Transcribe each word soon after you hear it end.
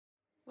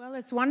Well,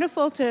 it's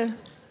wonderful to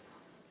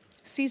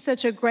see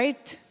such a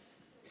great,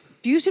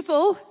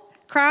 beautiful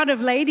crowd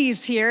of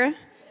ladies here.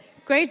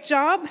 Great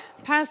job.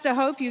 Pastor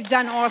Hope, you've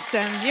done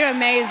awesome. You're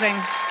amazing.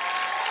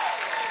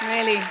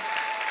 Really.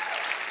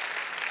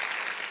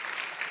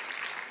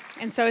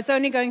 And so it's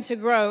only going to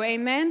grow.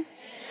 Amen? Amen.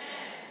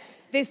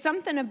 There's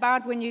something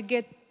about when you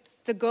get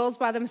the girls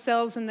by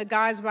themselves and the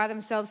guys by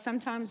themselves,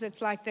 sometimes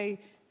it's like they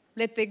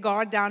let their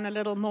guard down a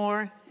little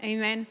more.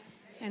 Amen?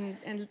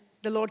 And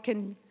the Lord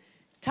can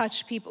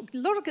touch people.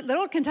 The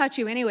Lord can touch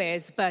you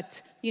anyways,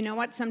 but you know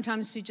what?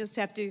 Sometimes you just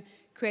have to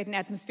create an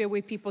atmosphere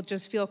where people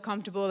just feel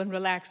comfortable and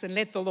relax and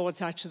let the Lord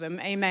touch them.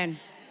 Amen.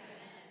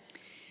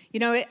 You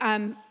know,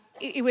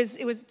 it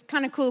was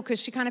kind of cool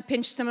because she kind of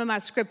pinched some of my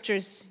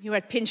scriptures. You know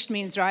what pinched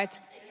means, right?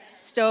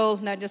 Stole.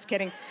 No, just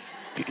kidding.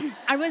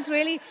 I was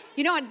really,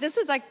 you know what? This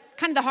was like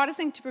kind of the hardest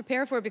thing to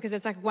prepare for because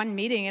it's like one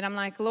meeting and I'm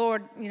like,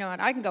 Lord, you know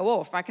what? I can go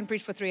off. I can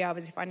preach for 3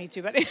 hours if I need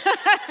to, but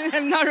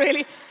I'm not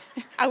really.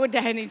 I would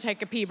definitely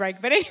take a pee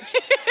break, but anyway.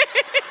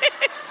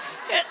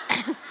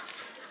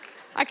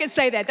 I could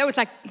say that. That was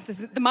like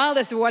the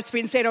mildest of what's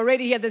been said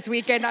already here this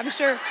weekend, I'm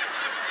sure.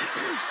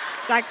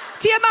 It's like,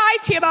 TMI.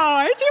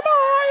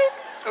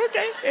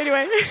 Okay,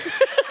 anyway.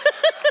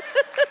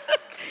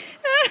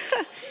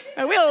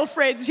 We're all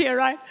friends here,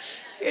 right?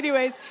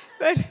 Anyways,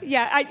 but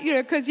yeah,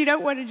 because you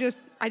don't want to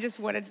I just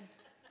wanted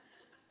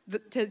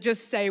to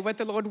just say what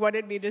the Lord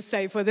wanted me to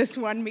say for this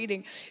one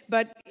meeting.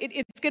 But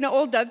it's going to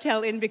all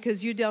dovetail in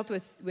because you dealt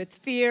with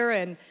fear,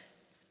 and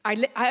I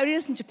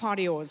listened to part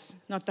of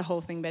yours, not the whole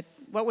thing, but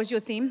what was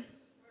your theme?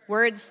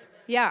 Words.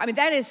 Yeah, I mean,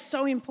 that is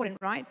so important,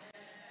 right?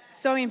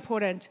 So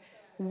important.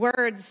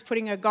 Words,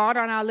 putting a guard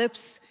on our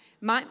lips.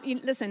 My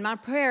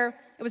prayer,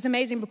 it was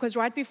amazing because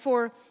right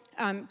before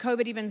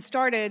COVID even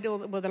started, or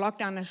the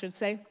lockdown, I should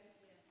say,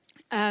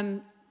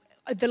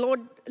 the Lord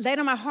laid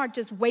on my heart,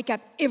 just wake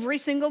up every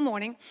single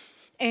morning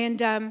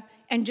and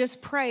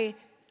just pray,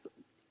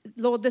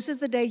 Lord, this is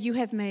the day you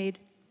have made.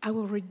 I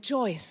will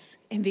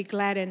rejoice and be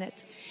glad in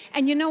it.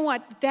 And you know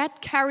what?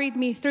 That carried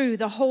me through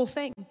the whole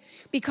thing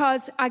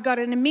because I got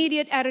an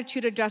immediate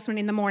attitude adjustment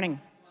in the morning.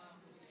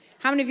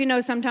 How many of you know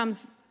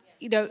sometimes,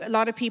 a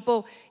lot of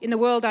people in the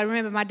world, I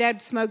remember my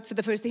dad smoked, so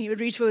the first thing he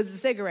would reach for was a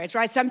cigarette,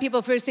 right? Some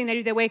people, first thing they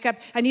do, they wake up,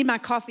 I need my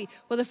coffee.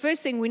 Well, the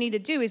first thing we need to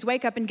do is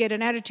wake up and get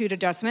an attitude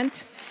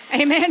adjustment.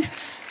 Amen?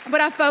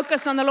 But I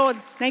focus on the Lord.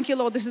 Thank you,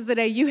 Lord. This is the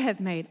day you have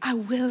made. I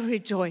will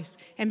rejoice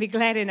and be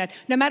glad in it.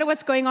 No matter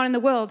what's going on in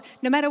the world,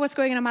 no matter what's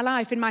going on in my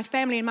life, in my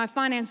family, in my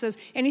finances,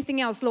 anything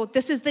else, Lord,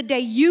 this is the day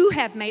you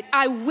have made.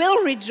 I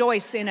will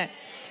rejoice in it.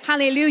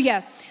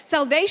 Hallelujah.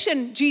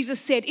 Salvation, Jesus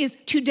said, is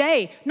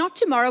today, not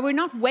tomorrow. We're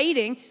not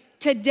waiting.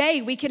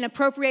 Today, we can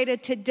appropriate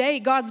it today.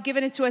 God's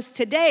given it to us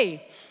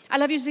today. I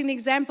love using the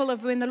example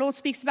of when the Lord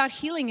speaks about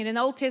healing. And in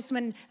the Old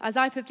Testament,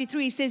 Isaiah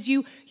 53, he says,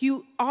 you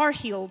are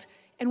healed.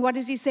 And what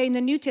does he say in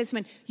the New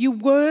Testament? You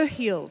were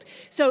healed.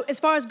 So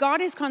as far as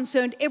God is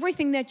concerned,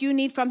 everything that you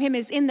need from him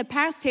is in the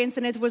past tense,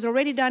 and it was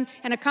already done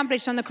and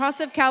accomplished on the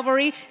cross of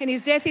Calvary in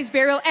his death, his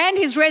burial, and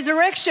his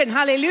resurrection.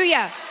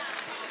 Hallelujah.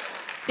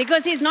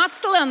 Because he's not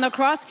still on the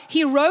cross.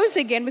 He rose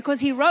again. Because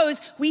he rose,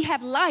 we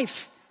have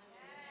life.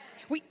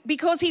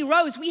 Because he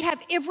rose, we have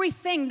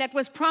everything that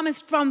was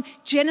promised from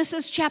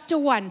Genesis chapter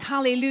 1.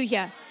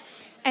 Hallelujah.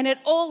 And it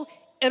all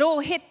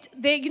hit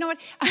there. You know what?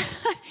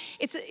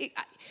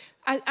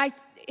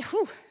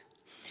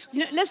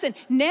 Listen,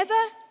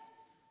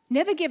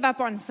 never give up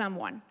on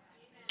someone.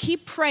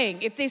 Keep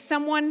praying. If there's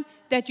someone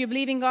that you're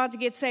believing God to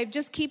get saved,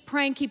 just keep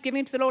praying, keep giving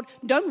it to the Lord.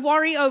 Don't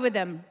worry over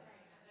them.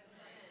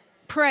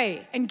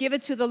 Pray and give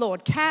it to the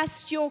Lord.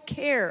 Cast your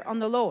care on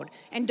the Lord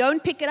and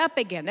don't pick it up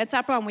again. That's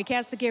our problem. We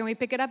cast the care and we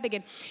pick it up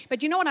again.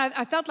 But you know what?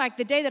 I felt like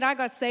the day that I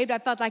got saved, I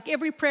felt like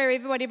every prayer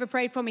everybody ever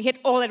prayed for me hit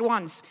all at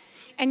once.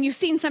 And you've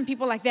seen some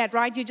people like that,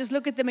 right? You just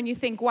look at them and you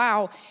think,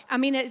 wow. I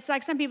mean, it's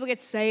like some people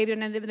get saved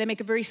and then they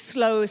make a very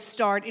slow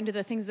start into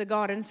the things of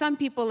God. And some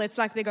people, it's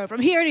like they go from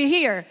here to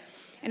here.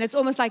 And it's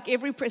almost like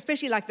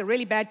especially like the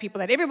really bad people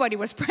that everybody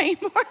was praying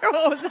for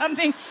or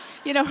something,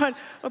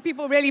 or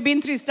people really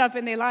been through stuff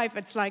in their life.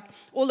 It's like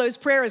all those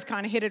prayers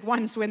kind of hit at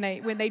once when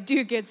they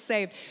do get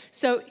saved.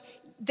 So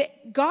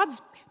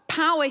God's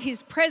power,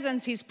 his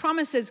presence, his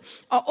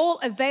promises are all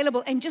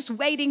available and just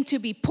waiting to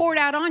be poured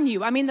out on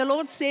you. I mean, the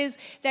Lord says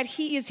that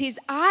his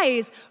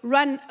eyes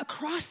run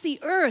across the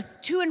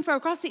earth, to and fro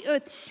across the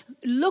earth,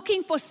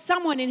 looking for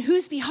someone in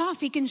whose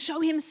behalf he can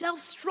show himself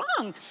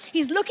strong.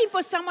 He's looking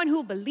for someone who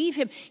will believe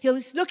him.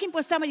 He's looking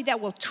for somebody that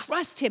will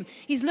trust him.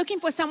 He's looking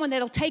for someone that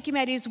will take him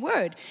at his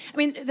word. I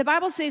mean, the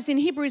Bible says in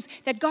Hebrews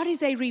that God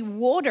is a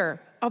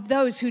rewarder of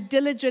those who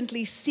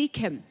diligently seek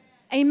him.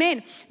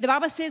 Amen. The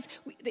Bible says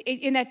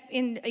in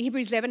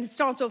Hebrews 11, it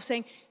starts off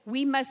saying,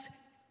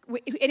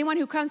 anyone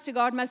who comes to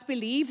God must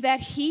believe that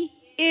he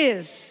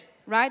is,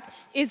 right?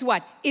 Is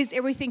what? Is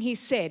everything he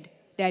said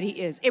that he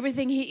is.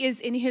 Everything he is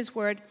in his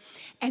word.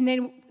 And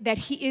then that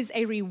he is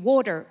a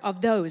rewarder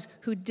of those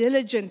who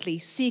diligently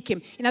seek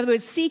him. In other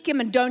words, seek him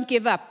and don't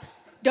give up.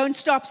 Don't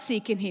stop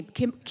seeking him.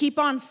 Keep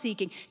on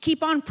seeking.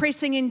 Keep on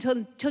pressing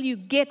until you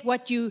get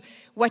what you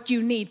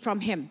need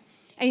from him.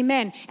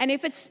 Amen. And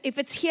if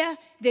it's here,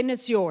 then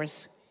it's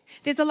yours.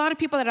 There's a lot of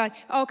people that are like,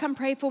 oh, come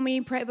pray for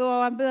me, pray,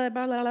 blah, blah,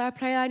 blah, blah, blah,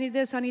 pray, I need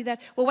this, I need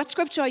that. Well, what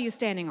scripture are you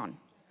standing on?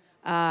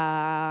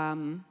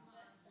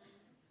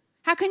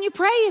 How can you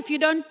pray if you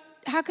don't,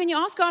 how can you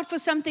ask God for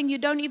something you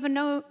don't even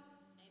know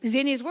is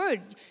in his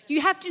word?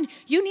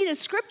 You need a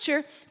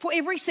scripture for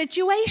every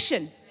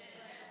situation.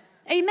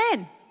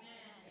 Amen.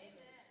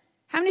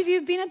 How many of you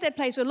have been at that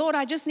place where, Lord,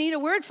 I just need a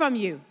word from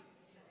you?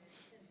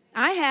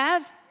 I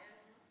have.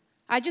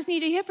 I just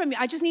need to hear from you.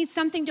 I just need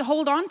something to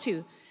hold on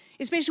to,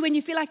 especially when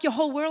you feel like your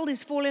whole world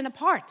is falling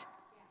apart.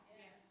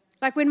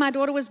 Like when my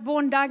daughter was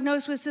born,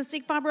 diagnosed with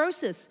cystic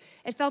fibrosis.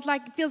 It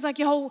feels like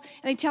your whole,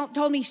 and they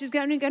told me she's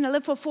only going to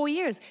live for 4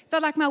 years. It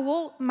felt like my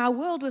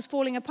world was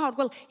falling apart.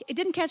 Well, it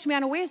didn't catch me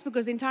unawares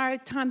because the entire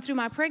time through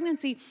my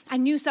pregnancy, I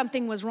knew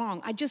something was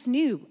wrong. I just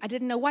knew. I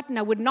didn't know what, and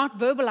I would not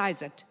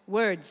verbalize it,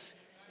 words,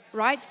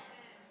 right?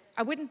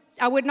 I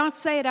would not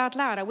say it out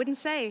loud. I wouldn't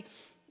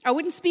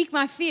speak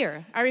my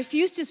fear. I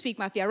refused to speak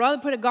my fear. I'd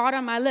rather put a guard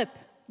on my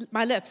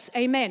lips.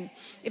 Amen.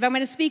 If I'm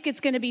going to speak,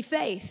 it's going to be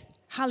faith.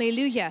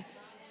 Hallelujah.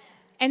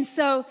 And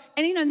so,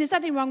 there's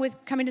nothing wrong with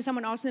coming to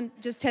someone, asking them,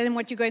 just tell them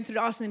what you're going through,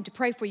 asking them to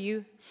pray for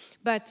you.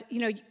 But,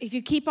 if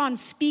you keep on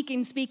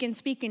speaking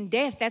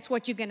death, that's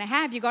what you're going to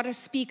have. You got to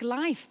speak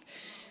life.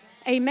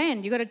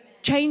 Amen. You got to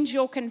change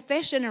your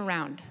confession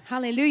around.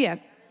 Hallelujah.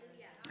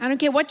 I don't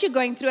care what you're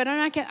going through.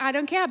 I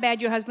don't care how bad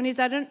your husband is.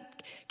 I don't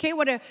care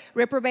what a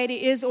reprobate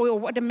he is or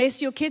what a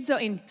mess your kids are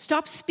in.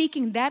 Stop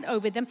speaking that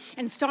over them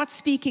and start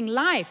speaking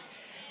life.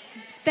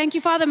 Thank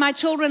you, Father. My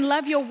children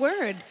love your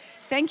word.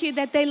 Thank you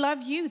that they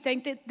love you.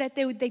 Thank that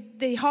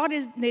their heart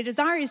is, their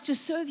desire is to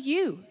serve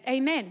you.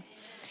 Amen.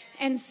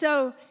 And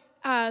so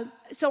I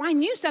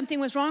knew something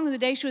was wrong. The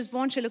day she was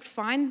born, she looked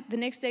fine. The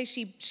next day,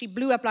 she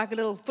blew up like a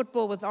little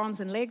football with arms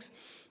and legs.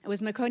 It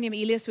was meconium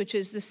ileus, which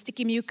is the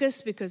sticky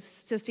mucus, because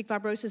cystic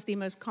fibrosis is the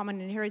most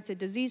common inherited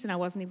disease, and I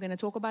wasn't even going to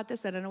talk about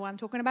this. I don't know why I'm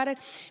talking about it.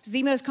 It's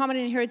the most common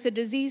inherited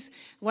disease.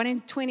 1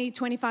 in 20,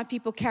 25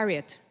 people carry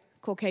it,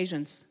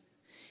 Caucasians.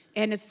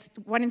 And it's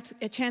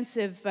a chance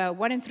of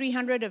 1 in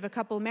 300 of a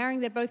couple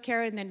marrying that both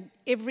carry it, and then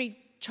every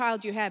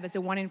child you have is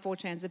a 1 in 4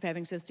 chance of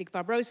having cystic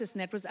fibrosis,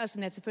 and that was us,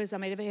 and that's the first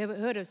time I'd ever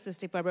heard of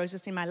cystic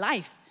fibrosis in my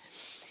life.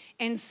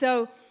 And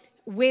so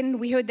when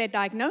we heard that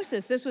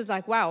diagnosis, this was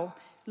like, wow,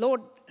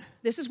 Lord,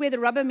 this is where the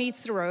rubber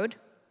meets the road,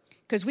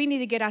 because we need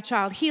to get our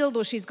child healed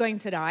or she's going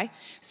to die.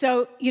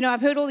 So,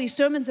 I've heard all these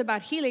sermons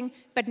about healing,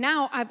 but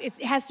now it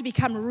has to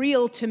become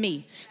real to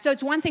me. So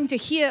it's one thing to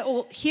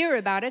hear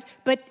about it,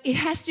 but it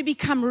has to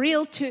become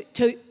real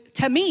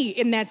to me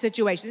in that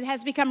situation. It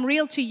has to become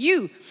real to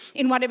you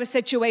in whatever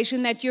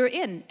situation that you're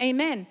in.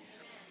 Amen.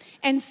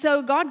 And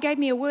so God gave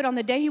me a word on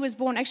the day he was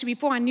born. Actually,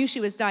 before I knew she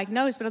was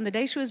diagnosed, but on the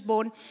day she was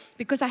born,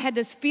 because I had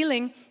this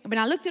feeling. When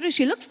I looked at her,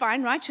 she looked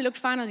fine, right? She looked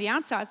fine on the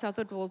outside. So I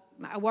thought, well,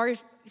 I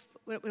worried.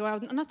 Well,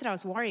 not that I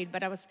was worried,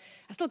 but I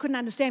still couldn't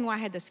understand why I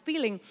had this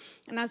feeling.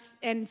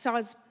 And so I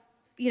was,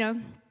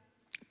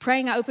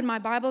 praying. I opened my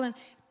Bible, and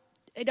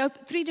it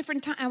opened 3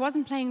 different times. I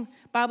wasn't playing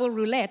Bible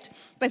roulette,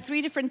 but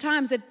 3 different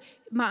times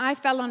my eye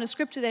fell on a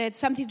scripture that had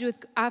something to do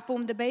with I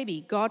formed the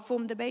baby, God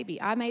formed the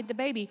baby, I made the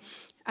baby.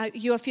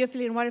 You are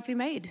fearfully and wonderfully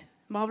made.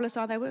 Marvelous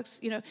are thy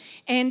works,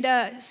 And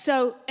I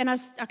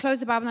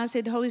closed the Bible and I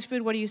said, Holy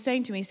Spirit, what are you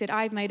saying to me? He said,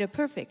 I've made her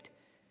perfect.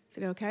 I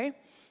said, okay.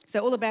 So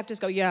all the Baptists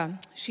go, yeah,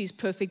 she's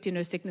perfect in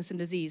her sickness and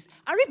disease.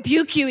 I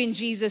rebuke you in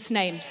Jesus'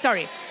 name.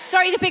 Sorry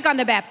to pick on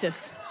the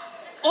Baptists.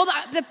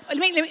 Let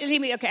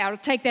me, okay, I'll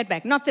take that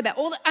back. Not the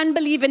Baptists, all the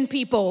unbelieving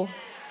people.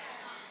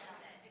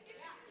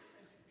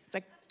 It's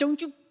like, don't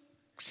you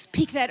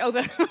speak that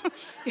over.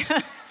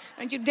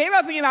 Don't you dare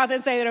open your mouth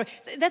and say that.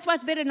 That's why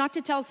it's better not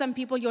to tell some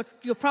people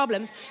your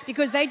problems,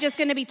 because they're just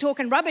going to be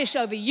talking rubbish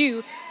over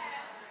you.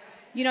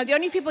 The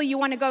only people you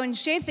want to go and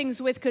share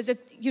things with, because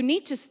you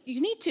need to.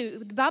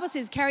 The Bible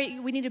says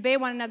we need to bear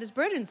one another's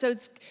burden. So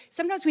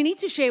sometimes we need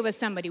to share with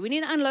somebody. We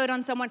need to unload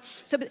on someone,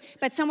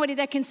 but somebody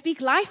that can speak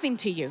life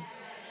into you.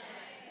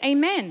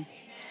 Amen.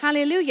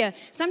 Hallelujah.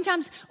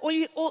 Sometimes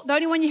the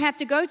only one you have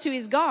to go to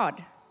is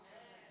God.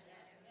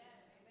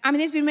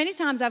 There's been many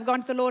times I've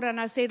gone to the Lord and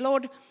I said,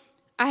 Lord,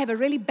 I have a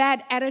really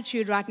bad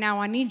attitude right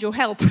now. I need your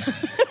help. You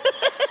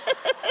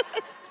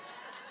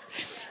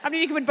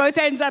can put both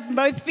hands up and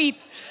both feet.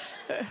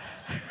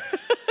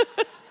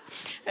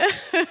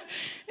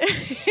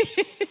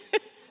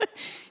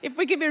 If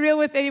we can be real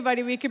with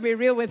anybody, we can be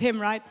real with him,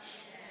 right?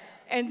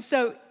 And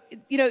so,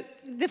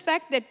 the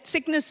fact that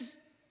sickness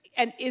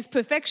is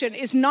perfection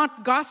is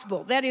not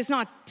gospel.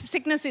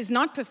 Sickness is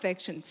not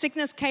perfection.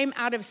 Sickness came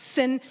out of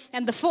sin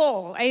and the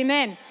fall.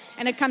 Amen.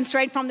 And it comes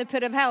straight from the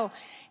pit of hell.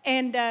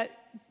 And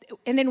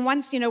then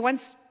once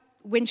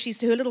when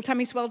her little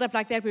tummy swelled up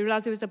like that, we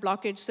realized there was a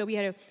blockage. So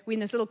we're in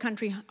this little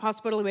country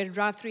hospital. We had to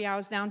drive 3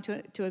 hours down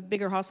to a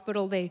bigger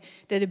hospital. They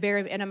did a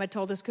barium enema,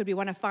 told us could be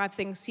one of 5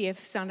 things. CF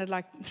sounded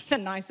like the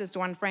nicest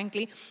one,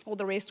 frankly. All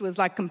the rest was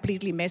like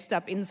completely messed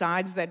up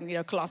insides, that,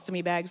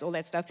 colostomy bags, all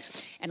that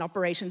stuff, and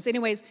operations.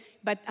 Anyways,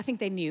 but I think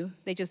they knew.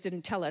 They just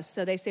didn't tell us.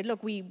 So they said,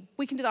 look, we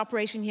can do the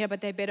operation here,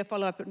 but they better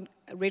follow up at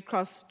Red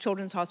Cross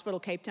Children's Hospital,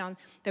 Cape Town.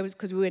 That was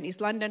because we were in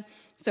East London.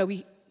 So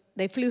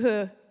they flew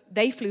her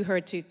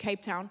to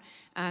Cape Town.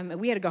 And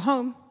we had to go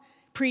home,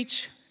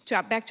 preach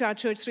back to our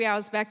church, 3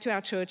 hours back to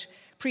our church,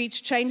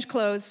 preach, change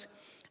clothes,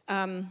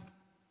 and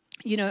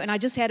I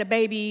just had a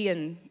baby,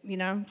 and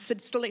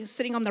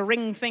sitting on the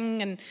ring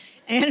thing,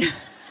 and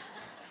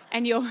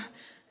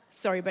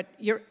sorry, but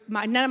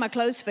none of my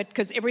clothes fit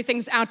because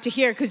everything's out to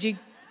here because you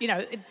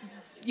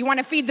want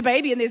to feed the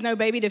baby and there's no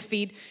baby to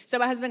feed. So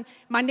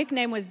my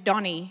nickname was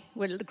Donnie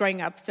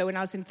growing up. So when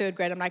I was in 3rd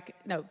grade, I'm like,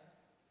 no.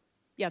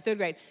 Yeah, 3rd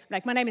grade.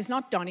 Like, my name is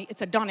not Donnie,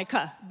 it's a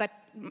Donica, but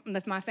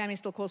my family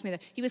still calls me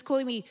that. He was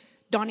calling me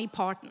Donnie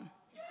Parton.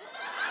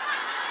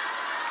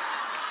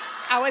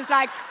 I was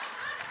like,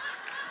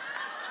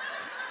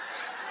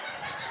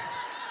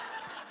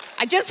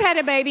 I just had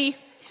a baby,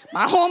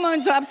 my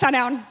hormones are upside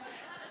down,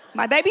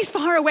 my baby's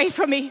far away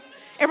from me,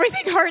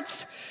 everything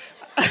hurts.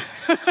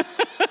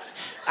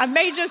 I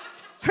may just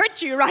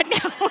hurt you right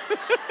now.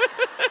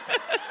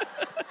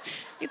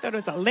 He thought it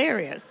was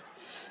hilarious.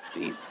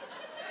 Jeez.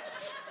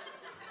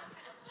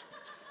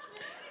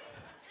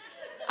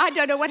 I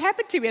don't know what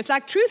happened to me. It's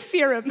like truth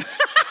serum.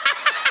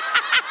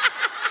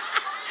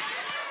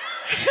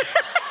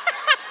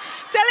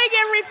 Telling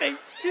everything.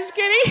 Just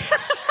kidding.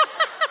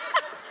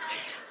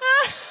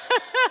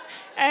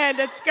 And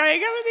it's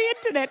going over the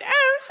internet.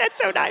 Oh, that's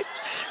so nice.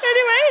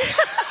 Anyway.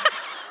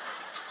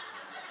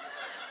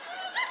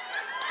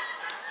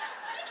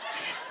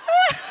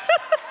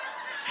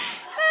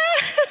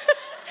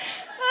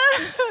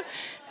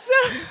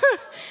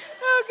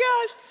 Oh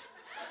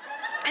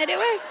gosh.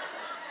 Anyway.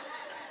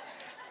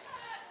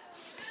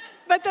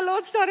 But the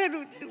Lord started,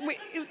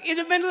 in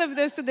the middle of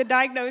this, the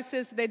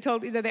diagnosis, they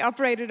told me that they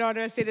operated on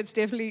her, said it's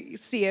definitely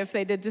CF.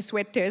 They did the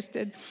sweat test,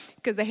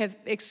 because they have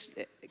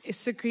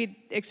secrete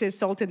excess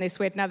salt in their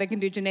sweat. Now they can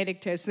do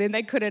genetic tests. And then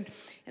they couldn't.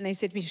 And they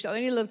said to me, she'll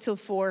only live till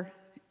 4.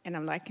 And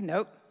I'm like,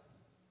 nope.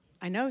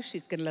 I know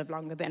she's going to live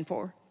longer than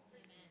 4.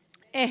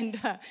 And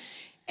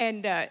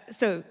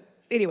so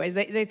anyways,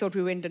 they thought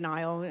we were in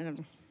denial. And I'm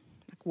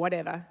like,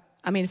 whatever.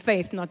 I mean,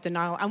 faith, not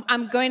denial.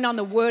 I'm going on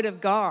the word of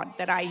God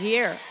that I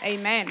hear.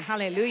 Amen.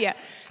 Hallelujah.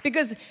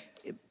 Because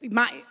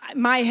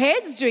my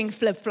head's doing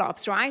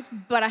flip-flops, right?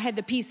 But I had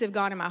the peace of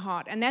God in my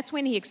heart. And that's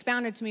when he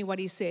expounded to me what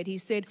he said. He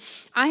said,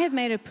 I have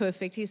made it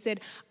perfect. He said,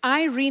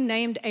 I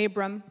renamed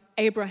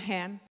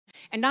Abraham,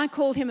 and I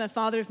called him a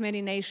father of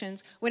many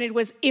nations when it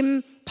was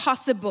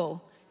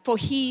impossible for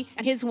he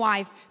and his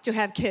wife to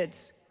have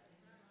kids.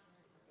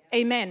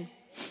 Amen.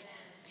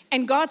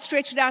 And God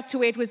stretched it out to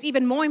where it was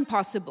even more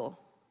impossible.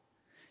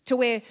 To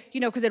where,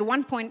 because at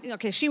one point,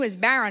 she was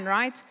barren,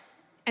 right?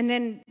 And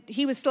then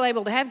he was still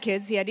able to have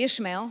kids. He had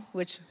Ishmael,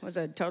 which was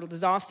a total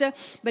disaster.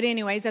 But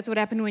anyways, that's what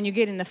happened when you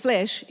get in the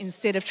flesh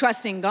instead of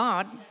trusting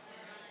God.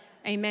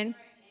 Amen.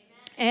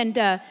 And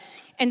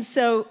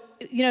so,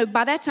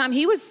 by that time,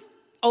 he was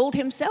old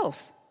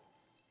himself.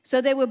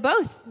 So they were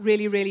both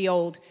really, really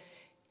old.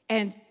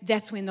 And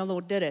that's when the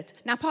Lord did it.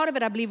 Now, part of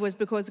it, I believe, was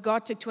because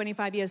God took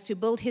 25 years to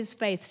build his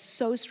faith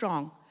so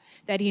strong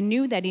that he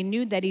knew that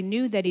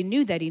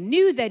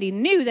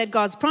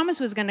God's promise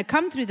was going to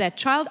come through that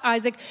child,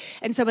 Isaac.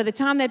 And so by the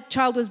time that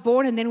child was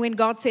born, and then when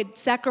God said,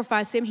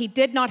 sacrifice him, he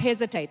did not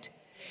hesitate.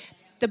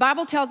 The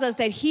Bible tells us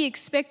that he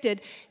expected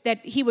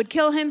that he would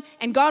kill him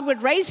and God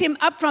would raise him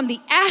up from the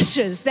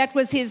ashes.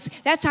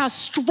 That's how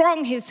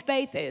strong his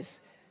faith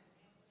is.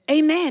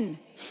 Amen.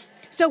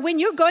 So when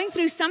you're going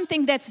through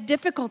something that's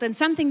difficult and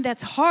something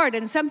that's hard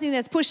and something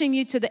that's pushing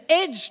you to the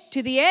edge,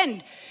 to the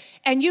end,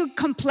 and you're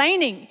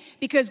complaining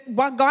because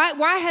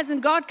why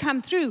hasn't God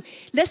come through?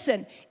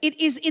 Listen, it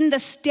is in the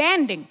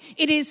standing.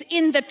 It is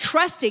in the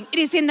trusting. It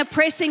is in the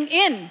pressing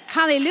in.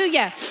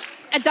 Hallelujah.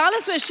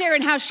 Adalis was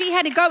sharing how she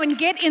had to go and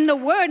get in the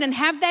Word and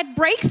have that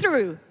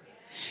breakthrough.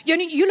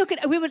 You look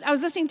at, I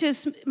was listening to,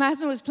 my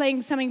husband was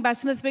playing something by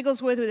Smith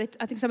Wigglesworth.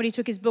 I think somebody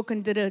took his book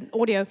and did an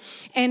audio.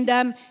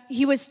 And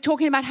he was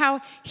talking about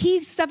how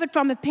he suffered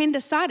from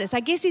appendicitis.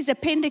 I guess his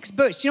appendix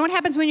burst. You know what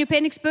happens when your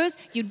appendix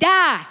bursts? You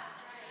die.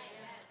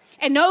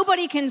 And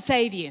nobody can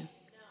save you.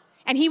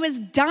 And he was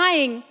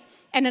dying,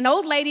 and an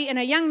old lady and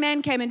a young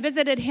man came and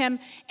visited him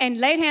and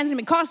laid hands on him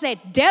and cast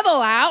that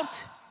devil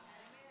out,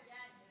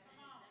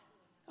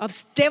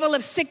 devil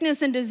of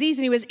sickness and disease,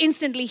 and he was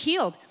instantly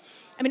healed.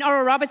 I mean,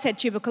 Oral Roberts had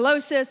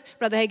tuberculosis.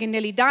 Brother Hagin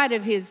nearly died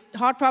of his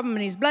heart problem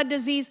and his blood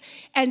disease.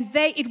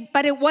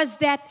 But it was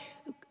that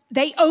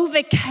they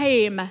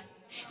overcame.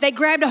 They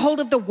grabbed a hold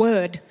of the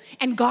word,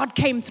 and God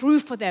came through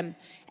for them.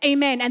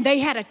 Amen. And they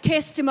had a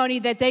testimony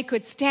that they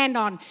could stand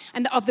on,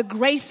 and of the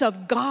grace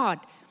of God.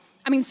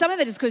 I mean, some of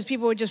it is because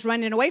people were just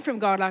running away from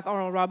God like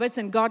Oral Roberts,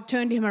 and God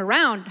turned him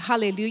around.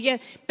 Hallelujah.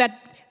 But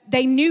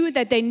they knew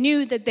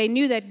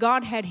that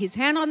God had his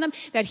hand on them,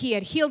 that he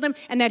had healed them,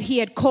 and that he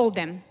had called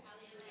them.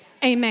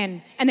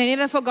 Amen. And they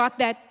never forgot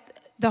that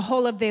the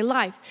whole of their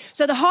life.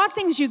 So the hard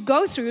things you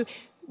go through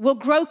will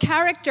grow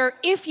character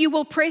if you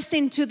will press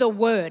into the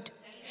word.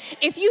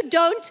 If you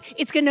don't,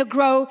 it's going to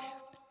grow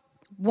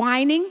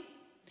whining,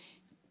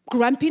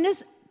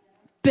 grumpiness,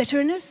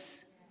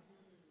 bitterness.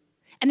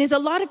 And there's a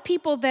lot of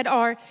people that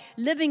are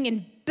living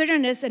in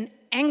bitterness and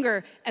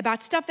anger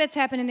about stuff that's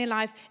happened in their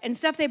life and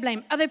stuff they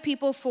blame other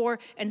people for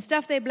and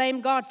stuff they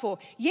blame God for.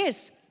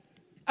 Yes.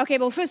 Okay,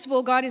 well, first of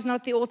all, God is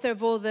not the author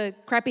of all the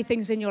crappy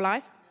things in your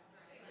life.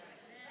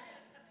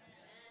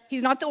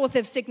 He's not the author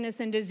of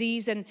sickness and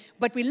disease,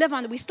 but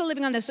we're still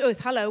living on this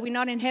earth. Hello, we're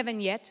not in heaven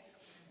yet.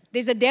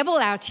 There's a devil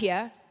out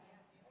here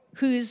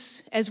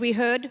who's, as we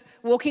heard,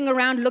 walking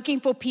around looking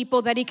for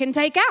people that he can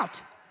take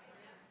out.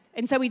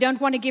 And so we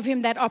don't want to give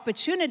him that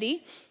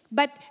opportunity.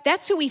 But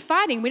that's who we're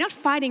fighting. We're not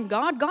fighting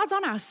God. God's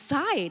on our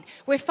side.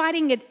 We're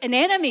fighting an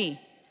enemy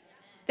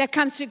that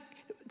comes to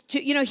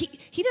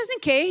he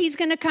doesn't care. He's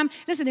going to come.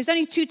 Listen, there's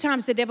only 2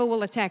 times the devil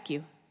will attack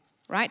you,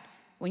 right?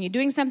 When you're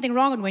doing something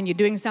wrong and when you're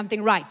doing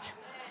something right.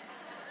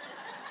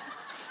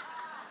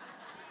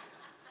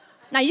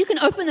 Now, you can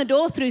open the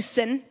door through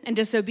sin and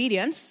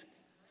disobedience,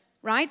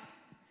 right?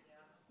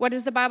 What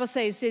does the Bible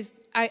say? It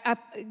says,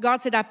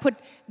 God said,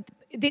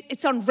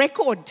 it's on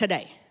record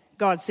today,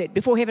 God said,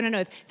 before heaven and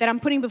earth, that I'm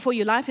putting before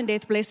you life and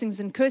death, blessings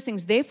and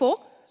cursings.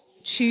 Therefore,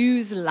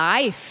 choose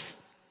life.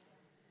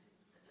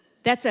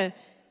 That's a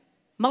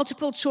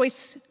multiple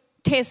choice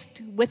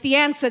test with the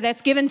answer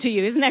that's given to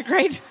you. Isn't that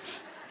great?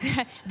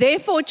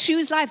 Therefore,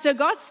 choose life. So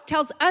God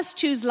tells us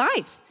choose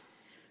life.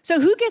 So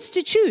who gets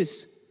to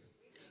choose?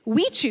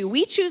 We choose.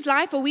 We choose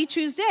life or we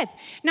choose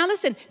death. Now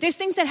listen, there's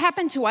things that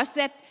happen to us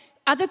that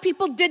other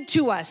people did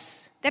to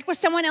us. That was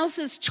someone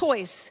else's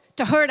choice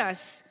to hurt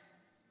us,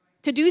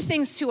 to do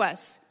things to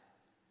us.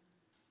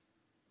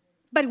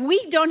 But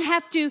we don't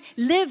have to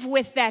live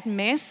with that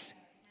mess.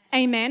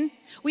 Amen.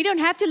 We don't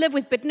have to live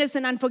with bitterness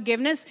and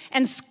unforgiveness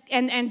and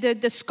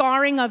the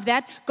scarring of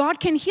that. God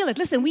can heal it.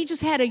 Listen, we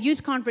just had a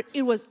youth conference.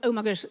 It was, oh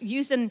my gosh,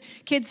 Youth and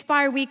Kids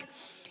Fire Week.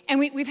 And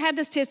we've had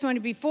this testimony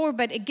before,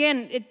 but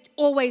again, it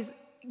always,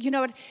 you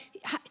know what,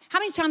 how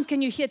many times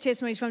can you hear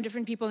testimonies from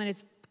different people and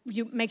it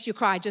makes you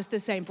cry just the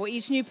same for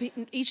each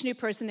new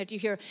person that you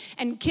hear?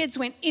 And kids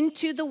went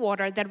into the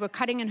water that were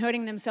cutting and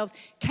hurting themselves,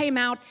 came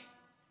out.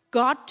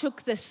 God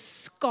took the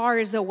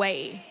scars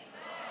away.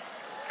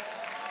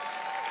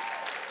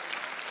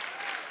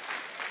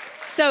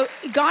 So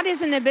God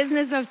is in the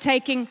business of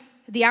taking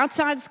the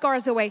outside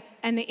scars away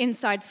and the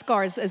inside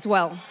scars as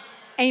well.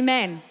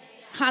 Amen.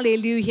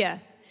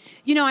 Hallelujah.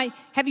 You know,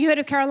 have you heard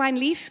of Caroline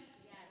Leaf?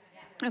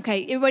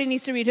 Okay,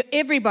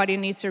 everybody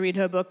needs to read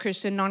her book,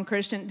 Christian,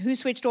 non-Christian. Who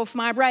Switched Off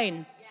My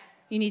Brain?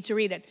 You need to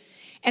read it.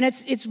 And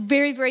it's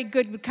very, very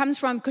good. It comes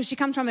from, because she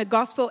comes from a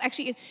gospel,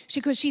 actually,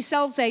 because she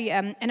sells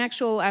an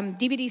actual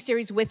DVD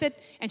series with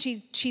it, and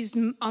she's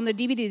on the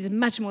DVD, there's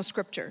much more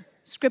scripture.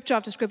 Scripture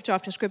after scripture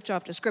after scripture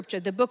after scripture.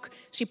 The book,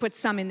 she puts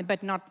some in,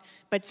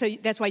 but so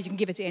that's why you can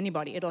give it to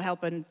anybody. It'll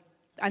help an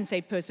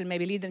unsaved person,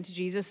 maybe lead them to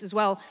Jesus as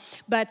well.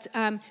 But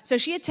so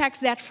she attacks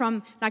that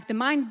from like the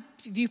mind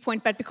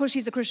viewpoint, but because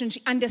she's a Christian,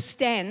 she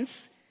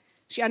understands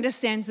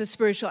the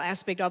spiritual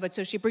aspect of it.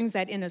 So she brings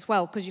that in as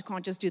well, because you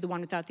can't just do the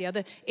one without the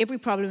other. Every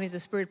problem is a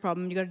spirit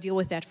problem. You got to deal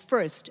with that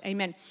first.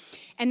 Amen.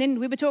 And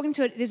then we were talking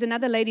to there's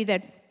another lady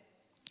that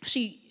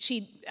she's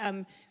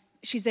a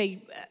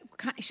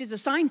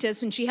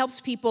scientist, and she helps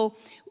people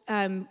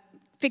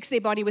fix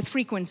their body with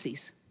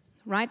frequencies,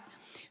 right?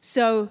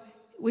 So,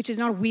 which is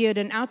not weird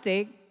and out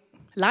there.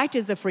 Light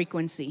is a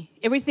frequency.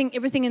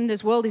 Everything in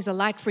this world is a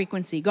light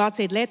frequency. God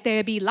said, let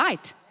there be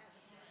light.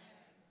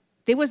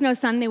 There was no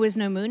sun, there was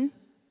no moon,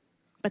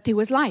 but there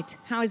was light.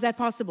 How is that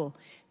possible?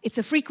 It's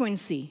a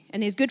frequency,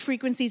 and there's good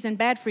frequencies and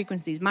bad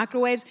frequencies.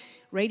 Microwaves,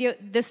 radio,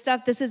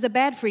 this is a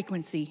bad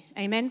frequency.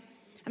 Amen?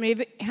 I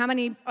mean, how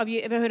many of you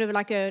ever heard of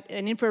like an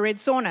infrared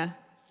sauna?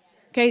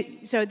 Okay,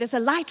 so there's a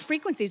light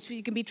frequency, so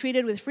you can be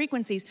treated with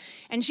frequencies.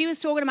 And she was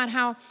talking about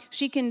how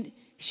she can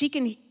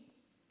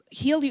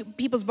heal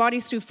people's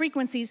bodies through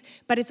frequencies,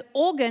 but it's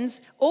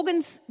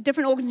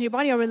different organs in your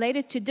body are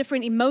related to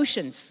different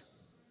emotions.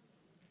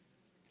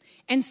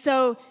 And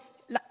so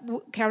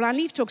Caroline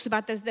Leaf talks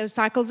about those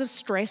cycles of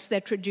stress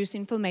that produce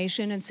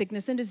inflammation and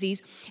sickness and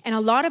disease. And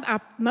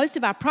most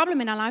of our problem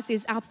in our life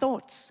is our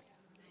thoughts.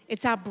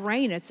 It's our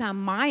brain, it's our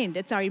mind,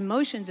 it's our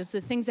emotions, it's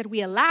the things that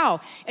we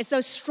allow. It's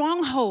those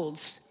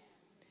strongholds.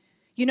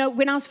 You know,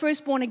 when I was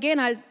first born again,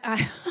 I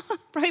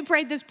probably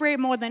prayed this prayer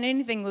more than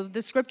anything with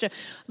the scripture.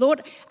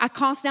 Lord, I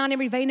cast down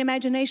every vain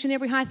imagination,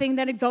 every high thing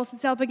that exalts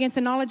itself against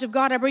the knowledge of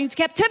God. I bring into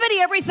captivity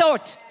every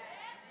thought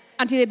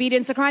unto the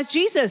obedience of Christ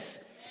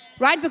Jesus.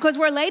 Right? Because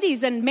we're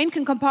ladies and men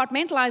can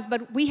compartmentalize,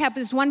 but we have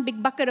this one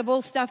big bucket of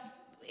all stuff.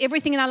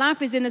 Everything in our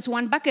life is in this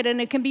one bucket, and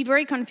it can be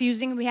very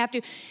confusing.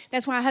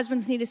 That's why our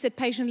husbands need to sit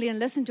patiently and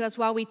listen to us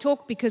while we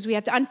talk, because we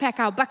have to unpack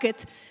our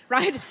bucket,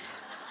 right?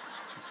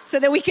 So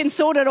that we can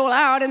sort it all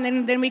out, and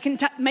then we can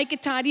make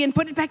it tidy and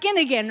put it back in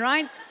again,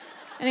 right?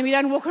 And then we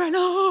don't walk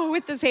around,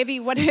 with this heavy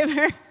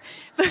whatever.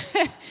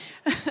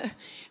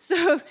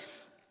 So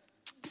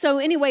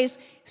anyways,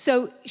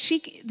 is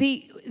it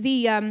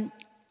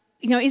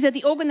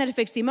the organ that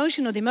affects the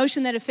emotion or the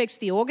emotion that affects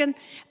the organ?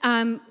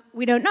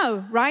 We don't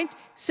know, right?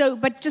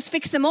 But just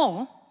fix them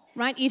all,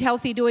 right? Eat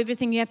healthy, do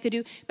everything you have to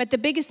do. But the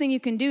biggest thing you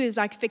can do is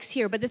like fix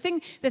here. But the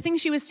thing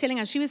she was telling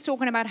us, she was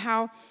talking about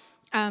how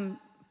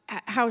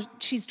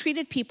she's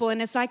treated people,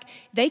 and it's like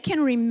they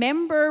can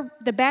remember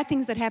the bad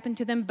things that happened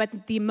to them,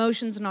 but the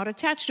emotions are not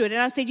attached to it. And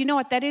I said, you know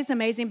what, that is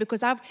amazing,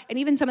 because and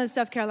even some of the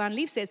stuff Caroline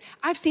Leaf says,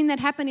 I've seen that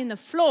happen in the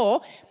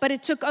floor, but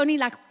it took only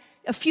like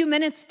a few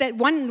minutes, that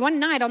one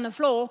night on the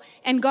floor,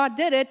 and God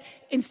did it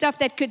in stuff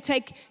that could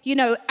take,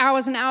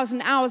 hours and hours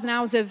and hours and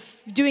hours of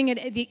doing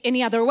it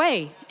any other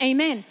way.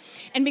 Amen.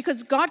 And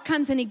because God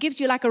comes and He gives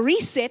you like a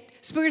reset,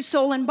 spirit,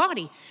 soul, and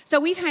body. So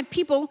we've had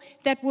people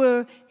that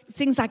were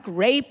things like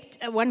raped.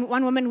 One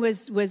woman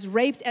was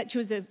raped. She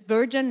was a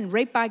virgin,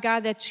 raped by a guy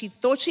that she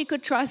thought she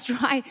could trust,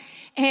 right?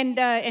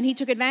 And he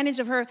took advantage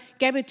of her,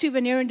 gave her 2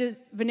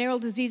 venereal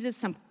diseases,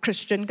 some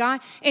Christian guy.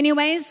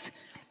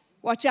 Anyways,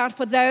 watch out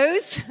for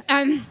those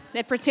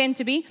that pretend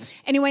to be.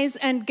 Anyways,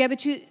 and gave her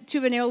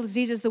two venereal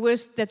diseases, the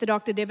worst that the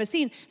doctor had ever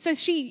seen. So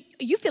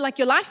you feel like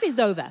your life is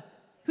over.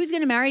 Who's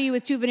going to marry you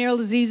with 2 venereal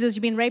diseases?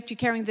 You've been raped, you're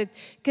carrying because,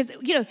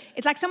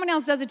 it's like someone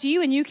else does it to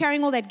you and you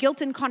carrying all that guilt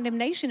and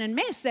condemnation and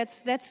mess.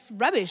 That's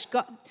rubbish.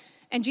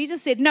 And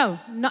Jesus said, no,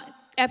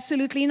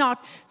 absolutely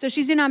not. So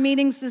she's in our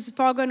meetings. This is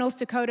Fargo, North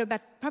Dakota,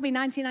 about probably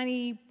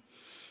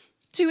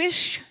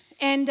 1992-ish.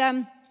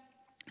 And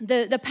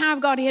the power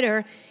of God hit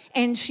her,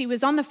 and she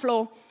was on the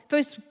floor.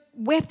 First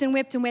wept and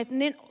wept and wept,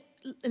 and then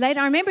later,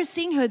 I remember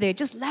seeing her there,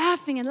 just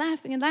laughing and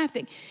laughing and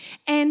laughing.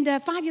 And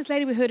 5 years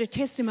later, we heard her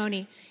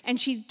testimony. And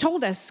she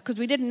told us, because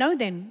we didn't know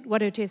then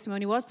what her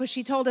testimony was, but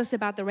she told us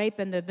about the rape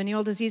and the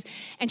venereal disease.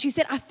 And she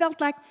said, I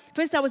felt like,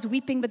 first I was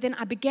weeping, but then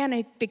I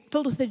began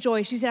filled with the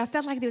joy. She said, I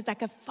felt like there was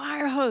like a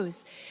fire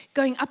hose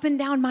going up and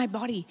down my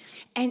body.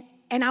 And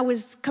I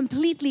was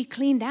completely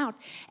cleaned out.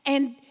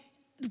 And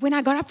when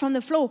I got up from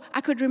the floor,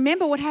 I could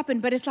remember what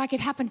happened, but it's like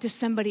it happened to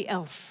somebody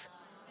else.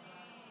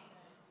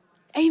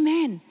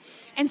 Amen.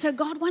 And so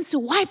God wants to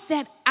wipe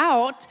that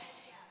out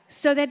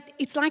so that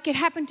it's like it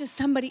happened to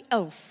somebody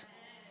else.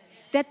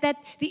 That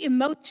the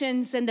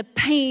emotions and the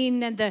pain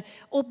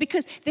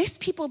because there's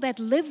people that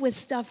live with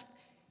stuff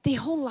their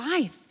whole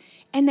life,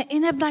 and they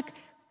end up like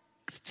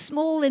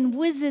small and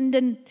wizened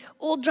and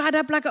all dried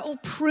up like an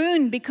old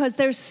prune, because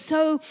they're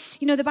so,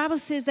 the Bible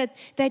says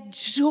that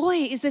joy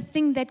is a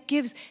thing that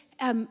gives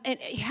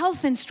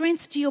health and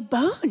strength to your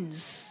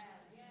bones.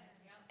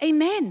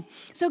 Amen.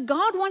 So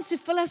God wants to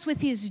fill us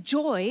with His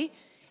joy,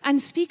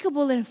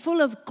 unspeakable and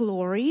full of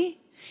glory,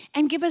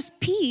 and give us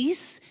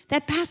peace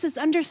that passes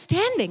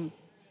understanding.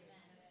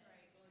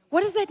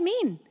 What does that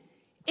mean?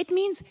 It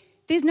means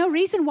there's no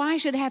reason why I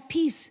should have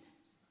peace,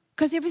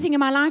 because everything in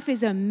my life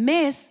is a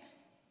mess,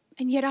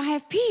 and yet I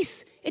have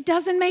peace. It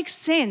doesn't make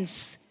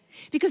sense,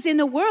 because in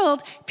the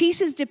world,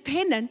 peace is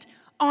dependent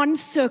on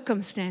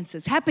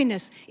circumstances.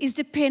 Happiness is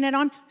dependent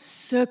on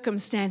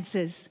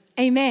circumstances.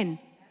 Amen.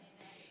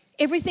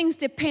 Everything's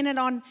dependent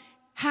on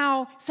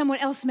how someone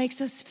else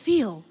makes us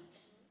feel.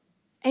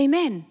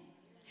 Amen.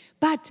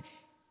 But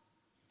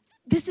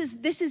this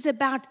is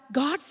about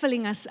God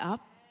filling us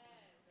up,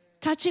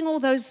 touching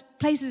all those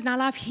places in our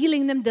life,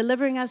 healing them,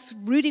 delivering us,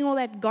 rooting all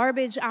that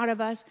garbage out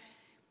of us,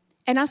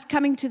 and us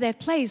coming to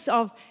that place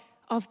of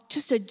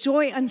just a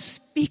joy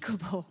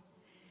unspeakable,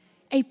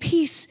 a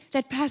peace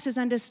that passes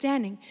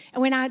understanding.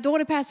 And when our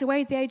daughter passed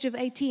away at the age of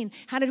 18,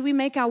 how did we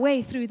make our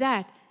way through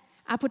that?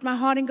 I put my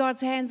heart in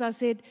God's hands. I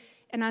said,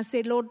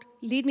 Lord,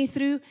 lead me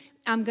through.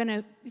 I'm going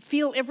to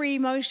feel every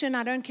emotion.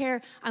 I don't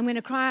care. I'm going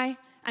to cry.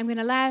 I'm going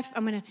to laugh.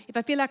 If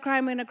I feel like crying,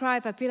 I'm going to cry.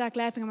 If I feel like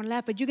laughing, I'm going to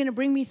laugh. But you're going to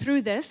bring me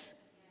through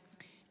this,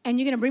 and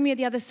you're going to bring me to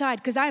the other side,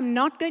 because I'm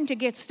not going to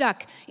get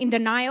stuck in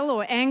denial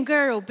or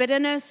anger or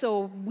bitterness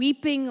or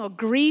weeping or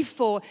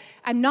grief.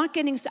 I'm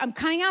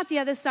coming out the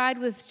other side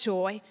with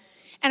joy,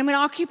 and I'm going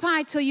to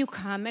occupy till you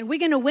come, and we're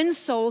going to win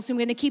souls, and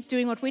we're going to keep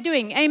doing what we're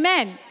doing.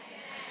 Amen.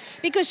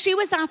 Because she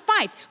was our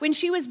fight. When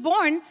she was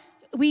born,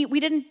 we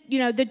didn't,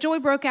 the joy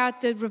broke out,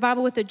 the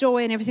revival with the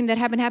joy and everything that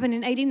happened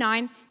in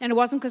 89. And it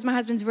wasn't because my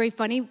husband's very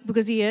funny,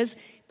 because he is,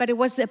 but it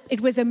was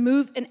a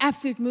move, an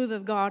absolute move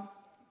of God.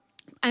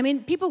 I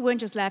mean, people weren't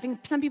just laughing.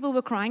 Some people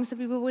were crying. Some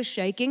people were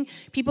shaking.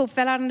 People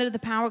fell out under the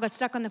power, got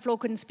stuck on the floor,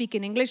 couldn't speak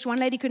in English. One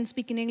lady couldn't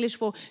speak in English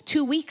for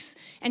 2 weeks,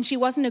 and she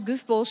wasn't a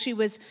goofball.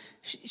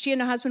 She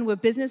and her husband were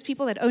business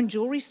people that owned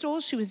jewelry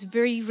stores. She was a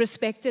very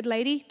respected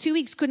lady. 2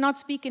 weeks, could not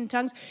speak in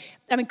tongues.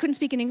 Couldn't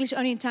speak in English,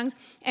 only in tongues.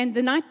 And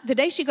the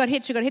day she got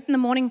hit in the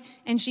morning,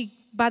 and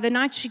by the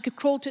night she could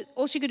crawl to,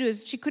 all she could do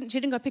is she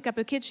didn't go pick up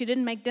her kids. She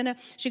didn't make dinner.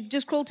 She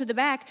just crawled to the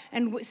back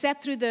and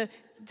sat through the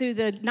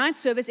night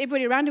service.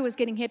 Everybody around her was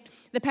getting hit.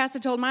 The pastor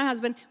told my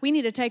husband, we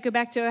need to take her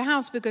back to her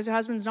house because her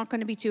husband's not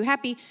going to be too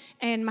happy.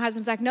 And my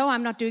husband's like, no,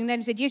 I'm not doing that.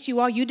 He said, yes, you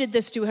are. You did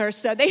this to her.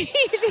 So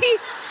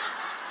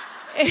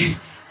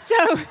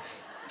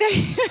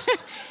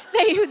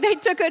they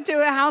took her to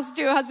her house,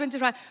 to her husband, to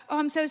try. Oh,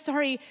 I'm so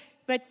sorry,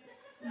 but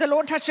the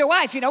Lord touched your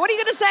wife. What are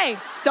you going to say?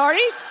 Sorry?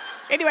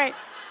 Anyway,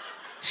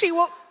 she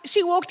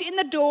walked in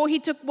the door. He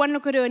took one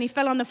look at her and he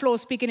fell on the floor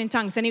speaking in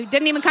tongues. And he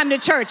didn't even come to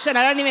church. And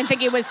I don't even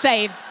think he was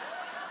saved.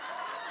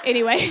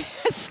 Anyway,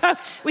 so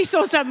we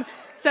saw some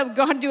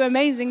God do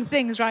amazing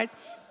things, right?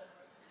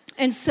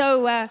 And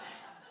so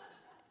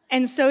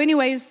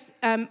anyways,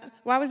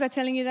 why was I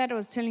telling you that? I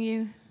was telling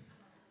you,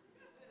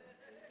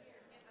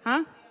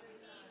 huh?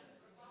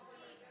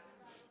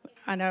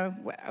 I know,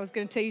 I was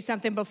going to tell you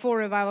something before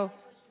revival.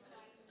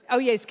 Oh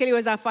yes, Kelly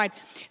was our fight.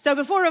 So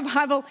before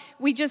revival,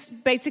 we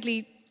just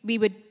basically, we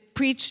would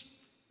preach,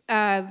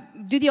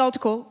 do the altar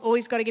call,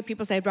 always got to get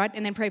people saved, right?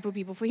 And then pray for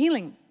people for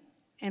healing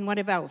and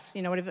whatever else,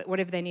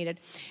 whatever they needed.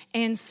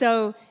 And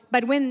so,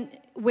 but when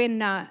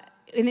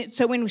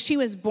she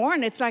was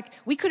born, it's like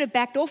we could have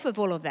backed off of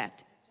all of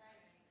that.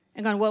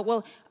 And gone,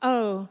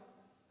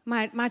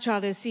 my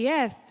child is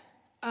CF.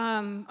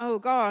 Oh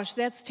gosh,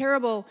 that's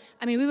terrible.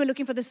 I mean, we were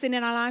looking for the sin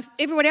in our life.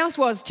 Everybody else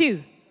was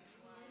too.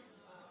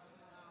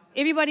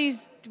 We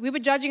were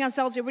judging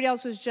ourselves. Everybody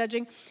else was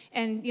judging.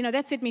 And,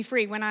 that set me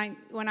free when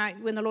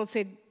the Lord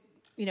said,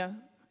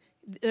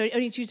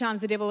 only 2 times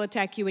the devil will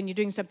attack you when you're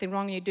doing something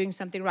wrong and you're doing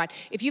something right.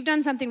 If you've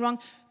done something wrong,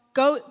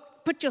 go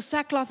put your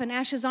sackcloth and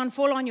ashes on,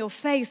 fall on your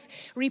face,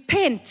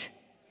 repent.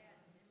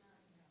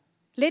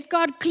 Let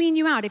God clean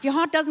you out. If your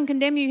heart doesn't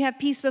condemn you, you have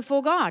peace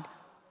before God.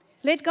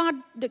 Let God,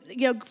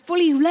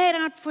 fully lay it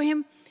out for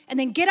him, and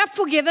then get up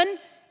forgiven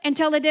and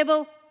tell the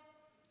devil,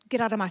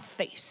 get out of my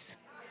face.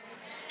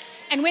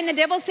 And when the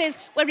devil says,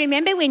 well,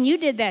 remember when you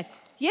did that?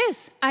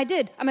 Yes, I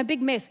did. I'm a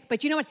big mess.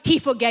 But you know what? He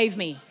forgave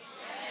me.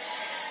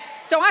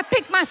 So I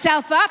picked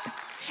myself up,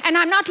 and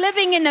I'm not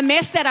living in the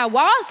mess that I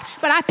was,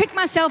 but I picked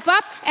myself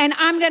up, and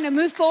I'm going to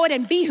move forward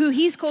and be who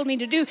he's called me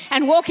to do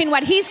and walk in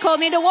what he's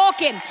called me to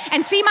walk in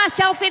and see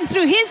myself in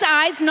through his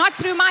eyes, not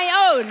through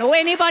my own or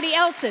anybody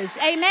else's.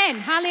 Amen.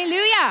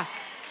 Hallelujah.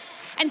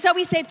 And so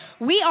we said,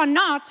 we are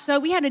not, so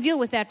we had to deal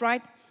with that,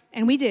 right?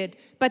 And we did.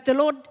 But the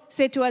Lord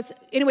said to us,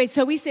 anyway,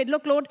 so we said,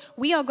 look, Lord,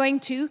 we're going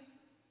to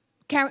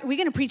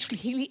preach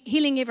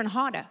healing even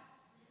harder.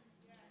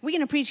 We're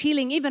going to preach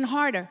healing even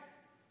harder.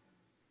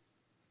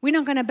 We're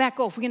not going to back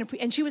off.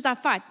 And she was our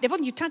fight.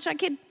 Devil, you touch our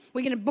kid,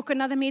 we're going to book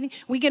another meeting.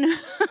 We're going to,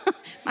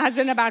 my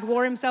husband about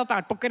wore himself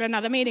out, booking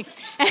another meeting.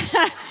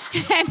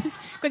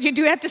 Because you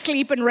do have to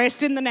sleep and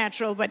rest in the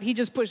natural, but he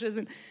just pushes.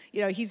 And,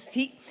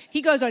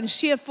 he goes on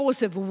sheer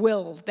force of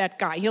will, that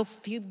guy. He'll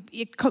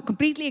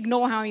completely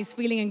ignore how he's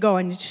feeling and go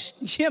on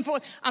sheer force.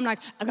 I'm like,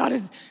 I got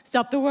to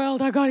stop the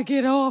world. I got to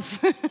get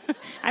off. I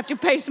have to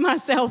pace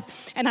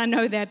myself. And I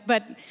know that.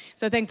 But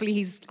so thankfully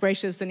he's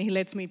gracious and he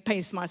lets me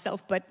pace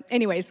myself. But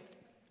anyways,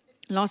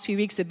 last few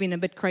weeks have been a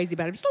bit crazy,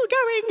 but I'm still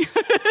going.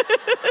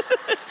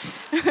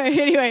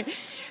 Anyway,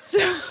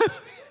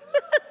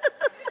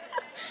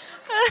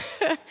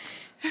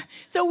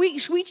 so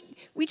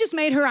we just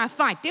made her our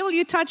fight. Devil,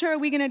 you touch her,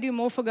 we're going to do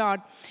more for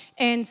God.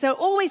 And so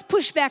always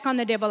push back on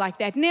the devil like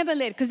that. Never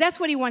let, because that's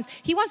what he wants.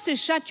 He wants to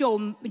shut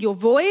your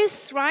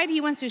voice, right?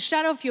 He wants to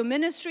shut off your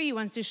ministry. He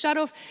wants to shut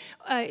off,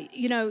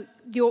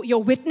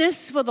 your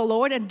witness for the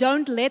Lord. And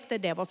don't let the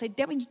devil say,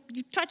 devil,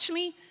 you touch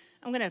me,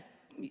 I'm going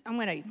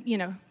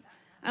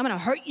to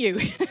hurt you.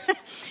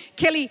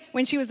 Kelly,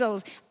 when she was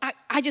little,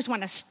 I just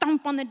want to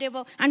stomp on the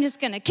devil. I'm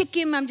just going to kick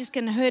him. I'm just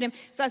going to hurt him.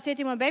 So I said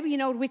to him, well, baby,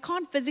 we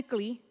can't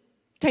physically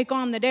take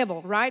on the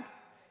devil, right?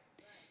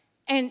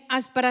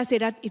 But I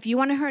said, if you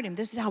want to hurt him,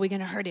 this is how we're going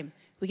to hurt him.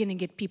 We're going to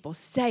get people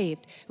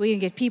saved. We're going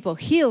to get people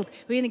healed.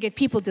 We're going to get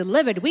people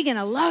delivered. We're going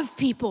to love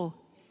people.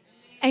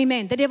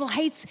 Amen. The devil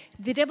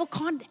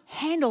can't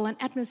handle an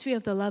atmosphere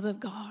of the love of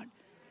God.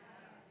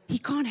 He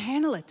can't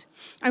handle it.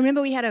 I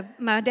remember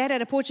my dad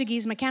had a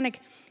Portuguese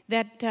mechanic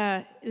that,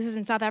 this is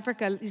in South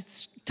Africa,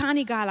 this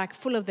tiny guy, like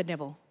full of the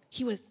devil.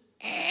 He was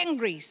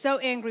angry, so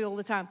angry all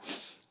the time.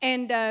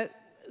 And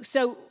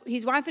so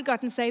his wife had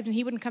gotten saved and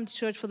he wouldn't come to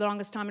church for the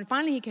longest time. And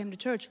finally he came to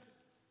church.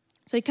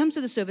 So he comes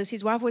to the service.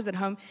 His wife was at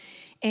home.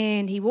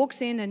 And he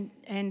walks in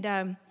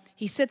and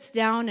he sits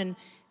down and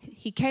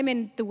he came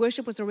in, the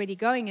worship was already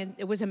going, and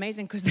it was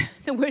amazing because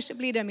the worship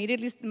leader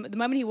immediately, the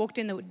moment he walked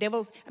in,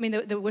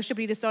 the worship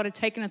leader started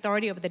taking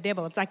authority over the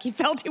devil. It's like he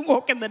felt him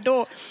walk in the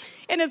door.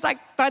 And it's like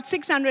about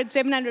 600,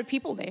 700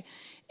 people there.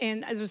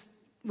 And it was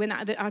when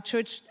our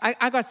church,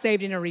 I got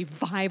saved in a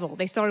revival.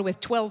 They started with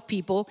 12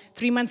 people.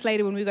 3 months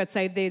later, when we got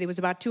saved there was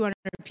about 200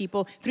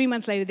 people. 3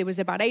 months later, there was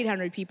about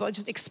 800 people. It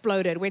just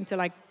exploded. It went to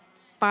like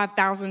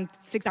 5,000,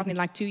 6,000 in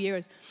like 2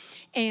 years.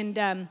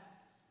 And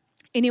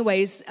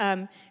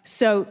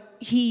so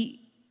we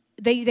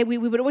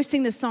would always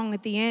sing this song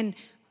at the end.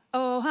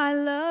 Oh, I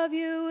love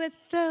you with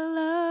the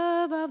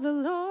love of the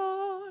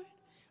Lord.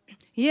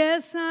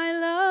 Yes, I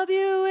love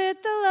you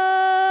with the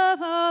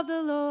love of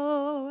the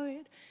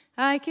Lord.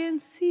 I can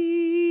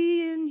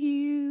see in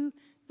you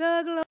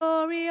the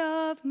glory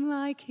of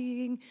my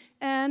King.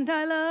 And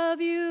I love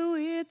you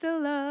with the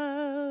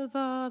love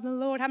of the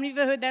Lord. How many of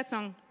you have heard that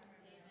song?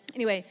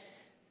 Anyway,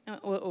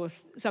 or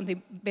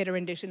something better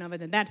rendition of it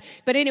than that.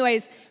 But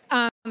anyways,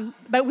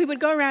 but we would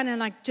go around and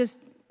like just,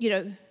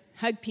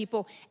 hug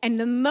people. And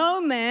the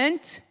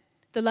moment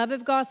the love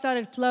of God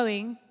started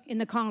flowing in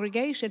the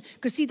congregation,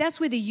 because see, that's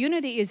where the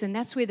unity is and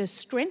that's where the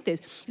strength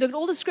is. Look at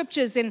all the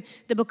scriptures in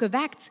the book of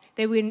Acts.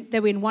 They were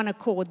in one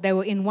accord. They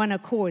were in one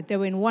accord. They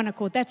were in one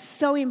accord. That's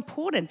so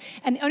important.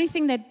 And the only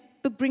thing that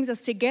brings us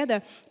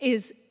together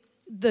is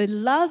the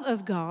love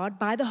of God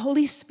by the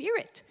Holy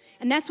Spirit.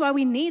 And that's why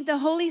we need the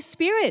Holy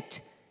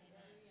Spirit.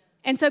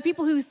 And so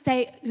people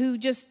who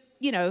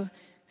just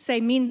say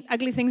mean,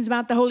 ugly things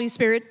about the Holy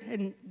Spirit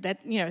and that,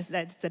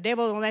 that's the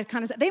devil and all that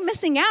kind of stuff, they're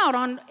missing out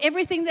on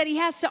everything that he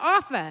has to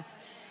offer.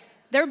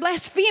 They're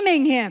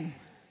blaspheming him,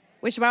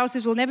 which the Bible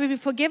says will never be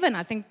forgiven.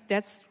 I think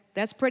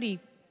that's pretty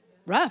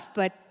rough,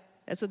 but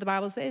that's what the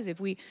Bible says. If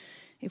we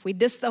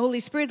diss the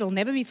Holy Spirit, it'll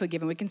never be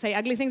forgiven. We can say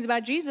ugly things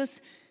about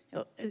Jesus,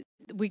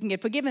 we can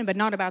get forgiven, but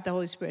not about the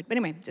Holy Spirit. But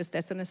anyway, just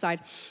that's an aside.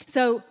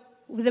 So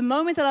the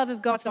moment the love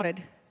of God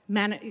started,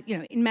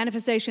 in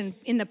manifestation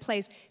in the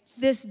place,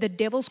 the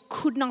devils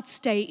could not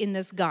stay in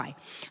this guy.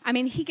 I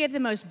mean, he gave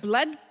the most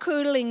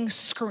blood-curdling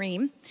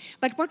scream.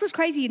 But what was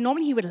crazy,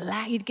 normally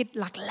he'd get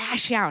like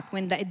lash out.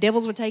 When the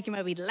devils would take him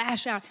over, he'd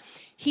lash out.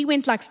 He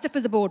went like stiff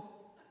as a board.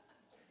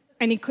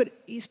 And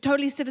he's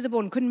totally stiff as a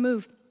board and couldn't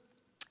move.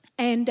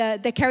 And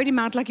they carried him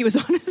out like he was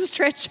on a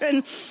stretcher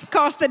and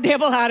cast the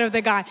devil out of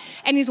the guy.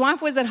 And his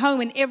wife was at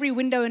home and every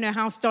window in her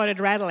house started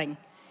rattling.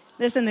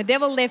 Listen, the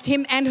devil left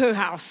him and her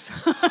house.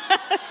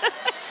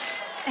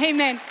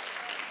 Amen.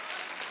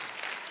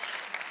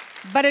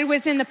 But it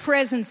was in the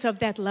presence of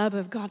that love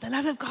of God. The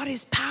love of God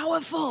is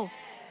powerful.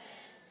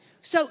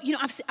 So,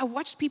 I've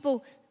watched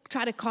people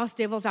try to cast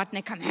devils out and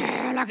they come,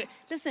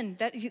 listen,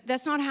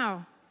 that's not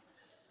how.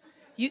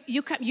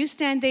 You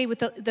stand there with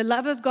the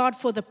love of God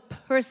for the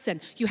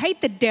person. You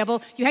hate the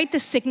devil, you hate the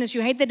sickness,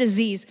 you hate the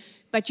disease,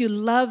 but you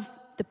love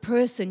the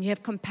person. You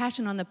have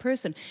compassion on the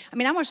person. I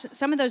mean, I watched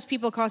some of those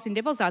people casting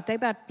devils out. They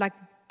about like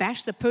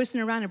bash the person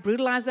around and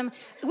brutalize them.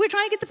 We're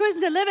trying to get the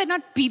person delivered,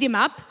 not beat him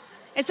up.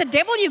 It's the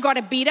devil you got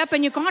to beat up,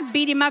 and you can't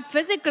beat him up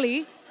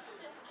physically.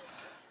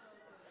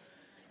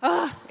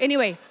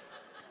 Anyway.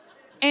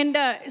 And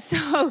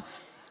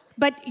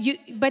but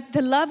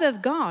the love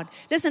of God.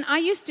 Listen, I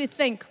used to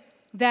think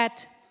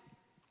that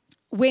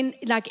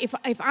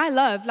if I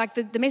love, like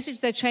the message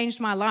that changed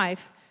my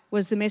life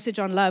was the message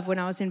on love when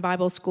I was in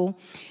Bible school.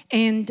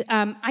 And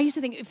I used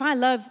to think, if I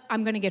love,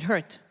 I'm going to get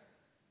hurt.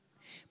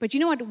 But you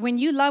know what? When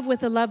you love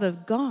with the love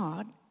of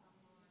God,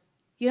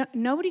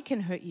 nobody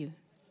can hurt you.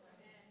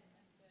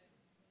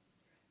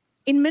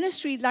 In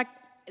ministry, like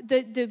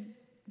the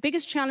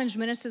biggest challenge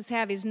ministers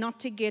have is not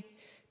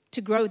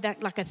to grow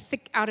that like a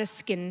thick outer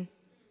skin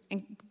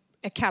and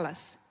a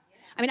callus.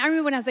 I mean, I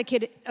remember when I was a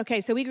kid,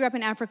 so we grew up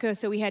in Africa,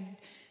 so we had,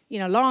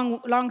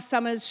 long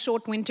summers,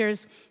 short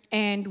winters,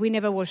 and we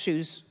never wore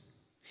shoes.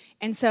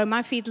 And so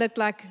my feet looked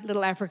like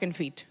little African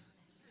feet,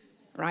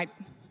 right?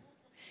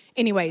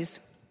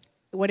 Anyways,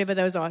 whatever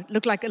those are,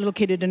 looked like a little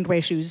kid who didn't wear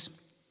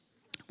shoes.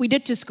 I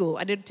did to school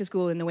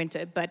in the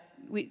winter, but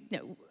we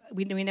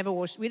never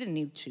wore, we didn't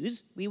need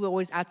shoes. We were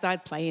always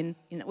outside playing,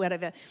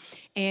 whatever.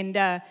 And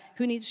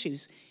who needs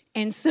shoes?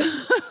 And so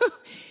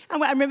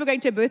I remember going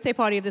to a birthday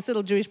party of this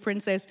little Jewish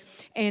princess.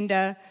 And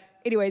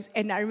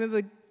and I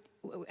remember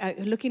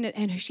looking at,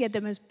 and she had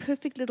the most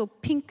perfect little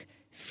pink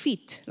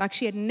feet, like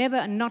she had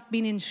never not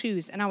been in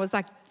shoes. And I was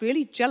like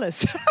really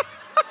jealous.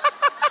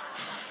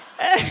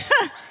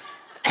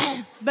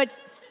 But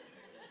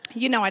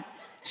you know what?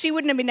 She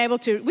wouldn't have been able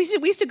to. We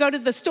used to go to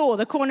the store,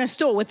 the corner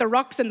store, with the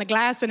rocks and the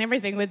glass and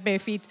everything with bare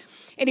feet.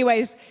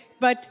 Anyways,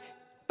 but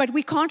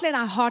we can't let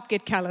our heart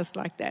get calloused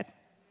like that.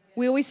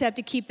 We always have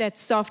to keep that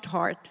soft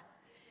heart.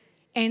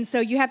 And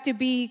so you have to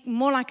be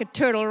more like a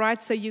turtle,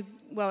 right? So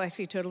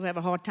actually turtles have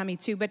a hard tummy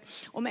too,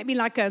 or maybe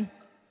like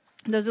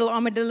those little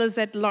armadillos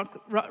that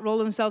roll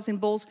themselves in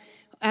balls.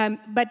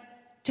 But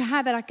to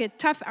have it like a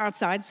tough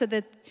outside so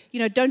that,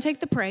 don't take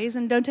the praise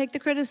and don't take the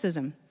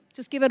criticism.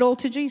 Just give it all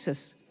to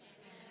Jesus.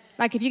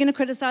 Like if you're going to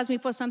criticize me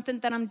for something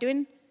that I'm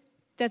doing,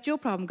 that's your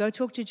problem. Go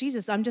talk to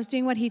Jesus. I'm just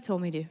doing what he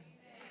told me to.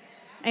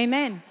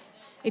 Amen.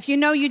 If you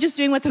know you're just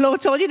doing what the Lord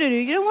told you to do,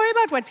 you don't worry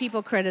about what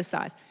people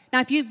criticize.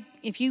 Now,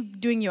 if you're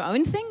doing your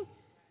own thing,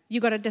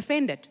 you got to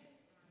defend it.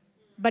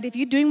 But if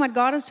you're doing what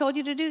God has told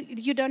you to do,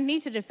 you don't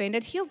need to defend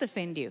it. He'll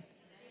defend you.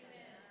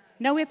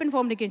 No weapon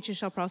formed against you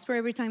shall prosper.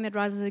 Every tongue that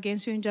rises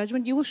against you in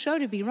judgment, you will show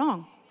to be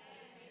wrong.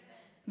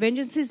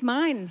 Vengeance is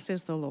mine,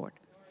 says the Lord.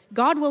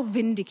 God will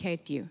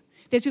vindicate you.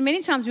 There's been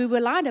many times we were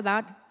lied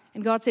about,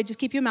 and God said, just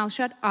keep your mouth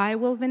shut. I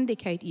will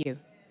vindicate you.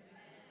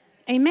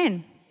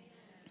 Amen.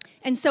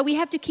 And so we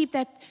have to keep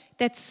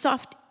that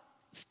soft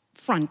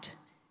front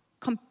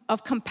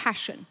of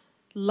compassion,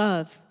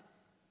 love,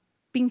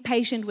 being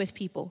patient with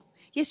people.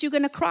 Yes, you're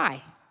going to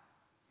cry.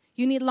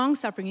 You need long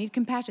suffering. You need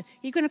compassion.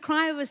 You're going to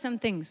cry over some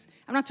things.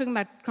 I'm not talking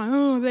about crying,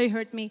 oh, they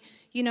hurt me,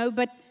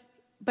 but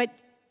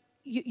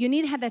you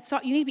need to have that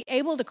soft, you need to be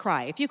able to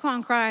cry. If you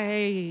can't cry,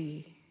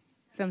 hey,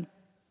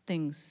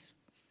 something's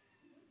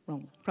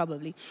wrong,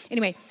 probably.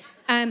 Anyway,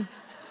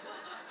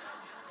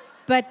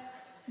 But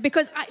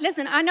because,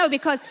 I know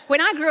because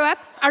when I grew up,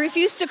 I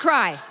refused to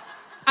cry.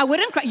 I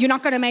wouldn't cry. You're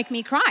not going to make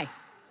me cry.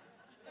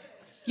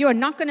 You're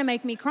not going to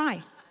make me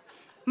cry.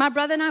 My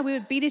brother and I, we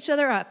would beat each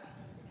other up.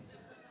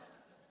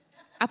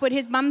 I put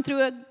his bum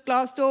through a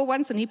glass door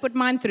once, and he put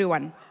mine through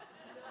one.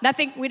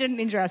 Nothing. We didn't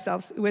injure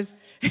ourselves. It was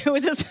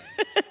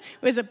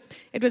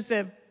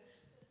a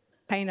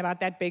pain about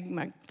that big,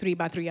 like 3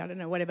 by 3, I don't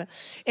know, whatever.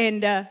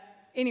 And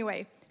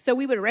anyway, so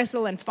we would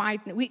wrestle and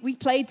fight. We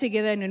played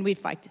together, and then we'd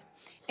fight.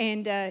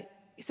 And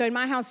so in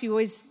my house,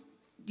 you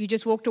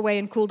just walked away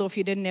and cooled off.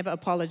 You didn't ever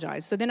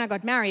apologize. So then I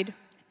got married,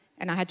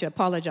 and I had to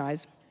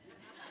apologize.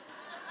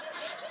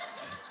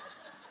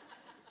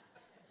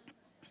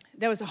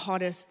 That was the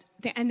hardest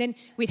thing. And then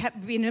we'd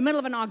be in the middle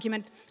of an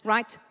argument,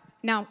 right?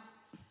 Now,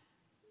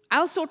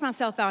 I'll sort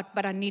myself out,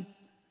 but I need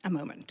a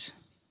moment.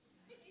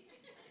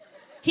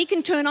 He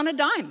can turn on a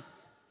dime.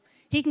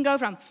 He can go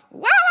from, wah,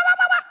 wah, wah,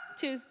 wah, wah,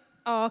 to,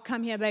 oh,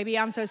 come here, baby,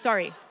 I'm so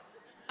sorry.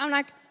 I'm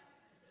like,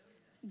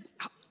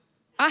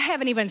 I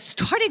haven't even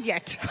started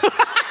yet.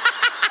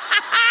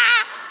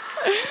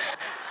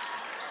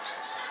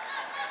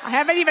 I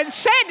haven't even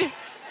said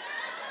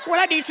what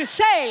I need to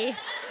say.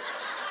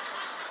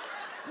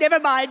 Never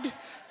mind.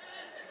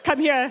 Come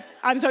here.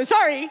 I'm so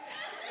sorry.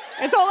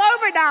 It's all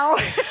over now.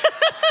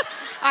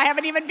 I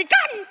haven't even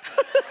begun.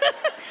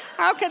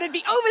 How can it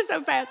be over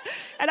so fast?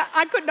 And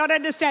I could not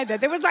understand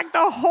that. There was like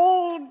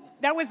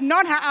that was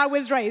not how I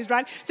was raised,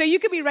 right? So you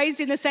could be raised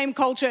in the same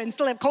culture and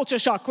still have culture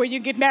shock when you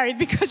get married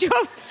because you're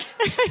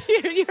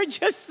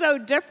just so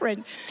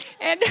different.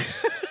 And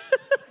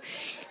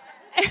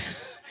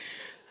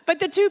but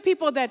the two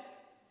people that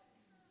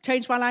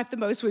changed my life the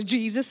most were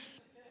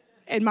Jesus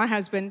and my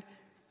husband,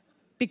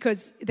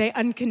 because they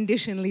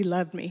unconditionally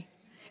loved me.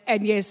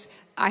 And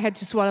yes, I had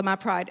to swallow my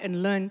pride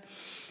and learn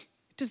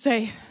to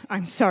say,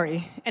 I'm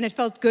sorry. And it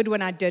felt good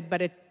when I did,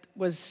 but it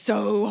was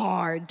so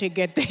hard to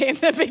get there in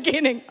the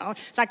beginning. Oh,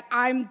 it's like,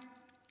 I'm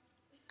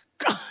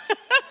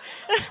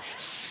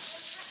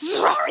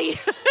sorry.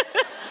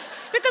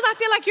 Because I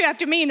feel like you have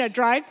to mean it,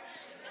 right?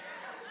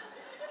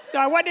 So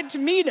I wanted to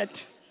mean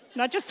it.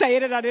 Not just say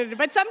it and I did it.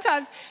 But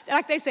sometimes,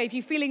 like they say, if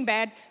you're feeling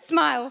bad,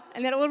 smile,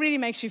 and that already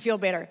makes you feel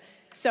better.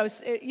 So,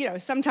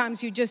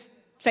 sometimes you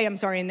just say, I'm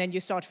sorry, and then you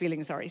start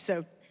feeling sorry.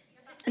 So,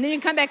 and then you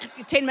come back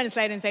 10 minutes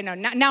later and say, no,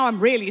 now I'm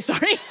really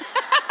sorry.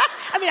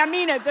 I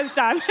mean it this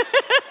time.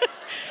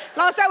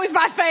 Last time was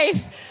by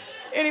faith.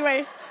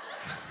 Anyway.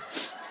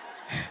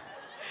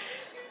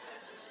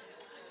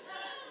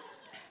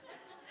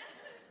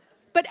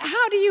 But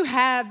how do you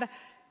have,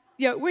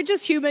 we're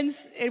just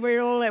humans, and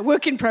we're all a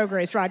work in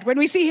progress, right? When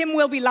we see him,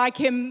 we'll be like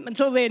him.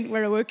 Until then,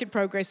 we're a work in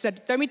progress. So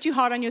don't be too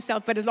hard on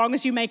yourself, but as long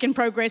as you're making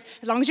progress,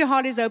 as long as your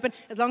heart is open,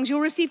 as long as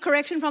you'll receive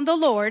correction from the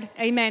Lord,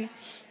 amen.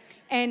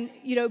 And,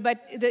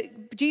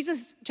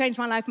 Jesus changed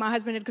my life, my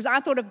husband did, because I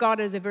thought of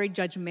God as a very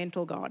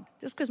judgmental God.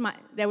 Just because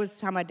that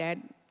was how my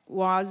dad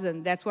was,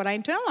 and that's what I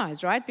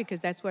internalized, right?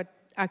 Because that's what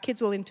our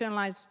kids will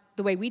internalize.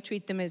 The way we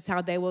treat them is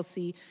how they will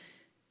see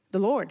the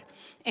Lord.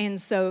 And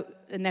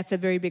that's a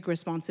very big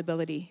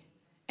responsibility.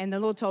 And the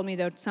Lord told me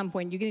that at some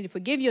point, you're going to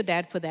forgive your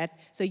dad for that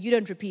so you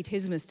don't repeat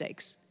his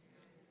mistakes.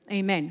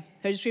 Amen.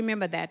 So just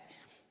remember that.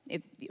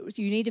 If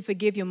you need to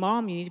forgive your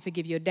mom, you need to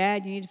forgive your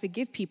dad, you need to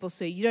forgive people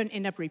so you don't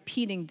end up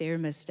repeating their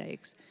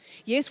mistakes.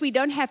 Yes, we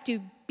don't have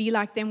to be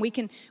like them. We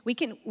can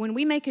when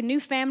we make a new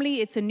family,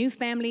 it's a new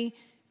family.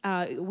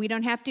 We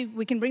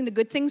can bring the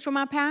good things from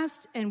our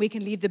past and we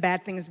can leave the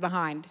bad things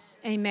behind.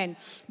 Amen.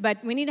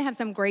 But we need to have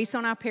some grace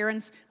on our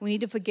parents. We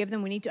need to forgive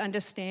them. We need to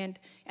understand.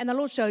 And the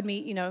Lord showed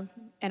me,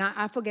 and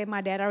I forgave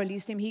my dad. I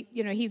released him.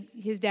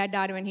 His dad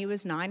died when he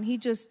was 9. He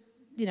just,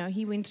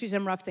 he went through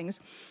some rough things.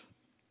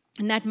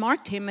 And that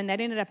marked him, and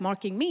that ended up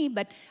marking me,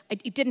 but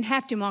it didn't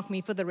have to mark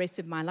me for the rest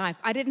of my life.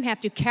 I didn't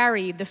have to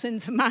carry the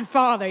sins of my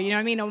father,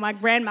 or my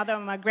grandmother or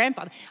my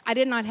grandfather. I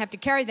did not have to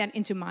carry that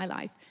into my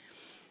life.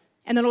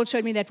 And the Lord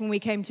showed me that when we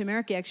came to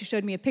America. He actually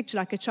showed me a picture,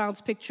 like a child's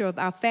picture of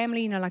our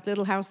family, like the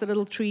little house, the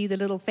little tree, the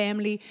little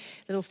family,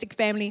 the little stick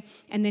family.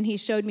 And then he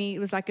showed me, it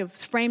was like a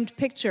framed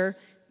picture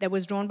that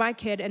was drawn by a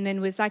kid, and then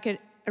it was like a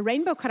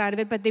rainbow cut out of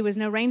it, but there was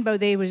no rainbow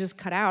there, it was just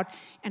cut out.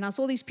 And I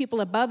saw these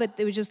people above it,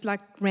 they were just like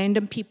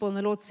random people, and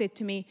the Lord said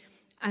to me,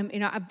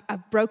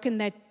 I've broken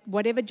that,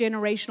 whatever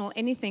generational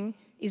anything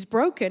is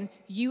broken,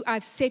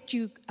 I've set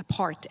you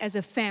apart as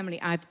a family.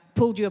 I've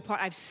pulled you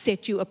apart, I've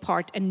set you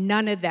apart, and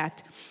none of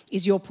that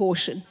is your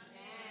portion.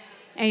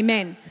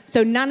 Amen.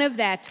 So none of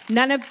that,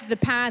 none of the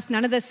past,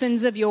 none of the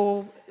sins of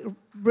your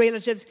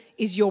relatives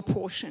is your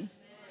portion.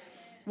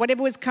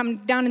 Whatever was come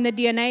down in the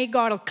DNA,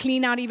 God will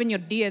clean out even your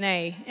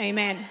DNA.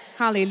 Amen.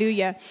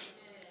 Hallelujah.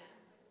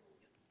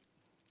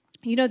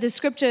 The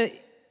scripture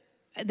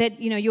that,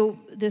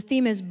 the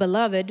theme is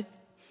beloved.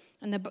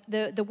 And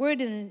the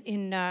word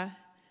in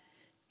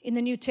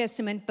the New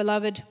Testament,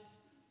 beloved,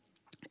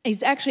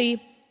 is actually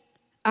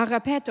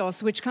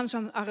agapetos, which comes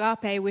from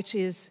agape, which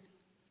is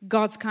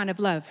God's kind of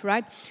love,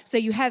 right? So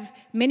you have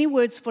many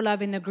words for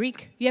love in the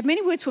Greek. You have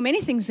many words for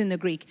many things in the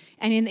Greek.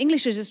 And in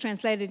English, it's just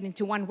translated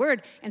into one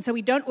word. And so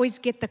we don't always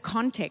get the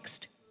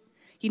context.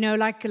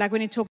 Like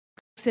when it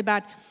talks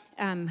about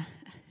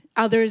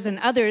others and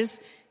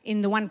others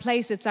in the one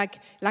place, it's like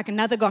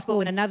another gospel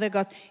and another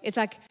gospel. It's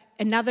like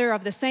another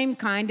of the same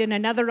kind and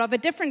another of a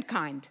different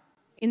kind.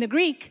 In the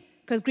Greek,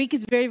 because Greek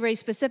is very, very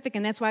specific,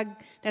 and that's why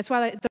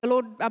the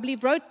Lord, I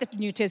believe, wrote the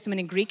New Testament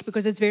in Greek,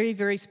 because it's very,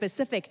 very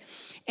specific.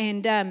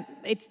 And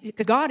it's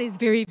because God is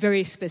very,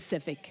 very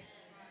specific.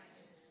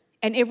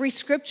 And every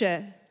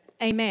scripture,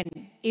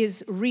 amen,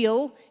 is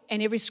real,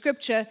 and every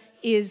scripture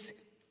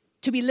is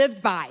to be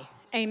lived by,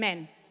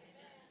 amen.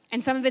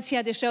 And some of it's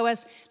here to show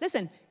us,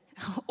 listen,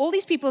 all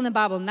these people in the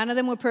Bible, none of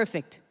them were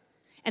perfect.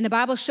 And the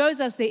Bible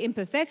shows us their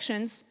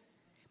imperfections,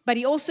 but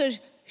he also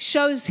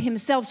shows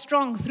himself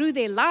strong through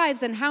their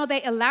lives and how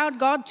they allowed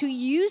God to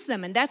use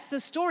them. And that's the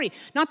story.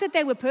 Not that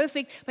they were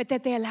perfect, but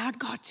that they allowed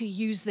God to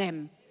use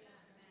them.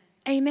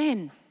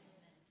 Amen.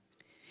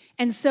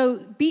 And so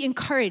be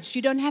encouraged.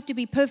 You don't have to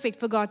be perfect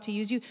for God to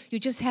use you. You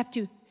just have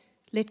to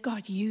let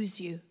God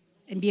use you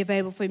and be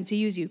available for him to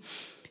use you.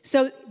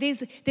 So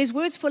there's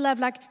words for love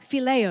like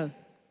phileo.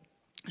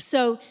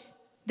 So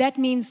that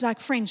means like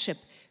friendship.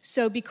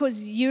 So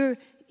because you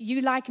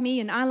like me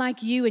and I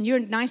like you and you're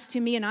nice to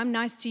me and I'm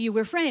nice to you,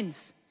 we're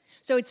friends.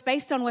 So it's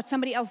based on what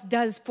somebody else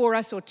does for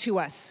us or to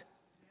us.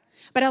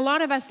 But a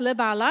lot of us live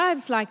our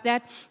lives like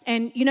that.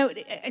 And,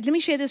 let me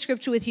share this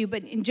scripture with you.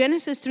 But in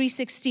Genesis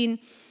 3:16,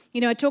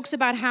 it talks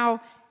about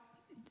how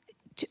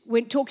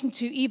when talking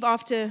to Eve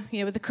after,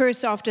 with the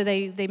curse after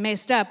they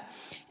messed up,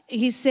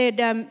 he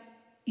said,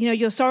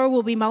 your sorrow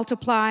will be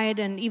multiplied,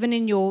 and even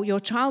in your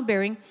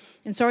childbearing,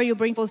 and sorrow you'll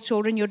bring forth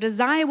children. Your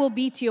desire will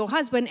be to your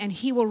husband, and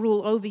he will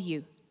rule over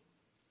you.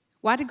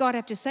 Why did God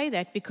have to say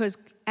that? Because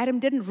Adam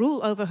didn't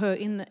rule over her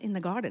in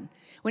the garden.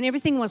 When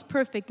everything was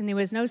perfect and there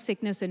was no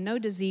sickness and no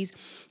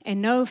disease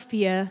and no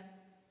fear,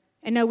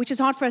 which is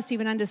hard for us to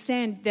even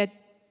understand, that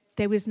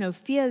there was no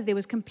fear, there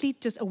was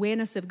complete just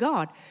awareness of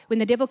God. When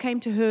the devil came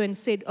to her and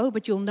said, oh,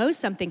 but you'll know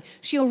something,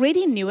 she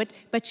already knew it,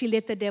 but she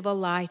let the devil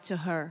lie to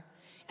her.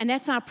 And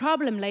that's our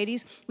problem,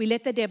 ladies. We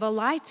let the devil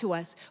lie to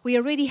us. We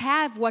already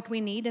have what we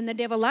need, and the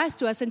devil lies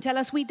to us and tell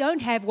us we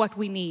don't have what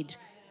we need.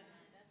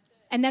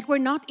 And that we're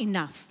not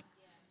enough.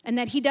 And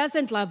that he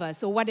doesn't love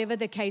us, or whatever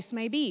the case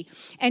may be.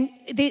 And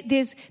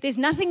there's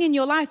nothing in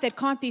your life that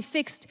can't be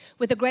fixed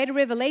with a greater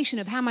revelation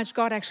of how much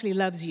God actually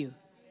loves you.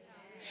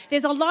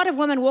 There's a lot of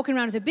women walking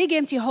around with a big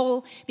empty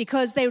hole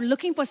because they're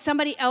looking for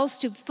somebody else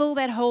to fill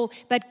that hole,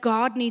 but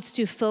God needs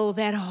to fill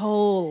that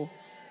hole.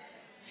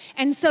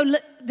 And so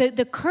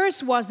the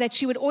curse was that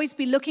she would always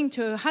be looking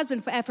to her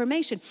husband for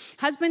affirmation.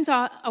 Husbands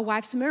are a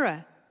wife's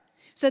mirror.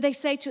 So they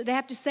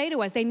have to say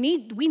to us, we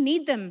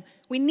need them.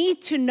 We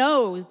need to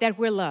know that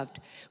we're loved.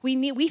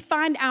 We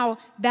find our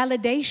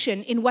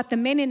validation in what the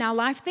men in our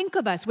life think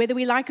of us, whether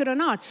we like it or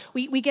not.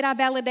 We get our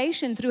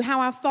validation through how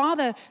our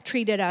father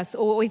treated us,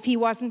 or if he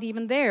wasn't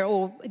even there,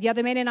 or the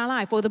other men in our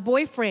life, or the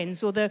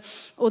boyfriends,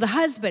 or the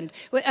husband.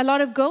 A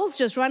lot of girls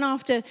just run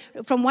after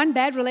from one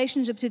bad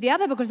relationship to the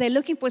other because they're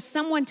looking for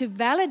someone to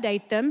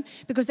validate them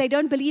because they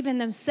don't believe in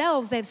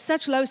themselves. They have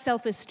such low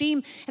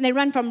self-esteem, and they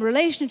run from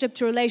relationship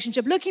to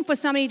relationship looking for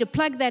somebody to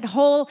plug that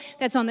hole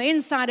that's on the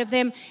inside of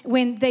them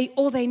when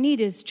all they need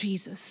is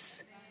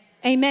Jesus.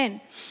 Amen.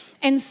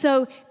 And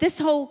so this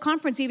whole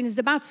conference even is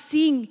about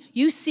seeing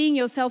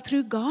yourself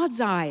through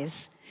God's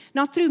eyes,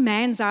 not through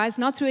man's eyes,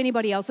 not through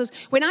anybody else's.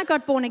 When I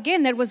got born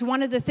again, that was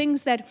one of the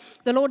things that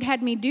the Lord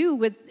had me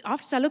do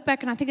after I look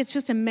back, and I think it's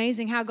just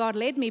amazing how God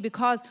led me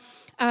because,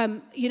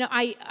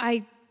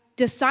 I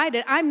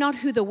decided I'm not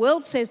who the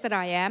world says that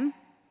I am,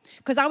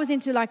 because I was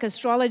into like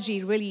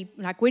astrology, really,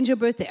 like when's your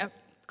birthday?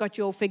 Got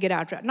you all figured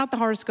out, right? Not the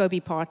horoscopy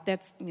part.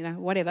 That's,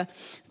 whatever.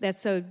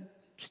 That's so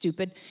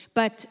stupid.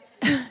 But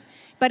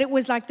it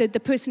was like the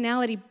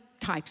personality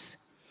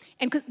types.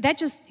 And that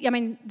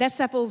that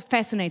stuff all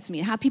fascinates me.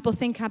 How people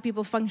think, how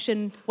people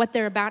function, what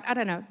they're about. I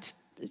don't know. It just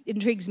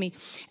intrigues me.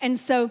 And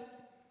so,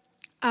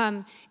 so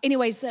I didn't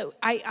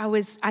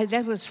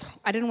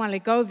want to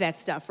let go of that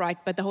stuff, right?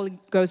 But the Holy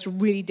Ghost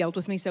really dealt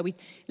with me. So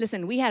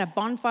we had a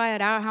bonfire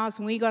at our house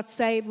when we got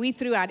saved. We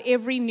threw out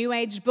every New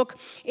Age book,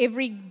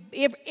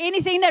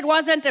 anything that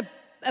wasn't a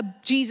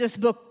Jesus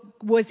book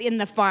was in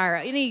the fire.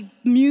 Any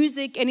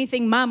music,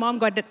 anything, my mom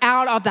got it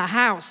out of the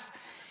house.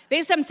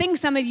 There's some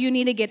things some of you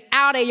need to get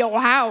out of your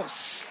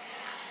house.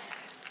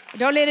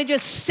 Don't let it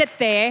just sit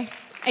there.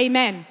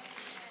 Amen.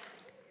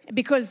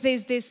 Because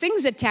there's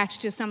things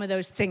attached to some of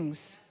those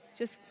things.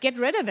 Just get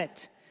rid of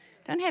it.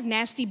 Don't have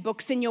nasty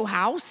books in your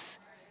house.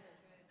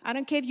 I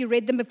don't care if you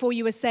read them before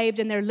you were saved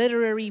and they're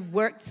literary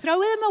work. Throw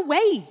them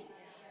away.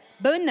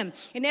 Burn them.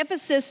 In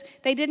Ephesus,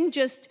 they didn't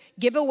just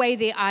give away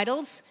their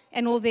idols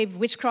and all their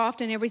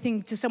witchcraft and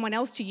everything to someone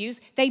else to use.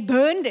 They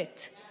burned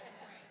it.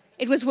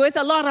 It was worth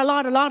a lot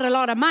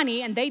of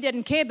money, and they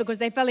didn't care because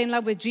they fell in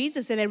love with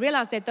Jesus and they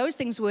realized that those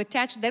things were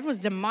attached. That was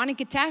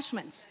demonic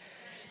attachments.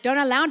 Don't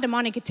allow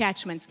demonic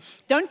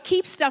attachments. Don't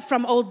keep stuff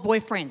from old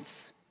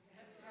boyfriends.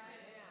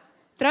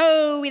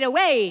 Throw it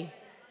away.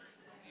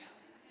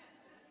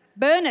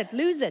 Burn it,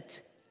 lose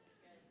it.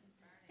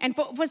 And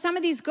for some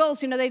of these girls,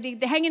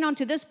 they're hanging on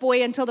to this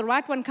boy until the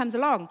right one comes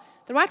along.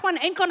 The right one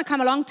ain't going to come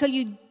along till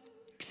you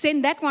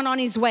send that one on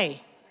his way.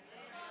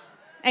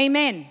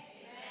 Amen.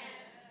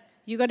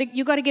 You got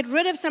to get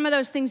rid of some of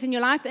those things in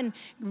your life and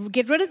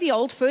get rid of the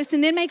old first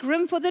and then make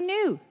room for the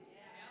new.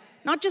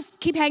 Not just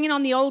keep hanging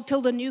on the old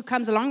till the new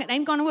comes along. It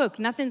ain't going to work.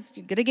 You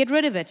got to get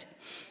rid of it.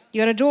 You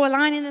got to draw a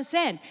line in the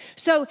sand.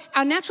 So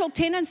our natural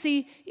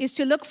tendency is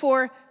to look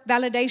for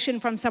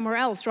validation from somewhere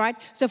else, right?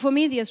 So for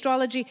me, the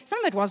astrology, some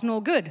of it wasn't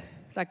all good.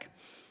 It's like,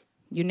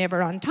 you're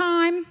never on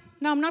time.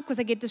 No, I'm not, because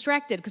I get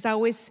distracted, because I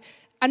always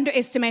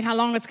underestimate how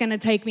long it's going to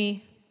take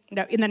me.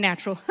 No, in the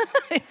natural.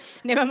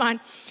 Never mind.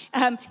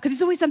 Because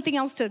it's always something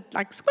else to,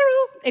 like,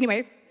 squirrel.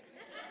 Anyway.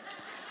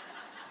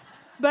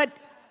 But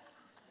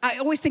I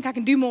always think I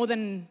can do more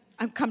than,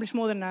 accomplish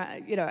more than,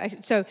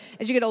 So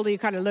as you get older, you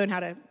kind of learn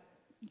how to,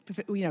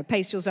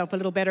 pace yourself a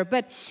little better.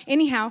 But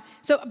anyhow,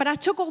 but I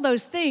took all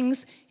those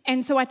things,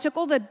 and so I took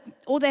all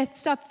that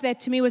stuff that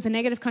to me was a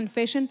negative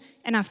confession,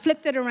 and I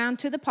flipped it around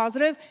to the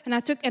positive, and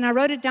I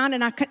wrote it down,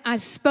 and I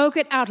spoke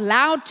it out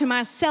loud to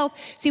myself.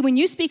 See, when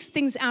you speak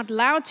things out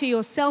loud to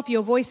yourself,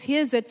 your voice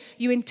hears it,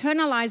 you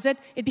internalize it,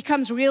 it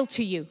becomes real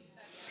to you.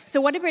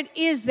 So whatever it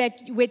is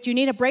that you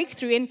need a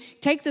breakthrough in,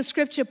 take the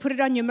scripture, put it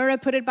on your mirror,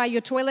 put it by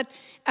your toilet,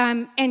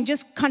 and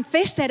just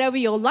confess that over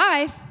your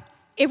life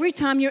every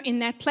time you're in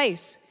that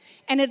place.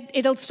 And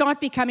it'll start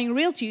becoming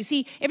real to you.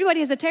 See, everybody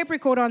has a tape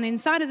recorder on the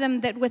inside of them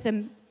that with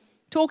them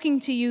talking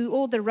to you,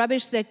 all the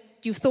rubbish that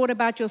you've thought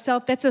about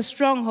yourself, that's a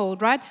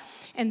stronghold, right?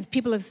 And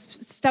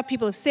stuff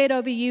people have said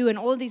over you and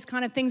all these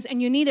kind of things.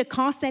 And you need to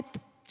cast that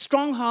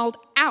stronghold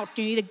out.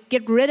 You need to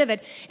get rid of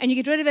it. And you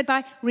get rid of it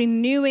by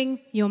renewing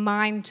your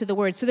mind to the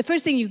Word. So the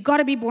first thing, you've got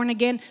to be born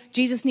again.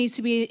 Jesus needs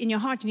to be in your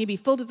heart. You need to be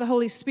filled with the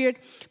Holy Spirit,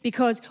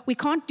 because we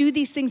can't do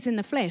these things in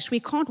the flesh. We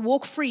can't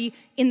walk free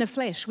in the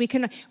flesh.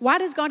 Why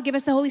does God give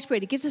us the Holy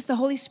Spirit? He gives us the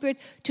Holy Spirit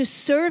to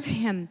serve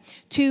Him,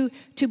 to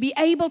be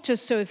able to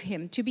serve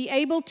Him, to be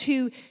able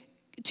to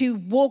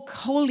walk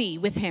holy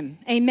with Him,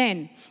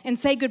 amen, and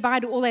say goodbye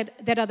to all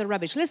that other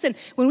rubbish. Listen,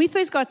 when we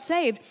first got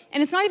saved,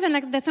 and it's not even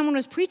like that someone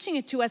was preaching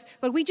it to us,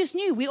 but we just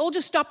knew, we all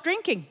just stopped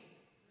drinking.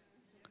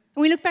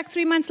 And we look back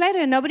 3 months later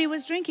and nobody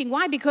was drinking.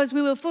 Why? Because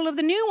we were full of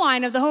the new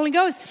wine of the Holy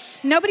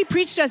Ghost. Nobody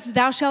preached us,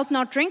 thou shalt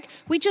not drink.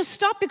 We just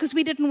stopped because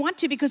we didn't want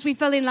to, because we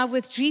fell in love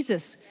with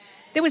Jesus.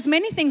 There was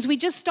many things we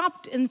just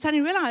stopped and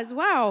suddenly realized,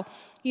 wow,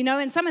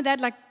 and some of that,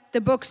 like the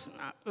books,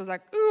 I was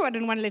like, ooh, I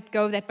didn't want to let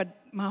go of that, but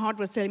my heart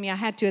was telling me I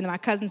had to, and then my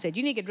cousin said,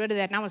 you need to get rid of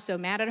that, and I was so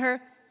mad at her.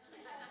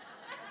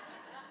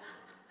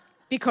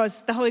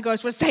 Because the Holy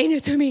Ghost was saying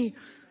it to me,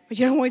 but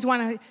you don't always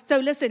want to. So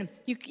listen,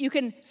 you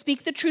can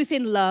speak the truth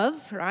in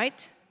love,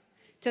 right,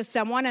 to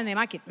someone, and they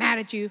might get mad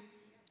at you,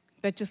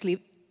 but just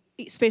leave,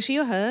 especially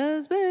your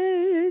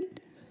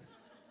husband.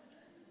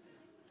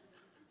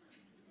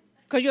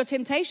 Because your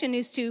temptation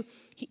is to,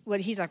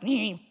 he's like,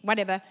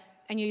 whatever,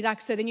 and you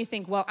like, so then you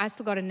think, well, I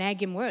still got to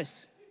nag him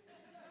worse.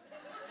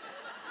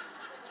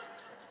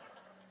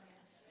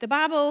 The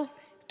Bible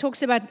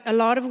talks about a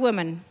lot of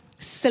women,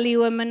 silly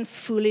women,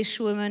 foolish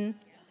women.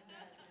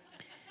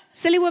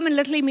 Silly woman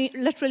literally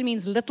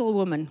means little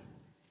woman.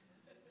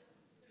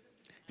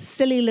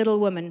 Silly little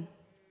woman.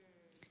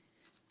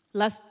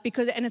 Lust,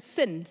 and it's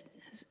sin.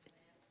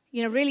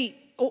 Really,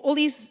 all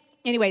these,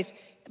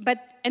 anyways.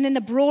 And then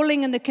the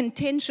brawling and the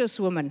contentious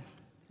woman,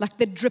 like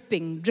the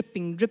dripping.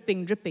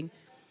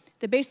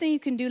 The best thing you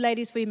can do,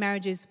 ladies, for your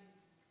marriage is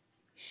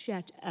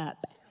shut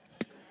up.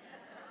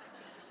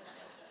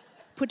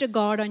 Put a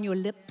guard on your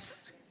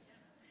lips.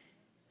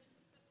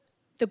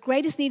 The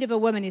greatest need of a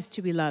woman is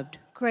to be loved.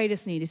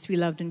 Greatest need is to be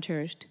loved and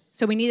cherished.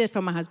 So we need it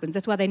from our husbands.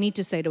 That's why they need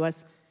to say to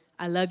us,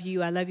 I love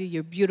you,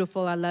 you're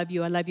beautiful, I love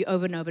you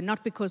over and over.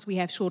 Not because we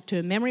have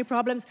short-term memory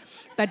problems,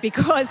 but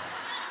because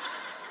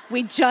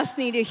we just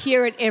need to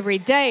hear it every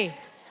day.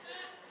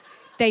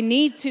 They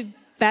need to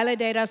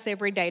validate us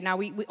every day. Now,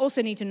 we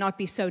also need to not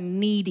be so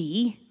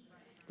needy,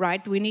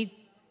 right? We need,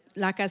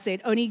 like I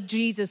said, only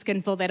Jesus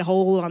can fill that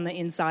hole on the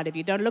inside of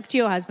you. Don't look to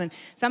your husband.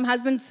 Some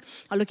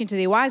husbands are looking to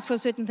their wives for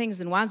certain things,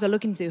 and wives are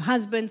looking to their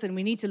husbands, and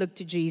we need to look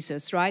to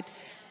Jesus, right?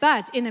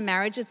 But in a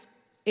marriage,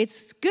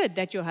 it's good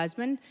that your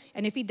husband,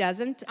 and if he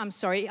doesn't, I'm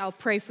sorry, I'll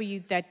pray for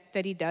you that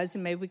he does,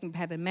 and maybe we can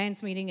have a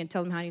man's meeting and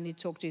tell him how you need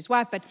to talk to his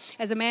wife. But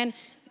as a man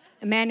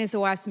is a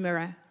wife's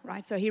mirror,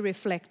 right? So he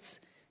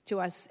reflects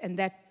to us, and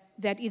that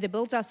either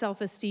builds our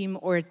self-esteem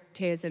or it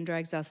tears and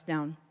drags us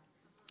down.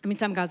 I mean,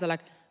 some guys are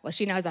like, well,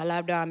 she knows I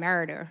loved her, I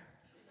married her.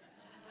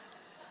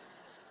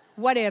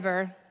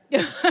 Whatever.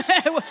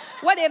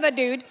 Whatever,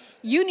 dude.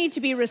 You need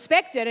to be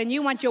respected, and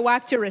you want your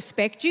wife to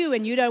respect you,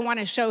 and you don't want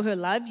to show her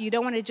love. You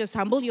don't want to just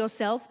humble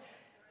yourself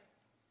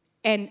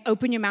and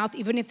open your mouth,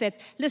 even if that's...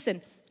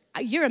 Listen,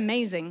 you're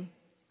amazing.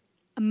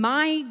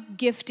 My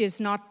gift is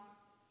not,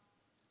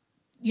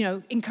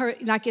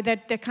 encourage, like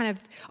that kind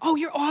of, oh,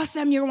 you're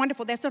awesome, you're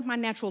wonderful. That's not my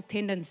natural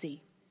tendency.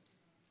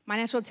 My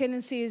natural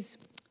tendency is,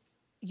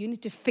 you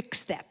need to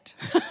fix that.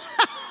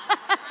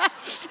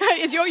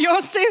 Is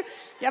yours too?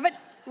 Yeah, but,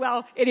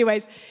 well,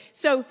 anyways.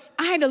 So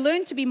I had to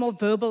learn to be more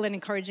verbal and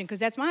encouraging, because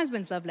that's my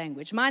husband's love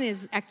language. Mine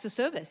is acts of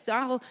service.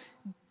 So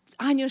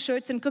iron your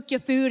shirts and cook your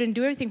food and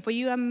do everything for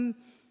you.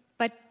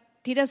 But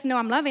he doesn't know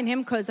I'm loving him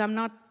because I'm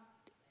not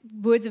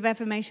words of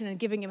affirmation and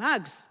giving him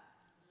hugs.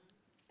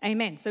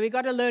 Amen. So we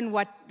got to learn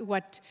what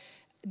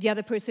the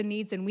other person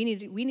needs, and we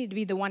need to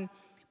be the one.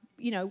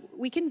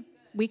 We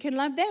can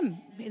love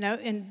them.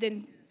 And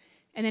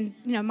then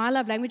my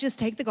love language is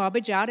take the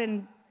garbage out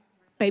and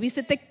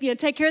babysit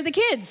take care of the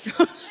kids.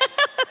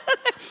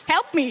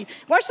 Help me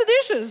wash the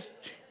dishes.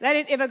 That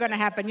ain't ever going to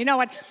happen. You know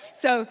what?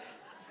 So.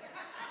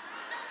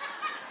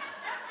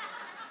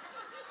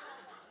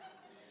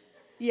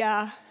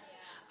 Yeah,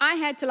 I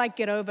had to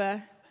get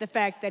over the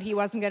fact that he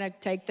wasn't going to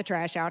take the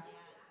trash out,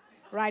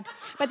 right?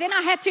 But then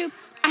I had to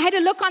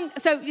look on.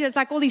 So it's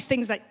all these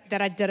things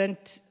that I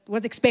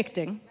was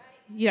expecting,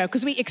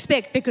 because we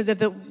expect because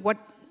of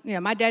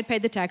my dad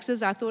paid the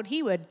taxes. I thought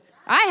he would.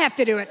 I have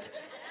to do it.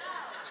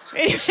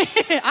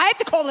 I have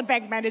to call the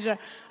bank manager.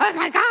 Oh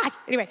my God.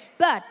 Anyway,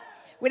 but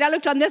when I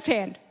looked on this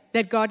hand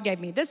that God gave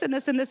me, this and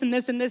this and this and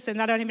this and this,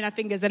 and I don't even have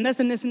fingers, and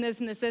this and this and this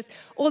and this,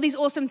 all these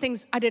awesome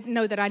things I didn't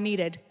know that I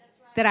needed.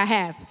 That I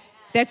have.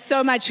 That's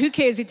so much. Who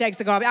cares who takes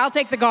the garbage? I'll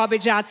take the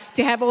garbage out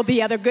to have all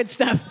the other good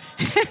stuff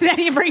that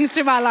he brings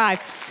to my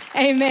life.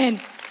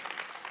 Amen.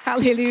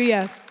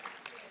 Hallelujah.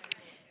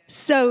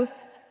 So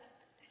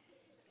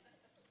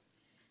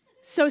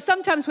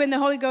sometimes when the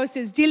Holy Ghost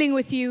is dealing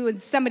with you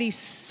and somebody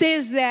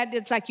says that,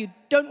 it's like you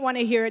don't want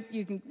to hear it.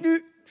 You can,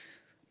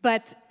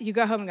 but you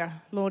go home and go,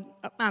 Lord,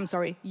 I'm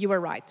sorry, you were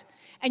right.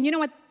 And you know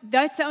what?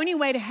 That's the only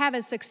way to have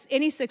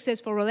any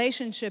successful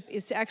relationship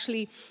is to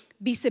actually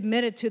be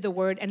submitted to the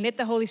word and let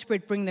the Holy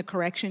Spirit bring the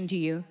correction to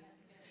you.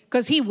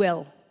 Because he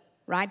will,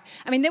 right?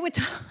 I mean, there were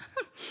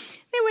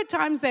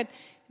times that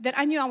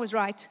I knew I was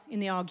right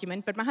in the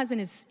argument, but my husband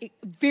is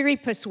very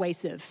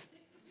persuasive.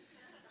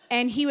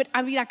 And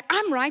I'd be like,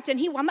 I'm right, and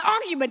he won the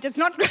argument. It's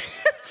not good.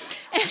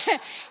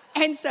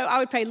 And so I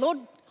would pray, Lord,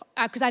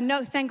 because I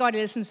know, thank God he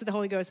listens to the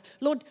Holy Ghost.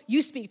 Lord,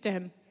 you speak to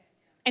him.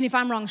 And if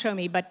I'm wrong, show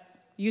me, but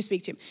you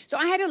speak to him. So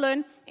I had to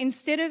learn,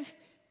 instead of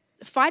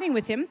fighting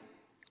with him,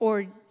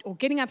 or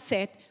getting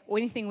upset or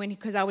anything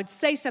because I would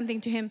say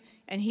something to him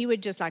and he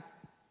would just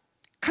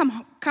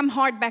come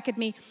hard back at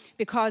me,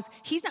 because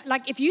he's not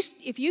if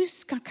you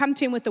come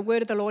to him with the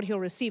word of the Lord, he'll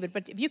receive it.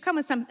 But if you come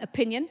with some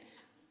opinion,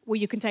 well,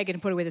 you can take it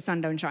and put it where the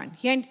sun don't shine.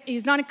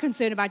 He's not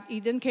concerned he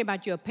doesn't care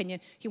about your opinion.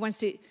 He wants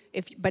to,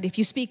 but if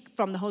you speak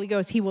from the Holy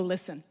Ghost, he will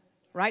listen,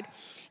 right?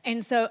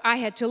 And so I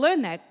had to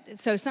learn that.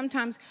 So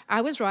sometimes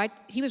I was right,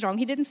 he was wrong,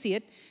 he didn't see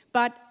it,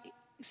 but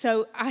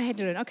so I had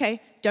to learn,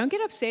 okay, don't get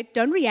upset,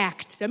 don't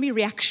react, don't be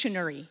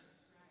reactionary.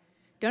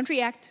 Don't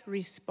react,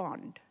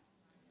 respond.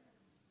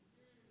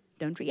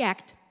 Don't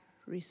react,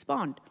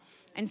 respond.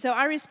 And so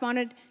I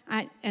responded,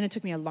 and it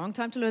took me a long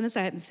time to learn this,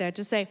 I had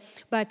to say,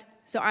 but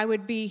so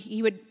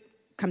he would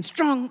come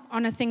strong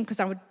on a thing because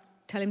I would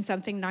tell him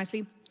something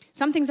nicely.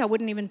 Some things I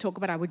wouldn't even talk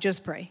about, I would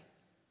just pray,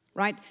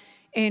 right?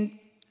 And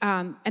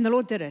the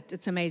Lord did it.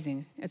 It's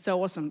amazing. It's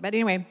so awesome. But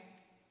anyway,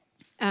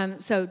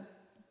 so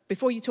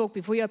before you talk,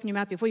 before you open your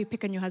mouth, before you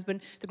pick on your husband,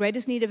 the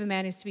greatest need of a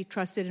man is to be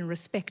trusted and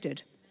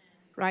respected,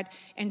 right?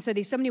 And so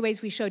there's so many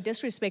ways we show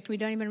disrespect we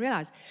don't even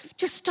realize.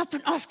 Just stop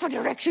and ask for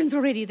directions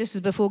already. This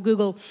is before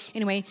Google.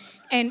 Anyway,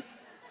 and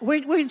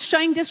we're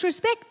showing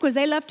disrespect because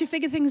they love to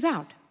figure things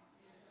out.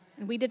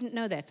 And we didn't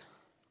know that.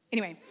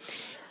 Anyway,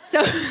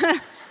 so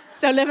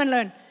live and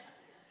learn.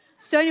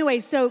 So anyway,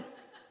 so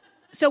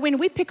when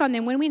we pick on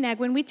them, when we nag,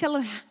 when we tell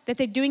them that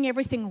they're doing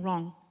everything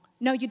wrong,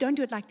 no, you don't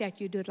do it like that,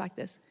 you do it like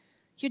this.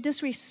 You're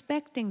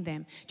disrespecting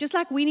them. Just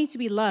like we need to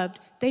be loved,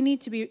 they need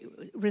to be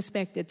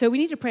respected. So we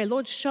need to pray,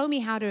 Lord, show me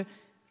how to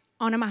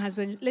honor my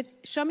husband.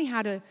 Show me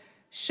how to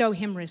show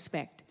him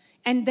respect.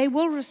 And they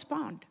will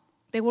respond.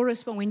 They will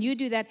respond when you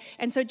do that.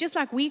 And so just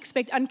like we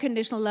expect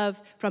unconditional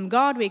love from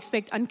God, we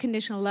expect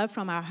unconditional love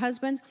from our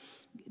husbands,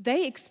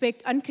 they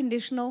expect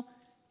unconditional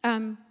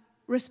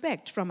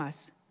respect from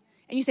us.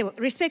 And you say, well,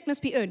 respect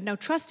must be earned. No,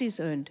 trust is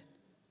earned.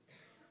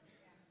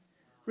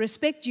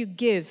 Respect you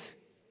give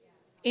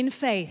in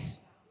faith,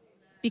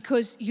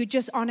 because you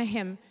just honor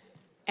him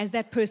as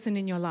that person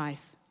in your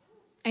life.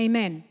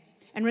 Amen.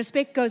 And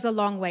respect goes a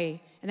long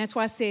way. And that's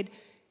why I said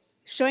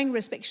showing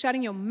respect,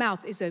 shutting your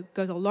mouth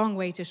goes a long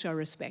way to show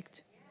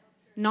respect.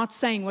 Not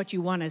saying what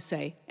you want to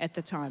say at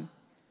the time.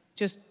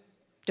 Just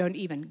don't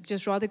even.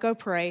 Just rather go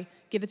pray,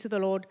 give it to the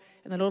Lord,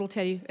 and the Lord will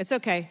tell you, it's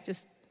okay.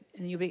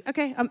 And you'll be,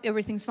 okay,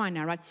 everything's fine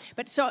now, right?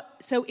 But so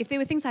if there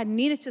were things I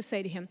needed to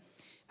say to him,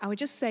 I would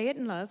just say it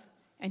in love,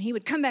 and he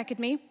would come back at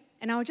me,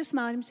 and I would just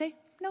smile at him and say,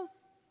 no,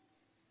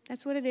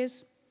 that's what it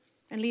is,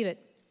 and leave it.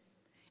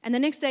 And the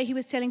next day he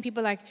was telling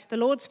people the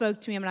Lord spoke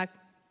to me. I'm like,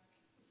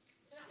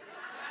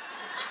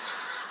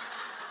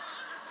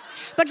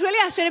 but really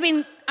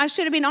I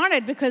should have been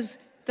honored because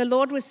the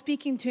Lord was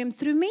speaking to him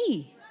through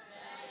me.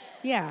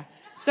 Yeah.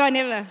 So I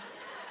never.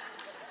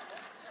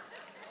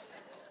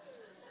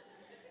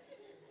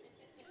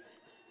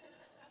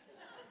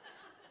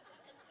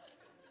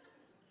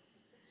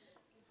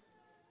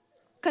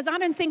 Because I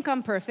don't think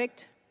I'm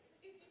perfect.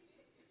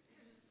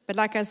 But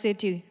like I said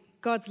to you,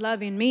 God's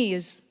love in me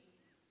is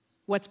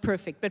what's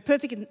perfect. But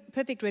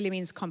perfect really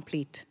means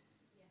complete.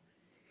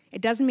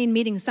 It doesn't mean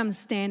meeting some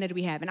standard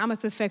we have. And I'm a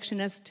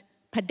perfectionist,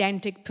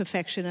 pedantic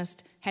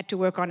perfectionist, had to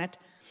work on it.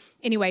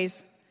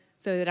 Anyways,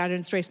 so that I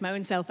don't stress my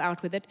own self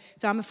out with it.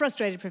 So I'm a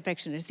frustrated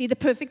perfectionist. Either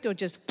perfect or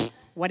just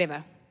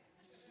whatever.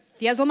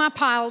 Here's all my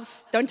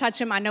piles. Don't touch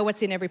them. I know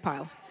what's in every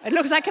pile. It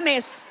looks like a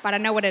mess, but I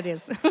know what it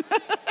is.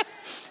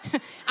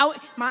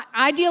 My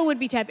ideal would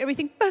be to have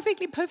everything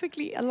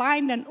perfectly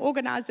aligned and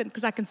organized,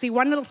 because I can see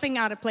one little thing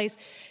out of place.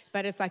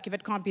 But it's like, if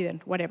it can't be,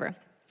 then whatever.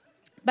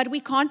 But we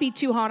can't be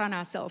too hard on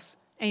ourselves.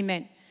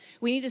 Amen.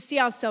 We need to see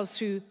ourselves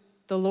through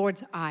the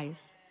Lord's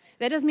eyes.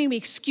 That doesn't mean we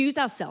excuse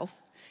ourselves.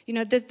 You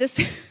know,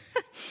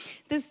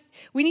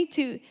 we need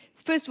to,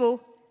 first of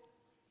all,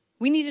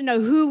 we need to know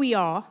who we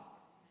are,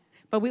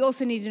 but we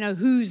also need to know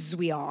whose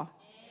we are. Amen.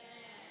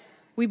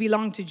 We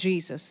belong to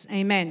Jesus.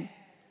 Amen.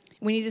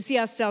 We need to see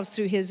ourselves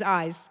through his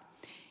eyes.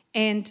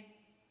 And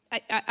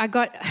I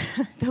got,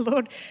 the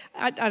Lord,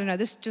 I don't know,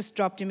 this just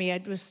dropped in me. I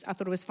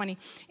thought it was funny.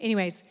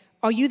 Anyways,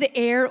 are you the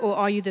heir or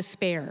are you the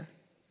spare?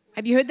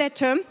 Have you heard that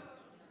term?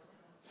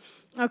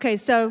 Okay,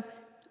 so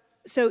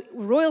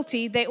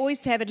royalty, they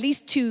always have at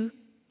least two,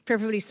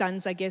 preferably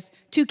sons, I guess,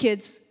 two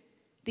kids,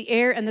 the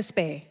heir and the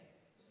spare.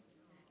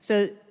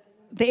 So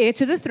the heir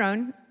to the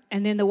throne,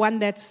 and then the one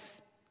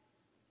that's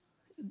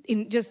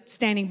just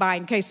standing by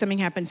in case something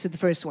happens to the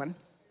first one.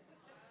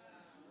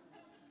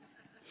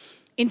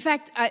 In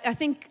fact, I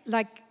think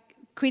like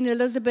Queen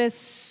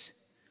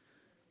Elizabeth's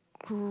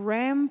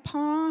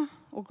grandpa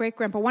or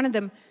great-grandpa, one of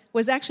them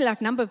was actually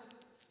like number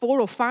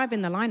 4 or 5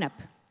 in the lineup,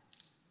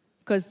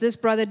 because this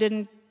brother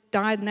didn't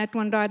die and that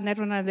one died and that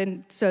one died,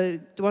 then so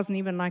it wasn't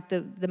even like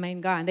the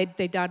main guy, and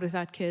they died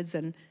without kids,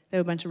 and they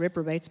were a bunch of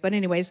reprobates. But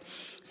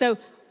anyways, so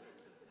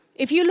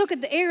if you look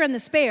at the heir and the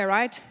spare,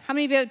 right? How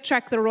many of you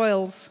track the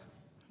royals?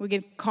 We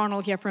get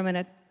carnal here for a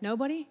minute.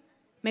 Nobody?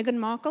 Meghan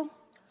Markle?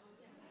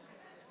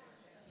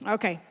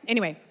 Okay,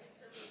 anyway.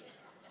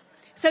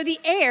 So the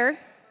heir,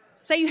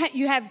 say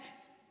you have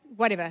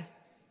whatever,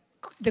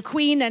 the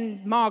Queen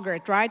and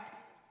Margaret, right?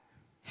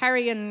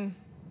 Harry and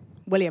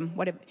William,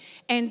 whatever.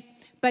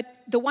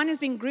 But the one has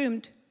been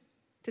groomed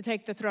to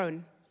take the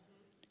throne.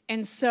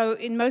 And so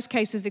in most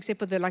cases, except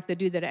for the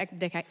dude that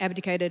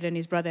abdicated and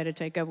his brother had to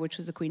take over, which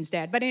was the Queen's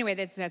dad. But anyway,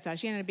 that's how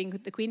she ended up being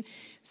the Queen.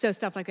 So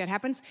stuff like that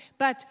happens.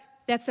 But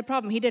that's the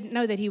problem. He didn't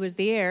know that he was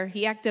the heir.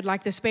 He acted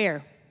like the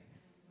spare.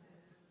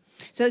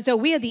 So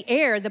we are the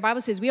heir. The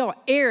Bible says we are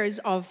heirs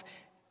of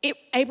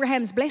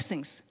Abraham's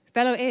blessings.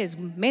 Fellow heirs,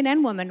 men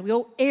and women, we're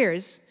all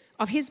heirs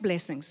of his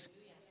blessings.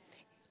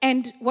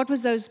 And what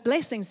was those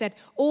blessings? That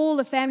all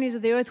the families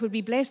of the earth would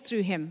be blessed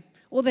through him.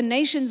 All the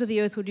nations of the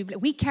earth would be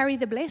blessed. We carry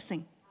the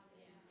blessing.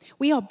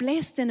 We are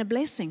blessed in a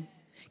blessing.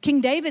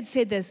 King David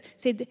said this,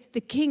 said,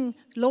 the king,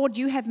 Lord,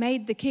 you have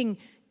made the king,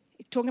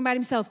 talking about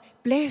himself,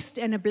 blessed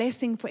and a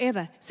blessing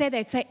forever. Say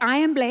that. Say, I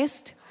am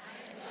blessed,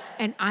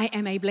 and I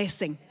am a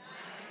blessing.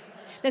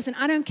 Listen,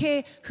 I don't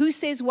care who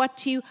says what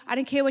to you. I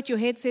don't care what your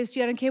head says to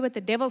you. I don't care what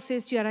the devil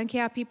says to you. I don't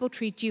care how people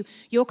treat you.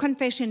 Your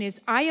confession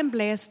is, I am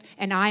blessed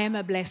and I am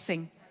a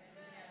blessing.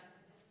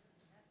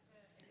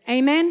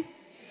 Amen?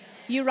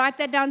 You write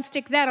that down,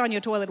 stick that on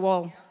your toilet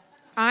wall.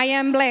 I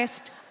am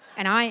blessed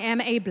and I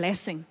am a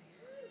blessing.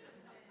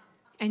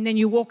 And then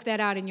you walk that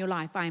out in your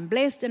life. I am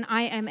blessed and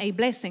I am a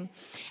blessing.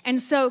 And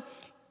so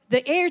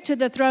the heir to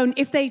the throne,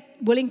 if they're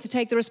willing to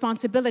take the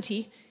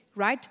responsibility,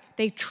 right?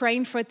 They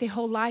train for it their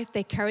whole life.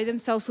 They carry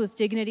themselves with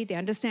dignity. They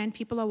understand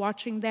people are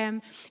watching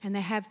them, and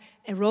they have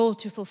a role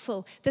to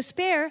fulfill. The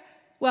spare,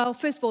 well,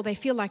 first of all, they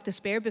feel like the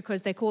spare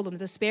because they call them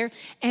the spare,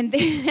 and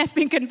that's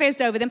been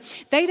confessed over them.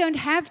 They don't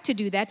have to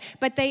do that,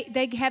 but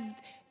they have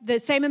the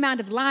same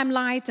amount of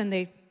limelight,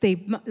 and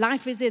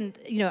life is in,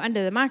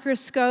 under the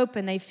microscope,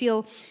 and they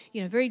feel,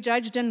 very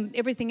judged and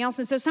everything else.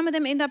 And so some of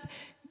them end up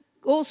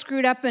all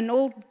screwed up and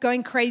all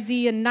going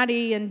crazy and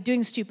nutty and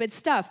doing stupid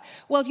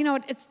stuff. Well,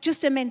 it's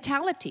just a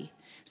mentality.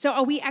 So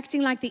are we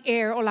acting like the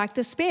heir or like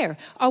the spare?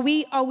 Are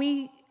we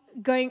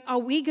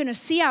going to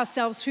see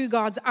ourselves through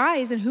God's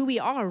eyes and who we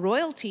are,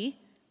 royalty?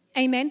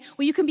 Amen.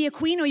 Well, you can be a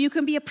queen or you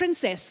can be a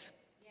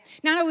princess.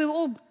 Now, we were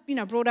all,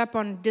 brought up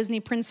on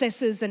Disney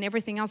princesses and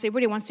everything else.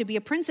 Everybody wants to be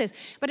a princess.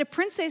 But a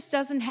princess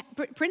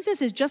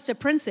princess is just a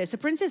princess. A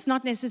princess is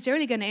not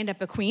necessarily going to end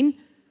up a queen,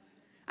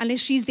 unless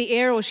she's the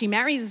heir or she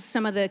marries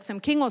some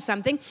king or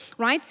something,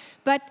 right?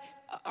 But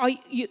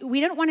we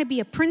don't want to be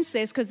a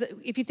princess, because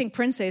if you think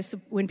princess,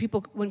 when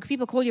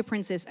people call you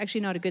princess,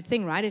 actually not a good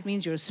thing, right? It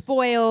means you're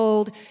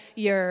spoiled,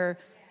 you're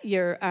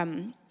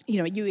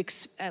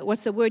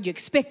what's the word? You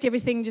expect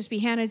everything just be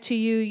handed to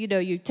you.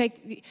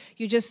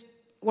 You're just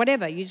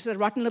a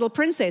rotten little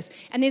princess.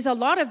 And there's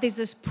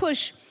this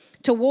push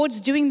towards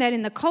doing that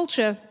in the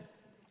culture,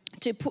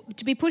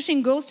 to be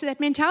pushing girls to that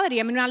mentality.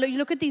 I mean, now you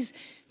look at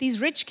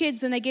these rich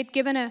kids, and they get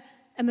given a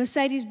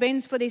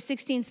Mercedes-Benz for their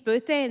 16th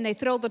birthday, and they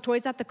throw the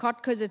toys out the cart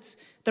because it's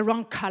the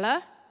wrong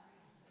color.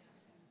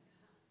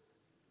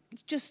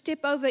 Just step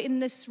over in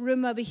this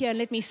room over here and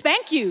let me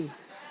spank you.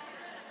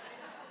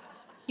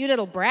 You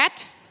little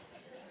brat.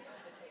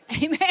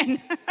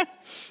 Amen.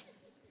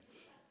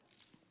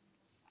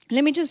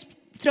 Let me just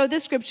throw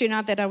this scripture in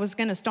out that I was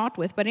going to start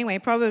with. But anyway,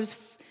 in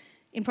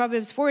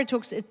Proverbs 4, it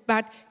talks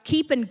about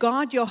keep and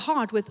guard your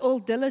heart with all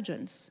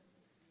diligence,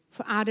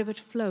 for out of it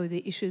flow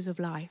the issues of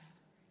life.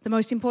 The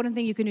most important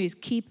thing you can do is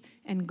keep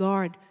and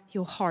guard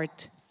your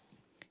heart.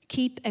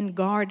 Keep and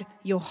guard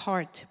your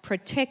heart.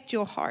 Protect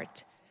your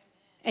heart.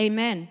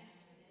 Amen.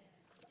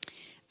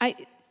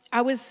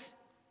 I was,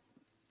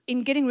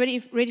 in getting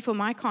ready for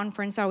my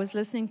conference, I was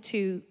listening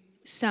to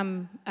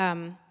some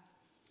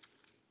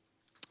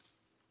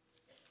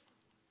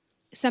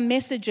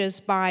messages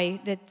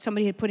that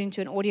somebody had put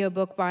into an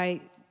audiobook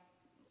by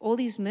all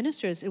these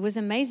ministers. It was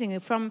amazing,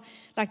 from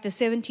like the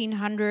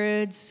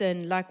 1700s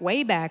and like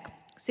way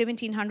back,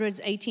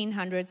 1700s,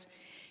 1800s.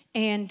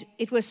 And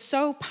it was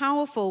so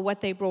powerful what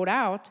they brought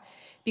out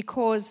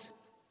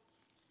because,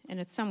 and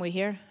it's somewhere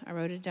here, I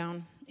wrote it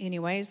down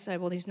anyways, I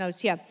have all these notes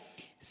here.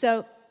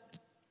 So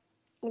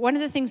one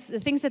of the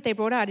things that they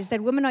brought out is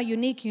that women are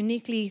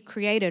uniquely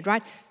created,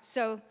 right?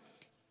 So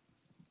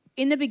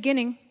in the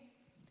beginning,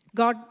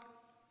 God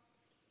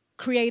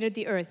created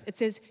the earth. It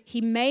says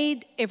he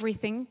made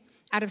everything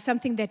out of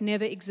something that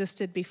never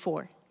existed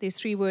before. There's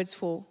 3 words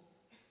for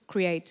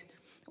create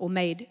or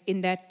made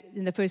in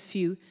the first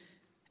few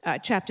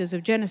chapters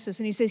of Genesis.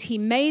 And he says he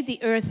made the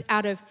earth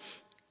out of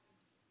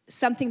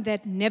something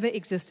that never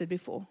existed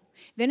before.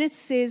 Then it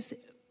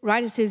says,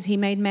 right, it says he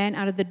made man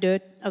out of the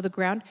dirt of the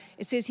ground.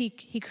 It says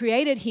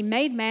he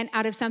made man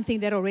out of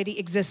something that already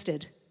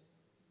existed.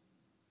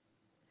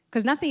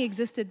 Because nothing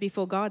existed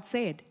before God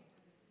said,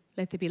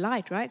 let there be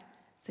light, right?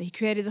 So he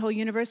created the whole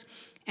universe,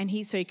 and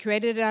he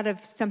created it out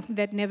of something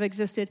that never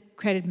existed,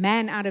 created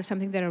man out of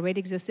something that already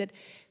existed.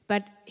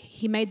 But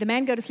he made the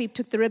man go to sleep,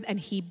 took the rib, and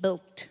he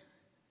built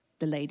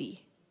the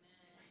lady.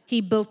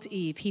 He built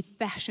Eve. He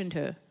fashioned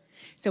her.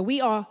 So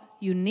we are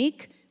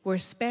unique. We're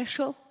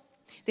special.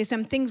 There's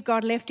some things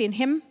God left in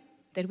him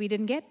that we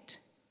didn't get.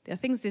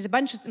 There's a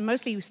bunch of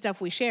mostly stuff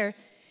we share,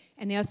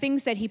 and there are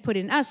things that he put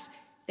in us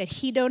that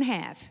he don't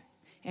have,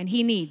 and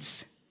he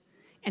needs.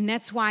 And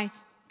that's why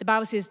the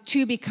Bible says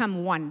to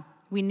become one.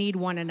 We need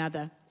one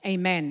another.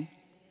 Amen.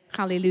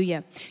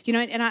 Hallelujah. You know,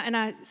 and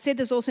I said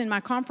this also in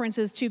my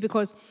conferences too,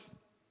 because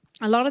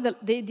a lot of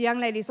the young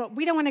ladies thought,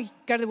 we don't want to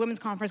go to the women's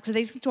conference because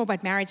they just talk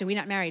about marriage and we're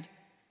not married.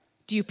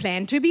 Do you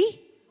plan to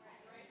be?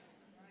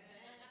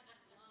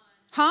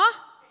 Huh?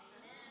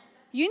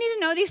 You need to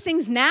know these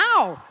things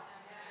now.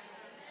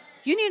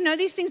 You need to know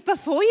these things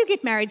before you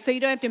get married so you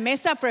don't have to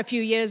mess up for a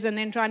few years and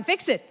then try and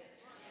fix it.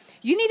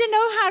 You need to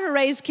know how to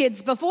raise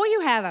kids before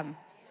you have them.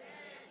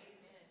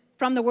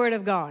 From the Word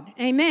of God.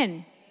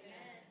 Amen.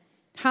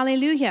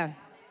 Hallelujah.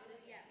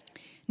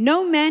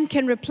 No man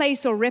can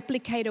replace or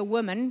replicate a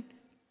woman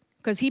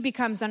because he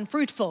becomes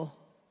unfruitful.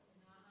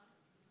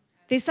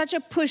 There's such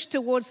a push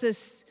towards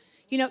this,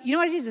 you know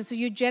what it is? It's a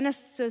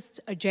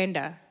eugenicist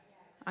agenda.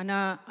 I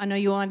know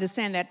you all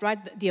understand that, right?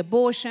 The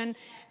abortion,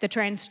 the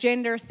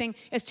transgender thing,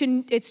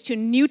 it's to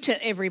neuter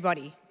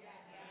everybody.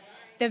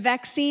 The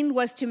vaccine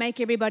was to make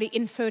everybody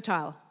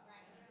infertile.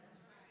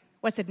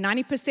 What's it,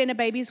 90% of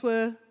babies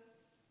were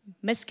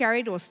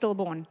miscarried or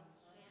stillborn?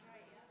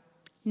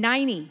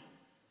 80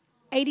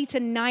 to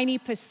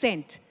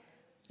 90%,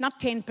 not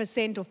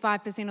 10% or 5%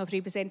 or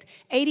 3%,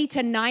 80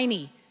 to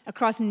 90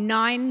 across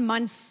 9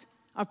 months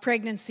of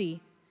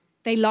pregnancy,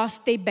 they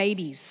lost their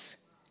babies.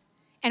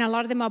 And a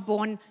lot of them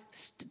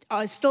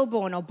are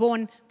stillborn or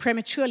born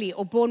prematurely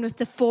or born with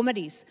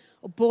deformities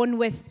or born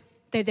with,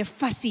 they're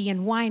fussy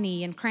and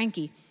whiny and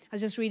cranky. I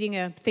was just reading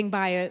a thing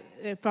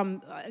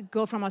from a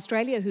girl from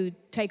Australia who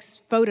takes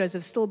photos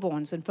of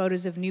stillborns and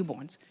photos of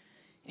newborns.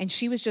 And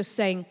she was just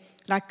saying,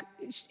 like,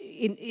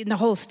 in the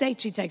whole state,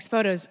 she takes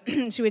photos.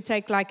 She would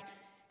take, like,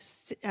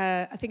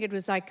 I think it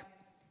was like,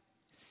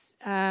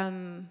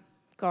 the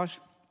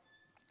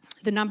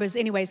numbers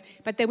anyways.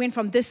 But they went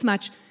from this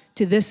much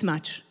to this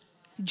much.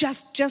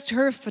 Just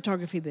her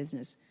photography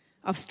business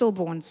of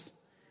stillborns.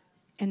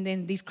 And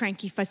then these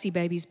cranky, fussy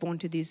babies born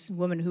to these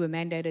women who were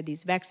mandated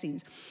these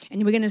vaccines.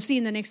 And we're going to see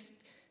in the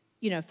next,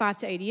 5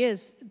 to 8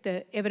 years,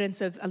 the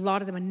evidence of a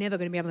lot of them are never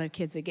going to be able to have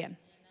kids again.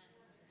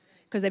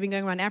 Because they've been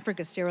going around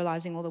Africa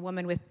sterilizing all the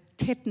women with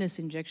tetanus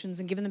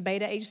injections and giving them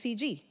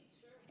beta-HCG.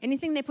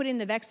 Anything they put in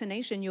the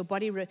vaccination, your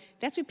body,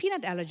 that's where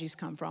peanut allergies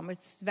come from.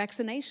 It's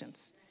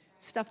vaccinations.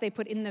 Stuff they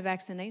put in the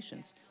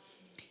vaccinations.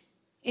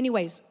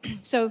 Anyways,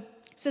 so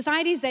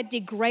societies that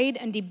degrade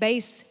and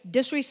debase,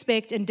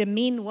 disrespect, and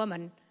demean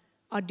women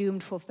are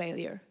doomed for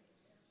failure.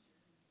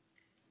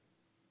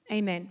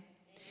 Amen.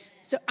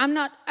 So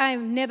I've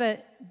never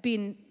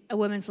been a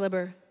women's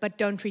libber, but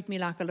don't treat me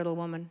like a little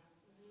woman.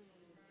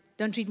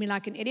 Don't treat me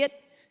like an idiot.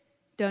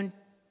 Don't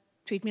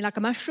treat me like a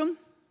mushroom.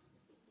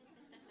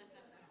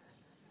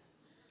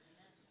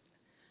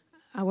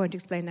 I won't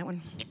explain that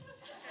one.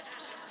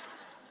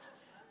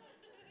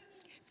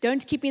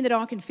 Don't keep me in the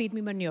dark and feed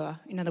me manure,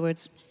 in other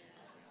words.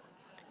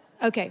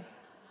 Okay.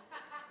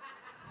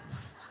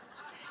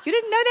 You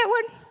didn't know that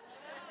one?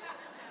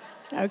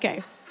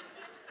 Okay.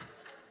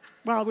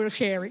 While we're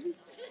sharing.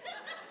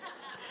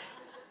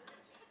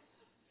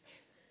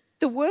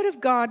 The Word of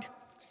God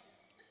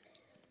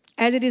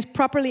as it is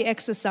properly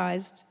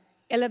exercised,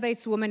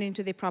 elevates women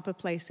into their proper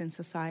place in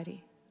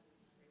society.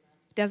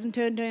 It doesn't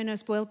turn her into a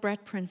spoiled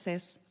brat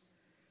princess,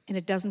 and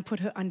it doesn't put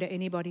her under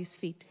anybody's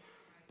feet,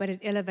 but it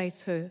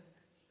elevates her.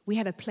 We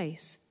have a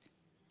place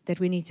that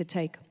we need to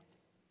take.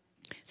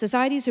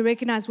 Societies who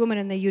recognize women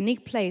in their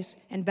unique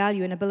place and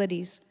value and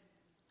abilities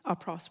are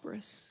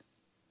prosperous.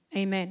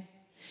 Amen.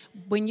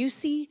 When you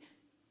see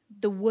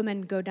the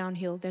women go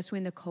downhill, that's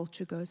when the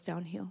culture goes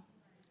downhill.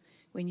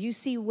 When you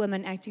see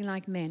women acting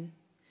like men,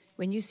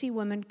 when you see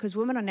women, because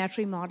women are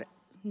naturally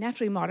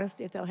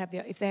modest if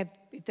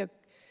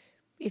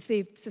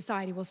their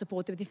society will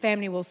support them, if their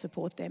family will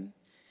support them.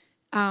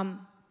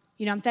 I'm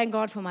thank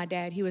God for my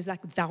dad. He was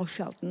like, thou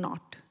shalt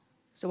not.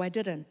 So I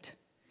didn't.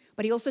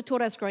 But he also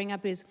taught us growing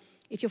up is,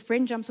 if your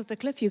friend jumps off the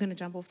cliff, you're going to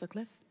jump off the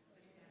cliff.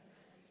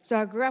 So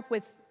I grew up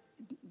with,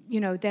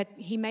 that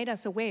he made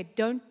us aware.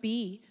 Don't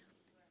be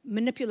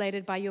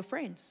manipulated by your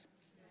friends.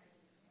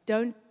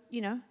 Don't,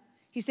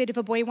 He said if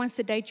a boy wants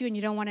to date you and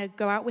you don't want to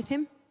go out with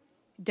him,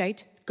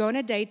 go on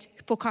a date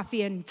for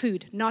coffee and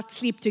food, not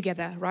sleep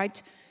together,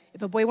 right?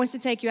 If a boy wants to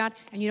take you out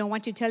and you don't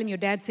want to tell him your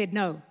dad said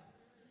no.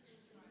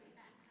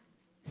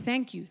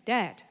 Thank you,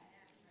 Dad.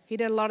 He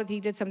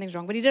did some things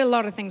wrong, but he did a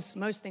lot of things,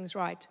 most things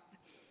right.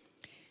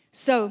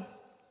 So,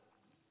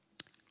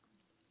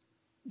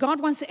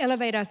 God wants to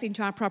elevate us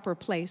into our proper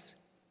place,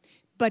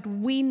 but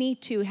we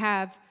need to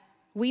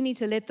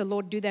let the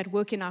Lord do that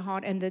work in our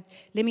heart. And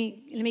let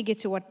me get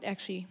to what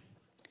actually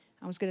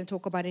I was going to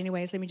talk about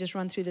anyways. Let me just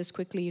run through this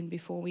quickly and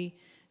before we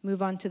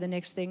move on to the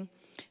next thing.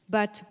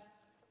 But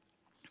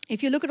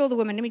if you look at all the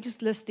women, let me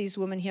just list these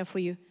women here for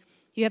you.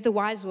 You have the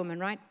wise woman,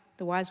 right?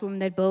 The wise woman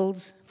that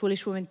builds,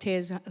 foolish woman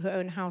tears her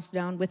own house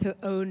down with her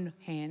own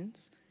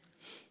hands.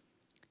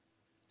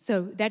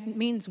 So that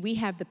means we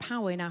have the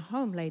power in our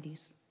home,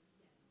 ladies.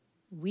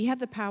 We have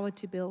the power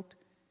to build.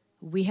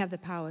 We have the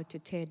power to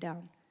tear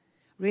down.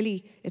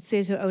 Really, it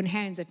says her own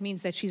hands. It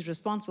means that she's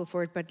responsible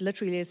for it, but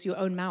literally it's your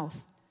own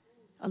mouth.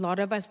 A lot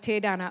of us tear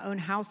down our own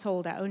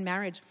household, our own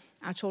marriage,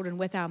 our children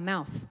with our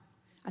mouth.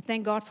 I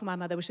thank God for my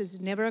mother, which is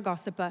never a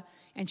gossiper,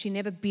 and she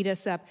never beat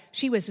us up.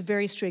 She was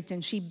very strict,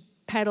 and she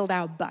paddled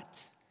our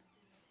butts.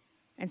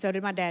 And so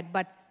did my dad.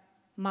 But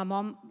my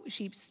mom,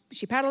 she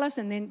paddled us,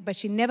 but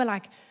she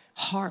never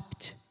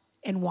harped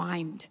and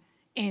whined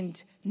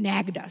and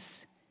nagged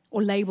us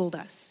or labeled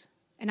us.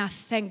 And I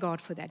thank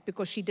God for that,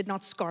 because she did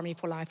not scar me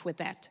for life with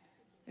that.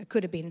 It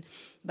could have been,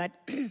 but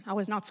I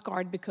was not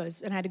scarred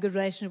and I had a good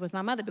relationship with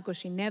my mother because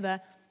she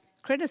never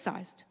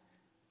criticized.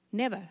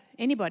 Never.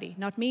 Anybody.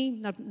 Not me,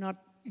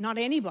 not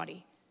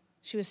anybody.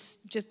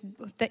 She's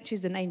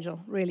an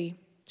angel, really.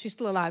 She's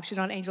still alive. She's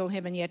not an angel in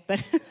heaven yet,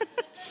 but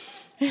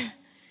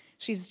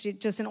she's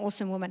just an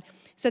awesome woman.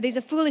 So there's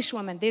a foolish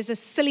woman. There's a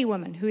silly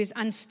woman who is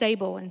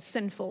unstable and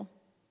sinful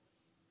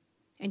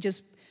and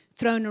just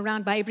thrown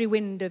around by every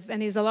wind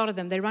and there's a lot of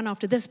them. They run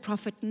after this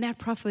prophet and that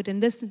prophet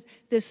and this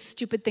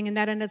stupid thing and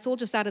that, and it's all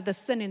just out of the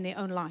sin in their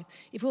own life.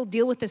 If we'll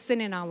deal with the sin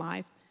in our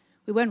life,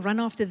 we won't run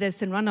after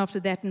this and run after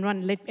that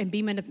and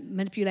be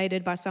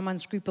manipulated by some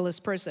unscrupulous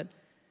person.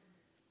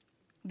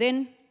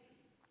 Then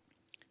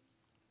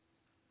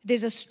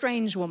there's a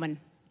strange woman,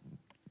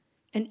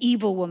 an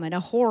evil woman,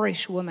 a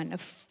whorish woman,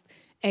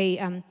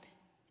 a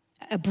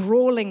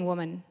brawling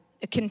woman,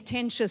 a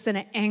contentious and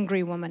an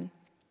angry woman,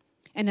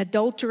 an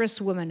adulterous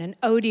woman, an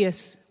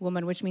odious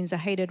woman, which means a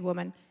hated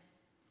woman,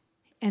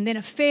 and then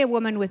a fair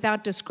woman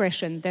without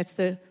discretion. That's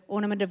the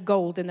ornament of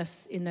gold in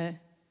the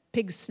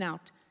pig's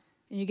snout.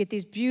 And you get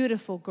these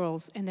beautiful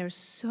girls, and they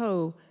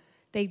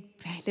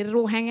let it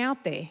all hang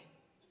out there.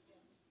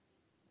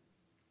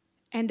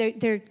 And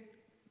they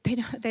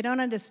don't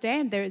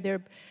understand.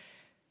 They're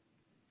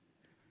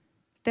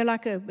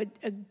like a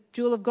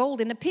jewel of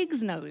gold in a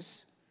pig's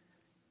nose.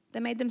 They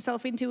made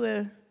themselves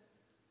into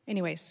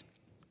anyways,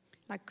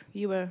 like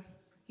you were,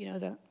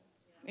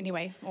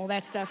 anyway, all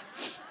that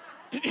stuff.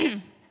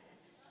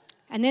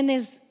 And then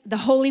there's the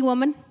holy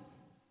woman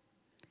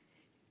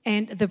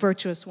and the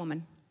virtuous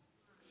woman.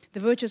 The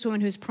virtuous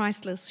woman who's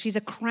priceless. She's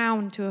a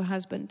crown to her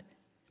husband,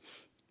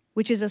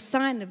 which is a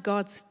sign of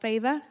God's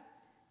favor,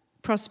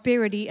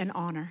 prosperity, and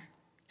honor.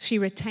 She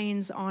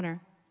retains honor.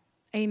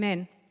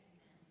 Amen.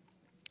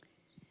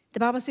 The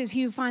Bible says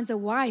he who finds a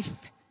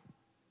wife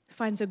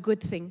finds a good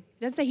thing.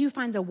 It doesn't say he who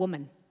finds a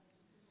woman.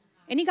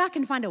 Any guy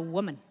can find a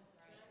woman,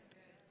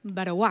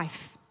 but a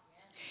wife.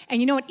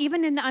 And you know what?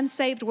 Even in the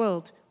unsaved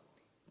world,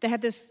 they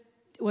have this,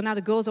 well, now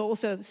the girls are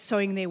also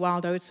sowing their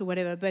wild oats or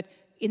whatever, but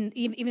even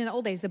in the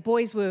old days, the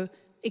boys were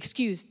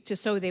excused to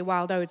sow their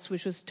wild oats,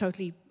 which was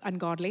totally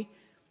ungodly,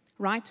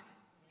 right?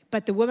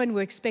 But the women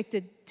were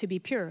expected to be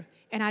pure.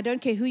 And I don't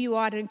care who you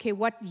are, I don't care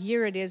what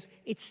year it is,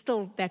 it's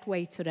still that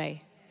way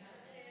today.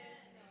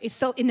 It's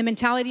still in the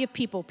mentality of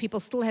people. People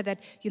still have that.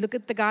 You look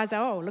at the guys,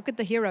 look at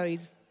the hero.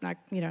 He's like,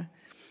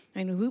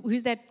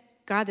 who's that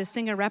guy, the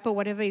singer, rapper,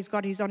 whatever he's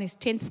got? He's on his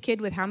 10th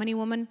kid with how many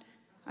women?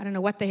 I don't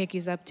know what the heck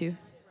he's up to.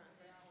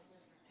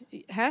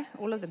 Huh?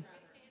 All of them.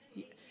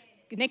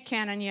 Nick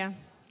Cannon, yeah.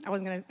 I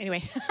wasn't going to,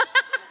 anyway.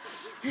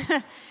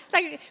 It's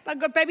like, I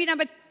got baby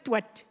number,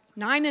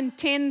 9 and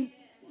 10,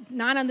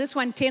 9 on this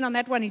one, 10 on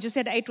that one. He just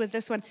said 8 with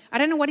this one. I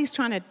don't know what he's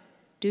trying to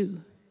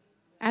do.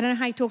 I don't know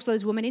how he talks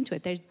those women into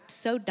it. They're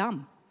so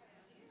dumb.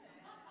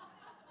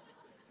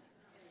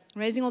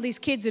 Raising all these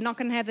kids who are not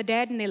going to have a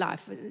dad in their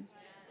life.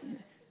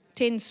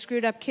 10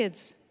 screwed up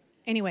kids.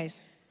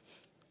 Anyways.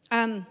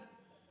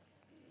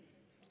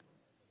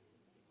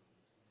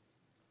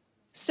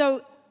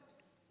 So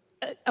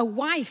a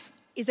wife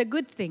is a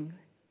good thing.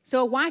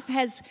 So a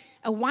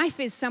wife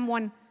is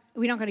someone,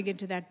 we're not going to get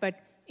into that, but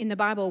in the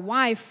Bible,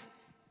 wife,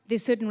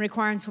 there's certain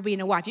requirements for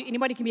being a wife.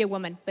 Anybody can be a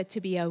woman, but to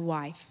be a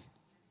wife,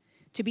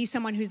 to be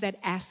someone who's that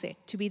asset,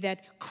 to be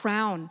that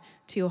crown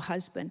to your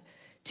husband,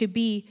 to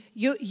be,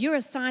 you're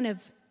a sign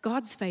of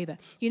God's favor.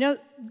 You know,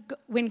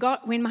 when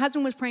my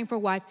husband was praying for a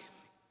wife,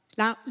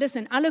 now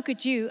listen, I look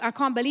at you, I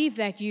can't believe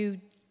that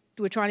you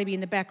were trying to be in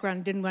the background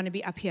and didn't want to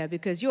be up here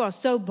because you are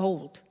so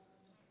bold.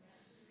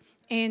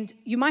 And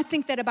you might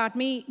think that about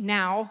me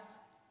now,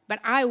 but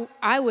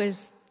I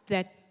was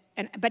that,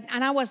 and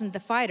I wasn't the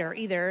fighter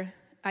either.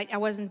 I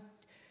wasn't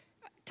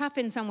tough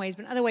in some ways,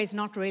 but in other ways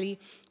not really.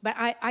 But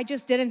I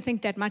just didn't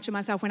think that much of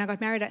myself when I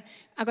got married.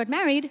 I got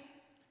married,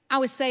 I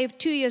was saved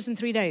 2 years and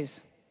 3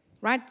 days,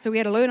 right? So we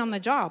had to learn on the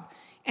job.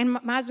 And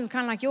my husband's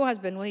kind of like your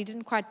husband. Well, he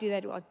didn't quite do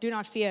that. Well, do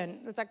not fear. And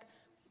it was like,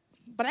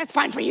 but that's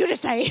fine for you to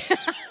say.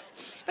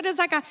 But it's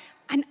like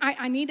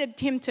I needed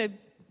him to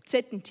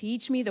sit and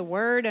teach me the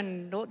word,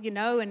 and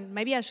and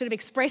maybe I should have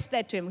expressed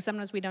that to him.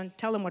 Sometimes we don't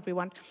tell him what we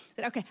want.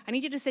 That okay, I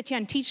need you to sit here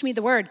and teach me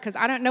the word because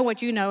I don't know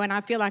what you know, and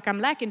I feel like I'm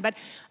lacking. But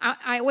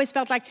I always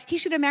felt like he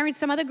should have married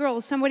some other girl,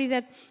 somebody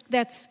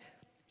that's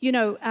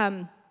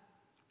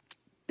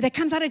that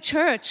comes out of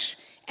church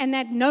and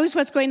that knows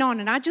what's going on.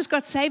 And I just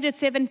got saved at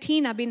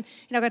 17. I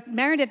got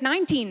married at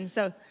 19.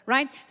 So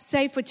right,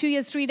 saved for 2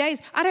 years, 3 days.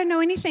 I don't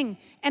know anything,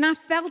 and I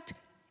felt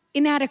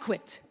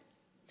inadequate.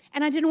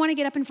 And I didn't want to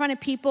get up in front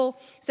of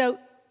people. So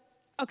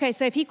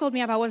if he called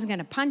me up, I wasn't going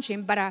to punch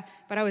him, but I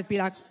would be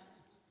like,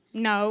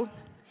 no.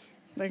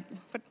 Like,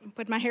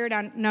 put my hair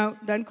down. No,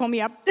 don't call me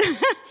up.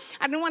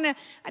 I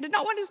did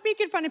not want to speak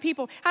in front of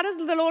people. How does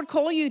the Lord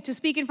call you to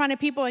speak in front of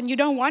people and you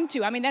don't want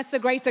to? I mean, that's the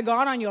grace of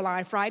God on your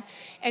life, right?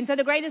 And so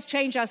the greatest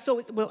change I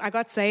saw, I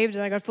got saved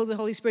and I got filled with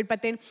the Holy Spirit.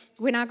 But then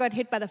when I got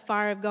hit by the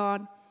fire of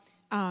God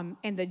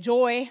and the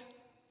joy,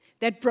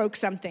 that broke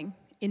something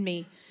in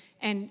me.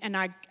 And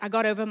I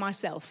got over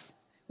myself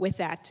with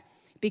that,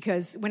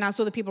 because when I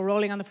saw the people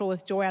rolling on the floor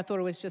with joy, I thought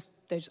it was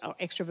just they're just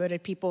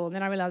extroverted people. And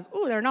then I realized,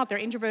 they're not. They're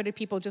introverted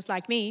people just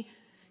like me,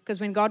 because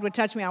when God would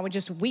touch me, I would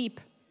just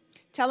weep.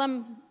 Tell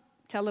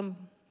him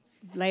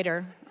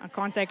later. I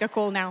can't take a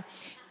call now.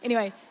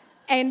 Anyway,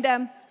 and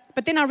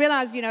but then I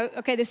realized,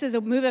 this is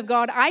a move of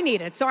God. I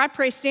need it. So I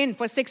pressed in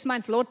for 6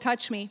 months. Lord,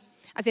 touch me.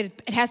 I said,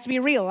 it has to be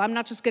real. I'm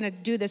not just going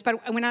to do this.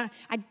 But when I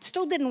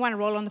still didn't want to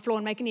roll on the floor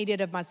and make an idiot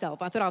of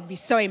myself. I thought I'd be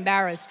so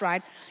embarrassed,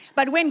 right?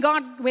 But when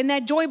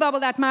that joy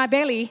bubbled out my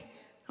belly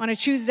on a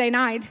Tuesday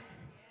night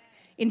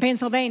in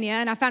Pennsylvania,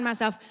 and I found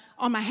myself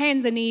on my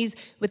hands and knees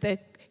with the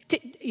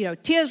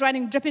tears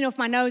dripping off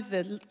my nose,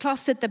 the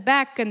cloths at the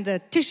back and the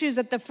tissues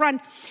at the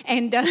front,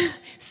 and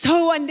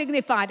so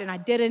undignified, and I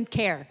didn't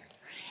care.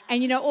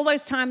 And all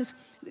those times,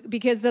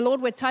 because the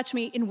Lord would touch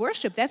me in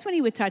worship. That's when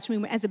he would touch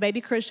me as a baby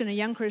Christian, a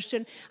young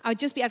Christian. I'd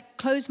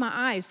close my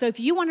eyes. So if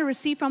you want to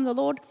receive from the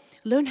Lord,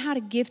 learn how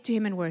to give to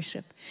him in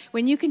worship.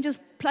 When you can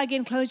just plug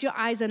in, close your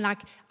eyes, and I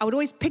would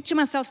always picture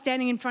myself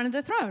standing in front of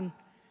the throne.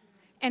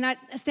 And I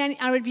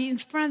would be in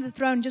front of the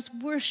throne just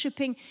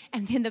worshiping,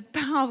 and then the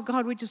power of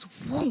God would just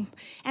whoom,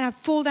 and I'd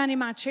fall down in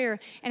my chair,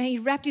 and he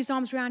wrapped his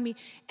arms around me,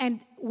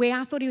 and where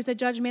I thought he was a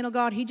judgmental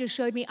God, he just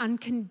showed me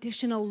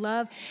unconditional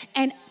love.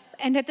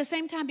 And at the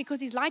same time, because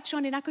his light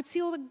shone in, I could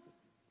see all the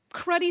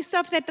cruddy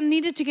stuff that I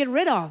needed to get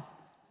rid of.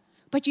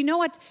 But you know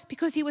what?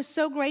 Because he was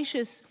so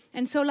gracious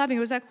and so loving, it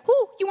was like,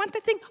 you want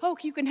that thing? Oh,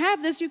 you can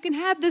have this, you can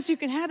have this, you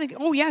can have it.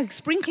 Oh, yeah,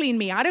 sprinkling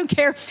me. I don't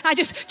care. I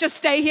just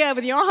stay here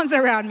with your arms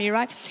around me,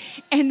 right?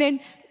 And then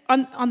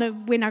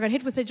when I got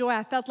hit with the joy,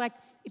 I felt like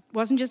it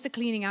wasn't just a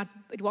cleaning out,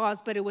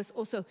 but it was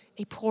also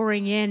a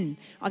pouring in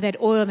of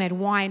that oil and that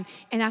wine.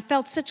 And I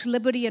felt such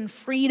liberty and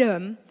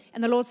freedom.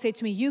 And the Lord said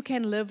to me, you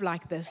can live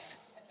like this.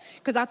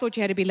 Because I thought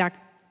you had to be like,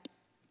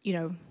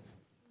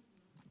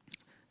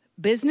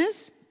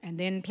 business and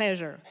then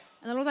pleasure.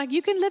 And the Lord's like,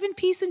 you can live in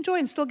peace and joy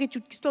and still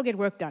get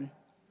work done.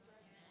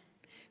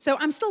 So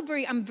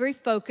I'm very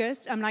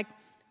focused. I'm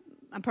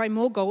probably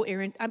more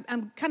goal-oriented.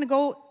 I'm kind of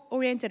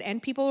goal-oriented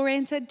and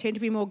people-oriented, tend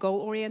to be more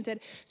goal-oriented.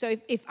 So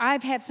if I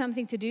have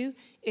something to do,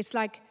 it's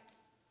like,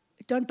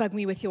 don't bug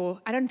me with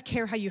I don't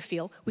care how you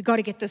feel. We got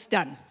to get this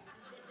done.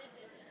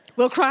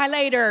 We'll cry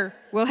later.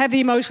 We'll have the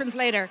emotions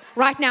later.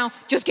 Right now,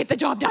 just get the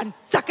job done.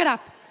 Suck it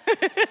up.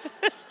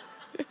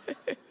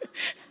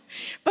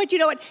 But you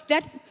know what?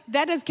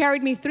 That has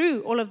carried me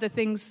through all of the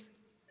things,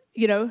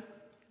 that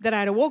I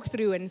had to walk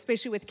through, and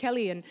especially with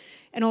Kelly and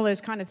all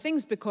those kind of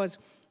things, because,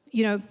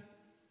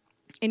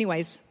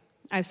 anyways,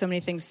 I have so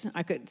many things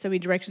so many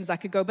directions I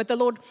could go. But the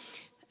Lord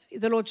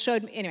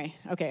showed me. Anyway,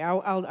 okay,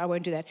 I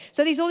won't do that.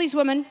 So all these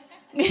women.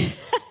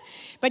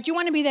 But you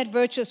want to be that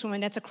virtuous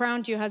woman that's a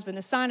crown to your husband,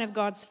 the sign of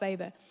God's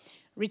favor,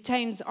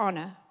 retains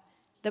honor,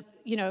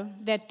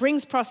 that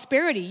brings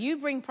prosperity. You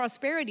bring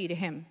prosperity to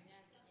him,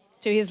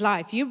 to his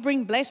life. You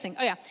bring blessing.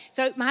 Oh, yeah.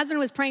 So my husband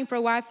was praying for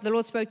a wife. The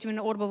Lord spoke to him in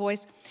an audible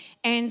voice.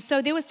 And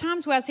so there was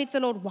times where I said to the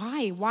Lord,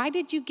 why? Why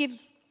did you give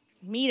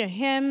me to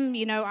him?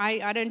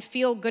 I don't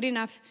feel good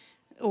enough,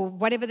 or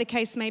whatever the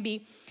case may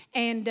be.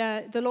 And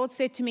the Lord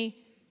said to me,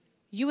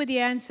 you were the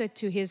answer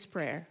to his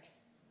prayer.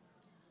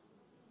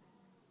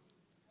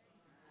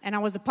 And I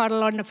was a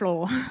puddle on the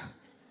floor.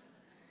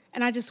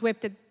 And I just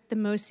wept at the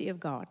mercy of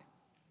God.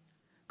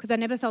 Because I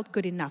never felt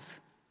good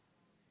enough.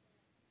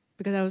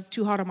 Because I was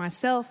too hard on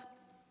myself,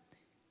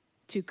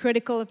 too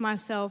critical of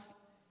myself.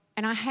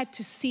 And I had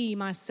to see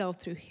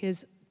myself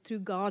through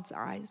God's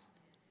eyes.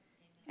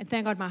 And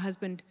thank God my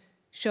husband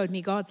showed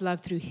me God's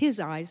love through his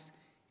eyes.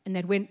 And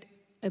that went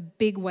a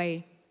big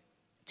way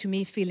to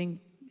me feeling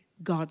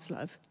God's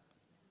love.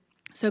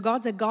 So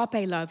God's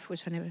agape love,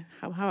 which I never,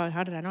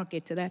 how did I not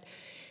get to that?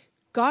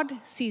 God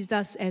sees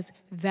us as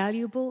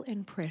valuable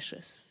and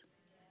precious.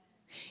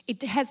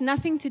 It has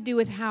nothing to do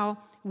with how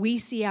we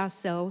see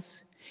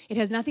ourselves. It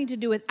has nothing to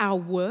do with our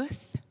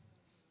worth,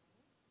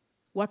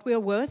 what we're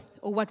worth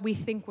or what we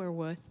think we're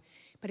worth.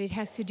 But it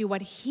has to do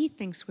what he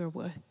thinks we're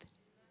worth.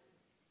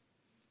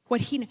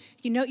 What he,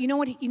 you know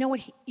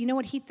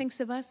what he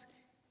thinks of us?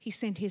 He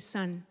sent his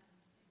son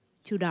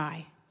to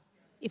die.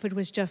 If it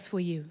was just for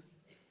you,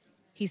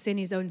 he sent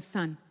his own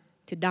son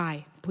to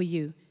die for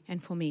you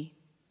and for me.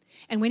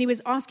 And when he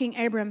was asking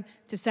Abraham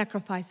to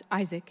sacrifice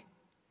Isaac,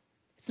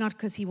 it's not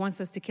because he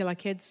wants us to kill our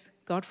kids,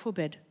 God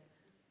forbid,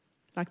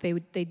 like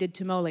they did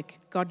to Molech.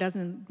 God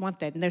doesn't want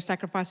that. And they're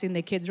sacrificing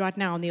their kids right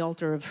now on the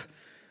altar of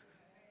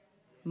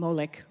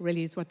Molech,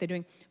 really is what they're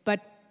doing. But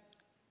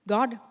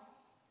God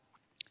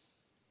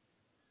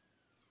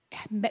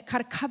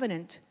cut a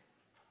covenant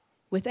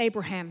with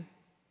Abraham.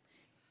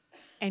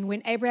 And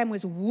when Abraham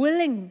was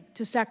willing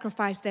to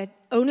sacrifice that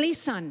only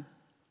son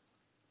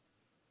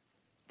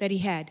that he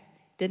had,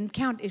 didn't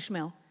count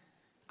Ishmael,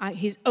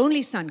 his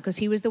only son, because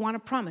he was the one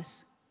of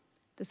promise,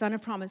 the son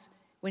of promise.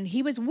 When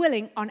he was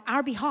willing on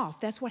our behalf,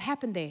 that's what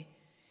happened there.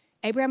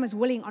 Abraham was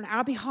willing on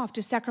our behalf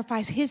to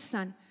sacrifice his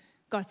son.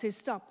 God says,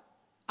 stop,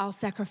 I'll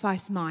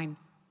sacrifice mine.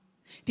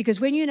 Because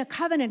when you're in a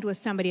covenant with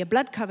somebody, a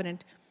blood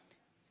covenant,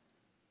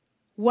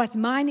 what's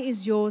mine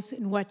is yours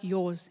and what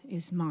yours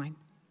is mine.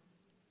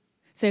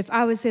 So if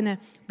I was in a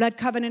blood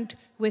covenant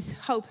with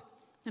Hope,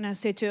 and I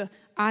said to her,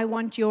 I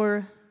want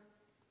your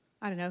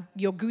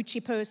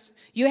Gucci purse,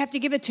 you have to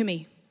give it to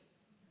me.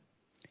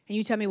 And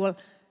you tell me, well,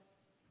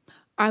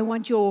 I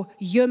want your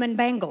Yerman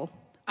bangle,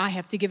 I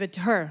have to give it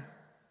to her.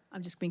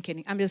 I'm just being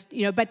kidding. I'm just,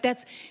 but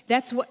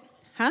that's what,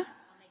 huh?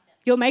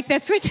 You'll make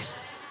that switch?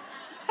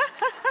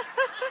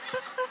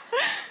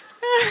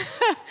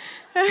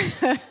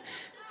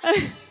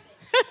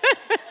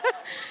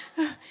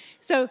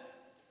 So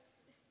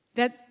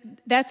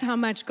that's how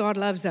much God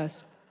loves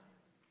us.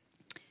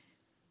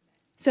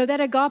 So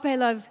that agape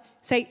love,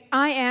 say,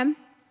 I am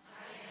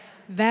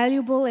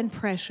valuable and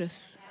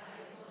precious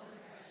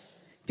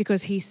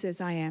because he says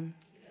I am.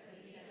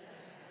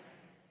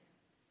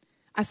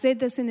 I said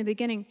this in the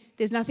beginning.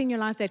 There's nothing in your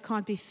life that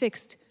can't be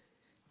fixed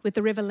with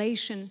the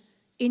revelation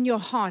in your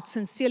heart,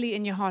 sincerely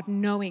in your heart,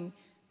 knowing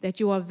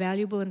that you are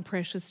valuable and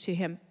precious to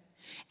him.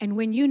 And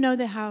when you know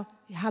that how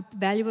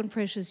valuable and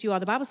precious you are,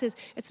 the Bible says,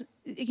 it's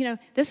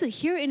this is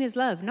here in his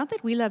love. Not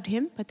that we loved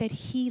him, but that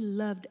he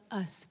loved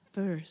us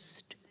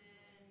first.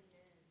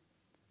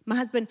 My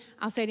husband,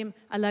 I'll say to him,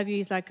 I love you.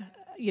 He's like,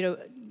 you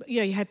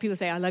have people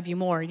say, I love you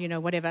more,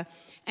 whatever.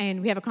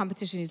 And we have a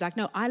competition. He's like,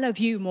 no, I love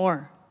you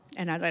more.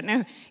 And I don't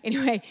know.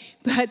 Anyway,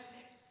 but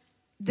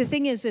the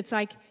thing is, it's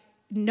like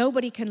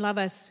nobody can love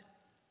us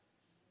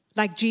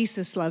like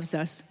Jesus loves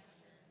us.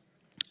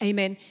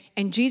 Amen.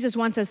 And Jesus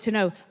wants us to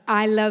know,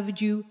 I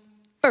loved you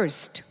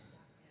first.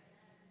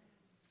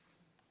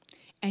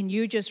 And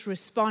you just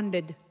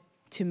responded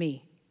to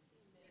me.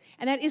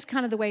 And that is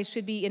kind of the way it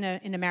should be in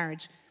a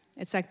marriage.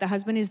 It's like the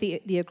husband is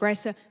the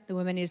aggressor, the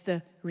woman is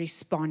the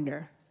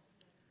responder.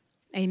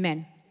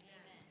 Amen.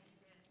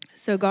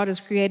 So God has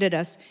created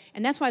us.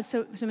 And that's why it's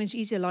so much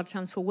easier a lot of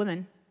times for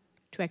women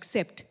to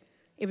accept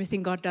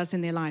everything God does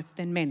in their life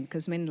than men.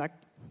 Because men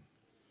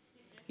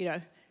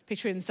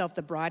picture themselves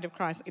the bride of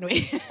Christ.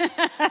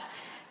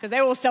 Because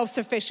they're all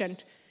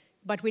self-sufficient.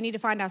 But we need to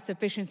find our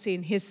sufficiency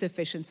in his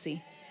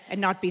sufficiency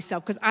and not be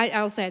because I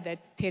also had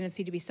that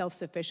tendency to be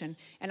self-sufficient.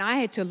 And I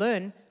had to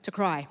learn to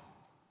cry.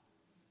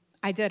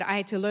 I did. I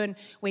had to learn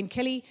when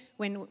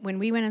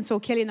we went and saw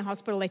Kelly in the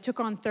hospital, they took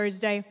her on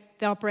Thursday,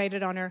 they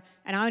operated on her,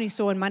 and I only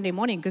saw her on Monday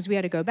morning because we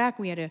had to go back,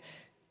 we had to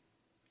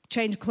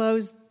change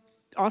clothes,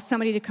 ask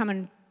somebody to come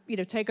and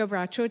take over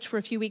our church for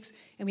a few weeks,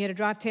 and we had to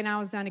drive 10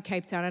 hours down to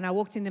Cape Town, and I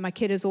walked in there, my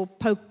kid is all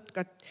poked,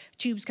 got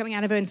tubes coming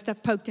out of her and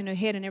stuff poked in her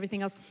head and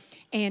everything else,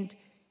 and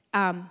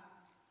I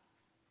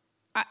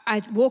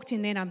walked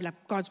in there and I'm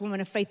like, God's woman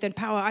of faith and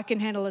power, I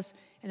can handle this,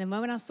 and the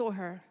moment I saw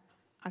her,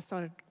 I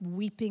started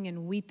weeping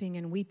and weeping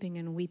and weeping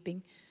and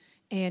weeping.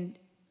 And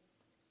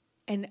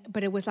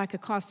But it was like a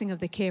casting of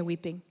the care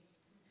weeping.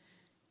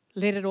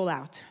 Let it all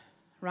out,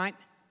 right?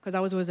 Because I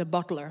was always a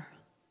bottler.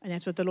 And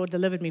that's what the Lord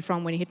delivered me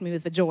from when he hit me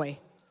with the joy.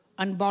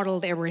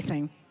 Unbottled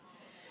everything.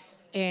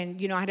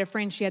 And, I had a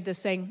friend, she had this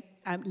saying,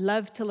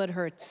 love till it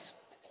hurts.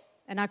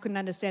 And I couldn't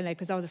understand that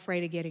because I was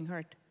afraid of getting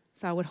hurt.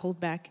 So I would hold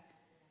back.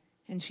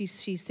 And she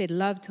said,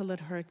 love till it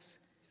hurts.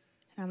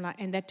 And I'm like,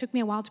 and that took me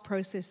a while to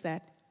process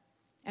that.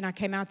 And I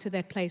came out to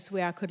that place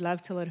where I could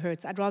love till it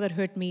hurts. I'd rather it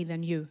hurt me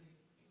than you.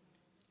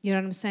 You know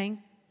what I'm saying?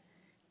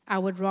 I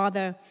would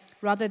rather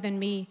than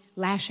me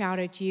lash out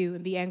at you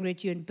and be angry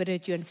at you and bitter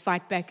at you and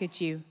fight back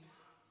at you,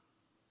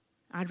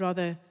 I'd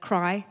rather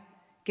cry,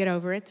 get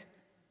over it,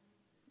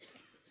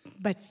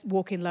 but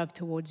walk in love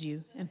towards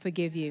you and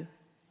forgive you,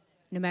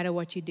 no matter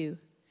what you do.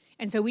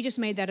 And so we just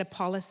made that a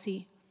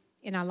policy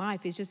in our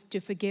life, is just to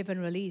forgive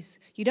and release.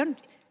 You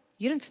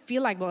don't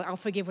feel like, well, I'll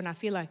forgive when I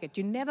feel like it.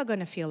 You're never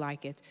going to feel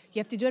like it. You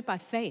have to do it by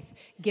faith.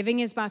 Giving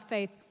is by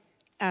faith.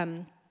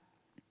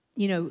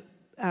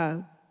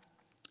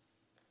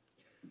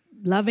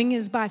 Loving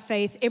is by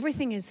faith.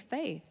 Everything is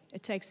faith.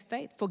 It takes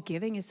faith.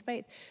 Forgiving is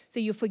faith. So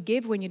you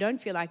forgive when you don't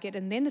feel like it,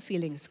 and then the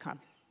feelings come.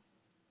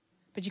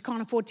 But you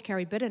can't afford to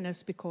carry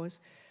bitterness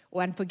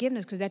or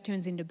unforgiveness, because that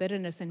turns into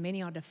bitterness, and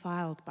many are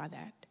defiled by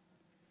that.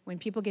 When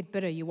people get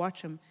bitter, you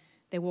watch them.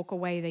 They walk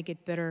away, they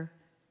get bitter,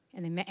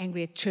 and they're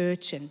angry at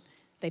church, and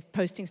they're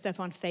posting stuff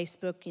on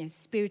Facebook,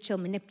 spiritual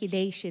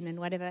manipulation and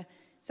whatever.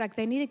 It's like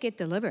they need to get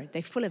delivered.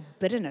 They're full of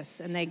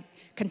bitterness, and they're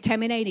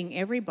contaminating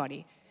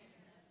everybody.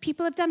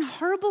 People have done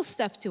horrible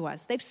stuff to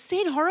us. They've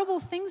said horrible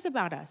things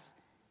about us.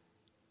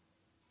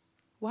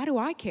 Why do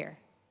I care?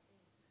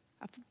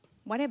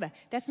 Whatever.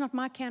 That's not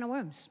my can of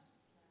worms.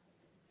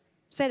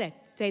 Say that.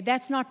 Say,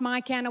 that's not my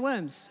can of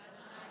worms.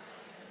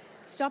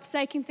 Stop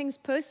taking things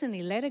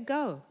personally. Let it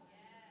go.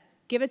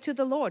 Give it to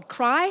the Lord.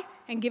 Cry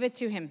and give it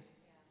to him.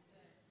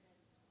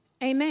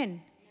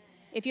 Amen.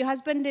 If your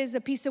husband is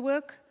a piece of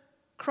work,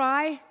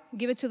 cry,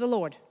 give it to the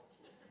Lord.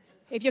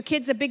 If your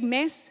kid's a big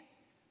mess,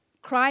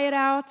 cry it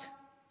out,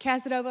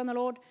 cast it over on the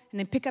Lord, and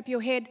then pick up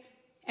your head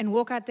and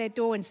walk out that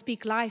door and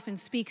speak life and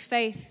speak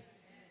faith.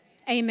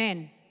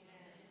 Amen.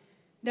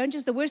 Don't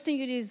just, the worst thing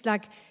you do is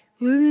like,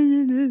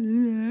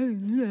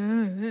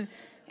 and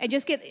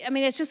just get,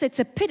 it's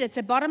a pit. It's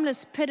a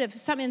bottomless pit of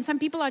something. And some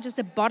people are just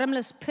a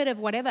bottomless pit of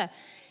whatever.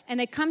 And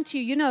they come to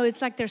you,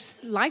 it's like they're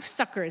life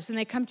suckers, and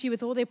they come to you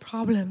with all their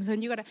problems.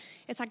 And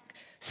it's like,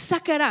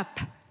 suck it up.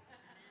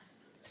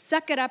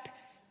 Suck it up.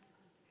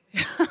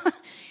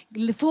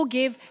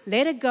 Forgive,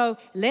 let it go,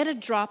 let it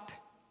drop.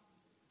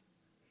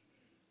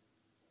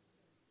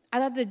 I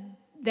love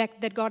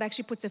that God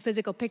actually puts a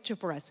physical picture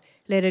for us.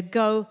 Let it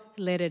go,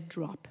 let it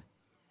drop.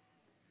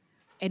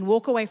 And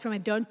walk away from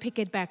it. Don't pick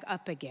it back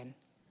up again.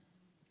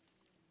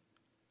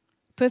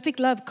 Perfect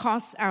love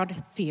casts out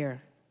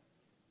fear.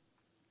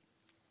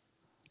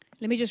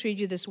 Let me just read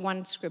you this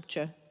one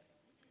scripture.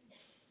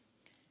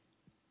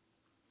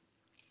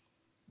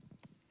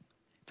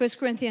 1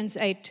 Corinthians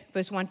 8,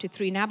 verse 1 to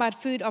 3. Now about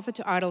food offered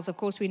to idols, of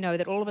course we know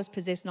that all of us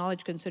possess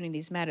knowledge concerning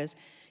these matters.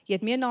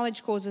 Yet mere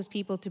knowledge causes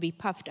people to be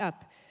puffed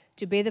up,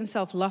 to bear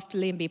themselves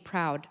loftily and be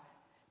proud.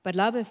 But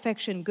love,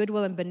 affection,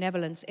 goodwill, and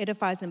benevolence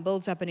edifies and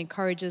builds up and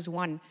encourages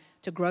one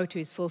to grow to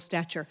his full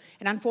stature.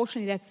 And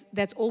unfortunately,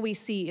 that's all we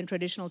see in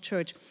traditional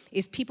church,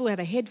 is people who have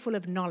a head full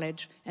of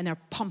knowledge and they're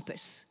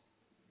pompous.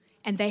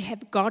 And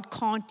God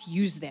can't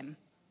use them.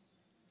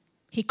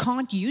 He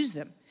can't use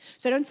them.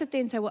 So don't sit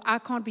there and say, well, I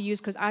can't be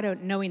used because I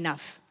don't know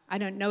enough. I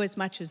don't know as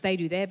much as they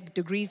do. They have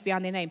degrees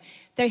beyond their name.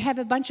 They have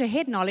a bunch of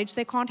head knowledge.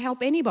 They can't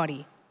help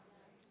anybody.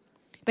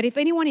 But if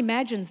anyone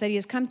imagines that he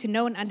has come to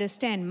know and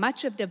understand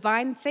much of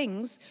divine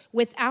things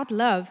without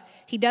love,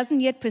 he doesn't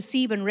yet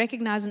perceive and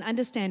recognize and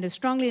understand as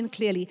strongly and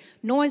clearly,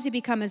 nor has he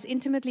become as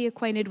intimately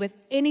acquainted with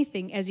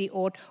anything as he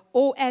ought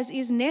or as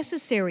is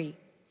necessary.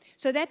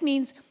 So that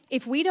means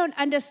if we don't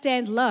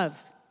understand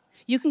love,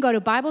 you can go to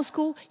Bible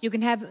school, you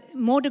can have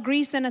more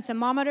degrees than a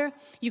thermometer,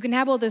 you can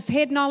have all this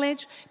head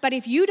knowledge, but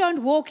if you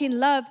don't walk in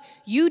love,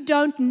 you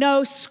don't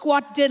know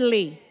squat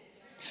diddly.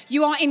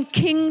 You are in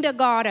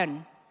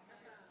kindergarten.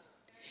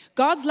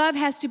 God's love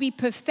has to be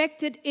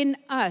perfected in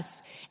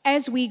us.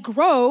 As we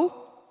grow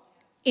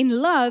in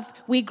love,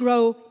 we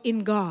grow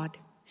in God.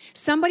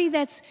 Somebody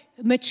that's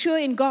mature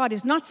in God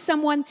is not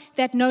someone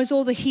that knows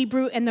all the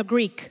Hebrew and the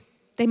Greek.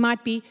 They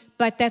might be,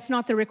 but that's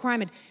not the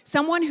requirement.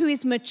 Someone who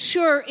is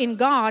mature in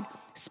God,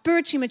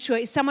 spiritually mature,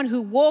 is someone who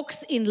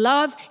walks in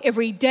love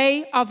every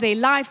day of their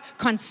life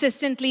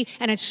consistently,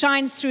 and it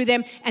shines through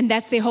them, and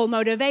that's their whole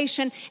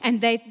motivation,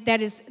 and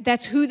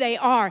that's who they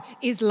are,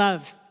 is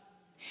love.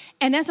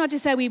 And that's not to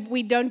say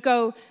we don't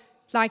go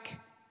like,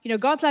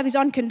 God's love is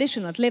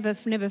unconditional. It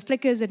never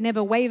flickers, it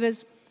never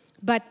wavers.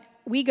 But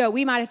we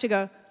might have to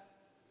go,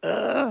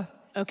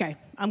 okay,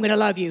 I'm going to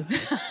love you.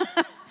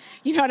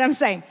 You know what I'm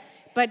saying?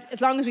 But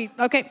as long as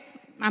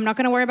I'm not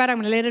going to worry about it. I'm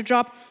going to let it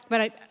drop.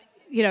 But,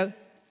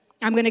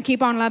 I'm going to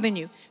keep on loving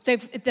you. So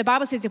if the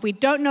Bible says if we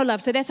don't know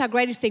love, so that's our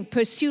greatest thing,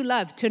 pursue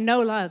love, to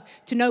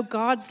know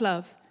God's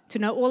love, to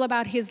know all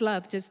about His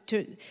love, just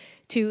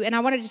to. And I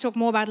wanted to talk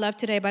more about love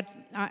today, but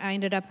I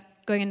ended up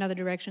going another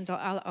direction, so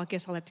I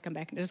guess I'll have to come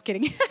back. Just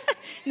kidding.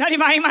 Not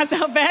inviting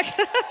myself back.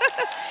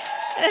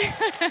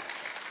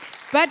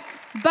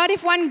 But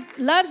if one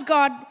loves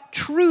God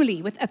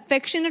truly with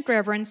affectionate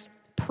reverence,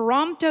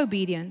 prompt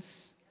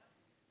obedience,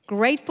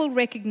 grateful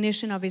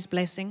recognition of His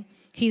blessing,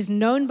 he's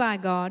known by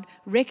God,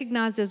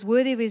 recognized as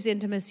worthy of His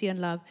intimacy and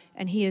love,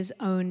 and he is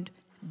owned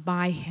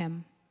by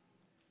Him.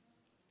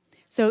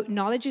 So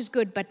knowledge is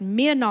good, but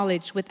mere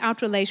knowledge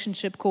without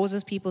relationship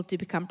causes people to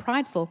become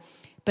prideful.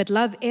 But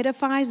love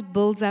edifies,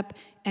 builds up,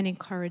 and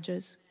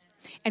encourages.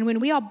 And when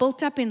we are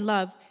built up in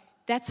love,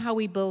 that's how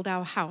we build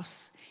our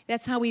house.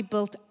 That's how we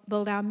build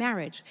our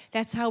marriage.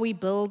 That's how we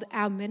build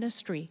our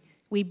ministry.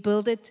 We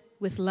build it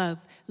with love.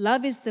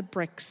 Love is the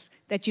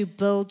bricks that you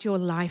build your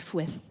life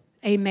with.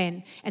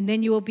 Amen. And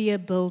then you will be a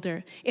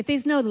builder. If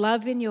there's no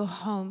love in your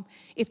home,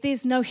 if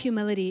there's no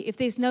humility, if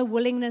there's no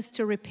willingness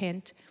to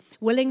repent,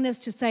 willingness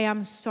to say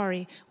I'm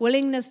sorry,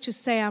 willingness to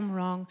say I'm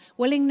wrong,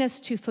 willingness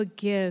to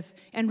forgive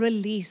and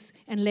release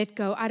and let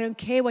go. I don't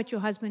care what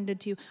your husband did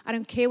to you. I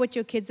don't care what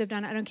your kids have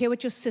done. I don't care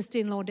what your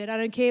sister-in-law did. I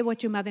don't care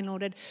what your mother-in-law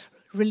did.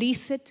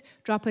 Release it,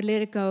 drop it,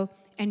 let it go,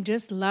 and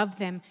just love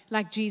them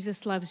like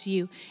Jesus loves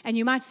you. And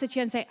you might sit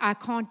here and say, I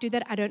can't do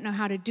that. I don't know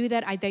how to do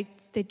that.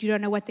 That you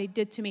don't know what they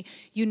did to me.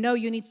 You know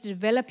you need to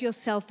develop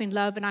yourself in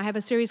love. And I have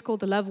a series called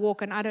The Love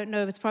Walk, and I don't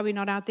know if it's probably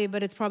not out there,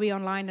 but it's probably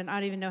online, and I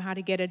don't even know how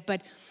to get it.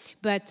 But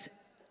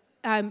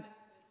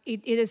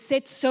it has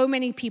set so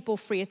many people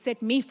free. It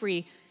set me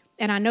free,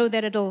 and I know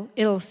that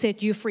it'll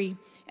set you free.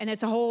 And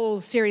it's a whole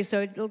series,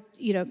 so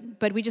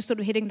but we're just sort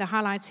of hitting the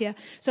highlights here.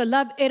 So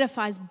love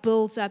edifies,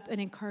 builds up, and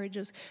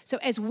encourages. So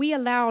as we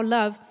allow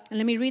love, and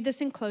let me read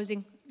this in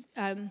closing,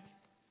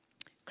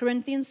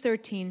 Corinthians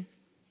 13,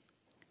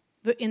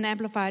 in the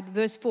Amplified,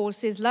 verse 4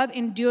 says, love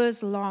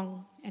endures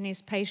long and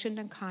is patient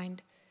and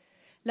kind.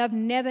 Love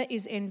never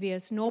is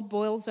envious, nor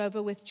boils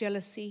over with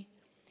jealousy,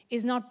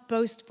 is not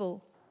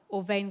boastful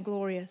or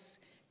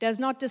vainglorious, does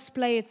not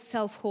display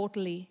itself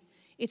haughtily.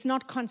 It's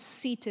not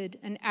conceited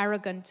and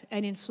arrogant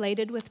and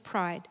inflated with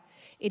pride.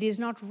 It is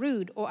not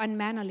rude or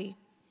unmannerly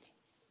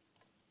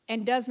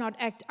and does not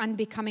act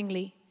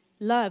unbecomingly.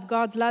 Love,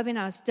 God's love in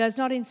us, does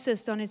not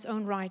insist on its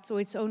own rights or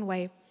its own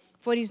way.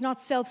 For it is not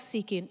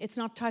self-seeking. It's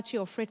not touchy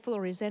or fretful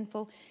or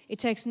resentful. It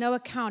takes no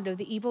account of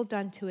the evil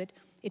done to it.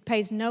 It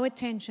pays no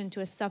attention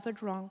to a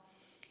suffered wrong.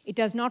 It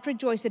does not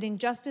rejoice at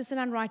injustice and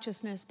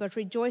unrighteousness, but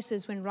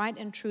rejoices when right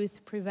and truth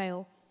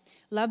prevail.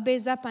 Love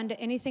bears up under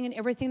anything and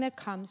everything that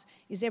comes,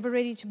 is ever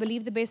ready to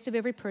believe the best of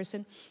every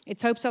person.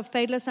 Its hopes are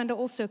fadeless under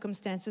all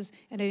circumstances,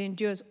 and it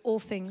endures all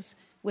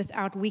things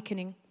without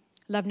weakening.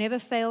 Love never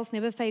fails,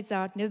 never fades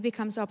out, never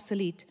becomes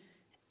obsolete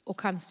or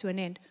comes to an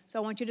end. So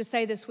I want you to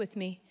say this with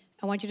me.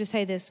 I want you to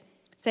say this.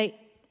 Say,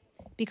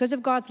 because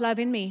of God's love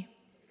in me,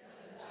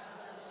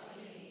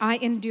 I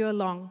endure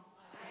long.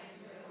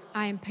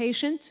 I am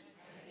patient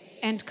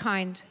and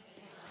kind.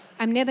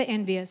 I'm never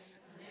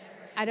envious.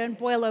 I don't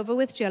boil over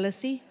with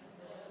jealousy.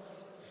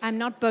 I'm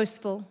not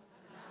boastful.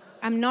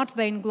 I'm not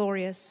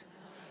vainglorious.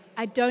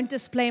 I don't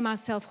display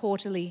myself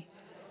haughtily.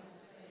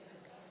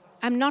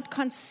 I'm not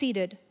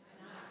conceited,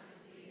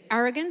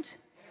 arrogant,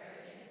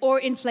 or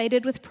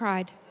inflated with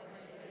pride.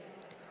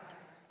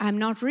 I'm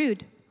not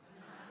rude.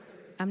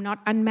 I'm not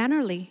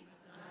unmannerly.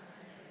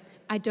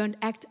 I don't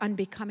act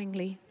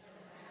unbecomingly.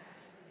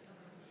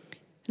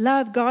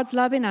 Love, God's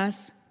love in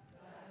us,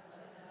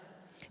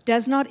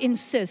 does not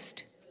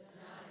insist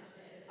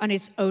on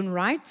its own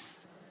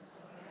rights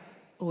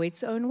or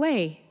its own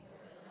way.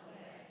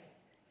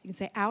 You can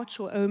say, ouch,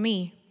 or oh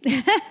me.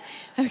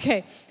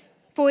 Okay.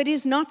 For it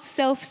is not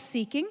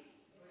self-seeking.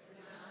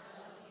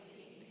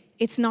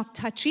 It's not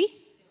touchy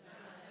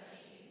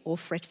or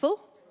fretful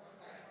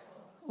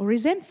or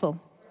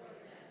resentful.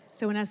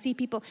 So when I see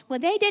people, well,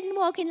 they didn't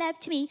walk in love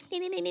to me.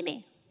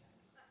 Me.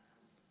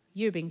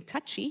 You're being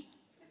touchy,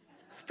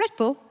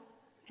 fretful,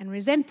 and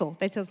resentful.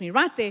 That tells me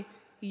right there,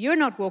 you're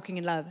not walking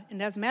in love. And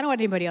it doesn't matter what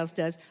anybody else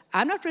does.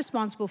 I'm not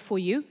responsible for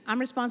you. I'm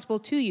responsible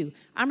to you.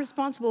 I'm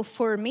responsible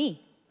for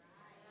me.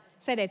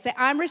 Say that. Say,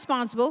 I'm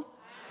responsible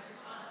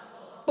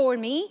for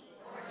me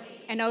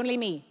and only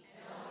me.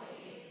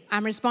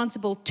 I'm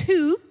responsible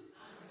to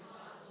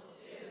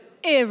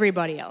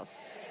everybody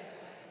else,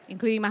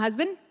 including my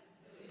husband,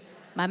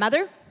 my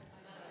mother,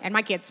 and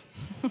my kids,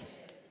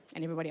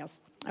 and everybody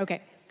else.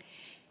 Okay.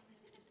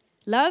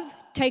 Love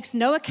takes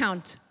no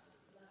account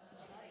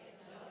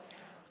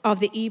of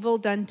the evil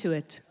done to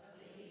it.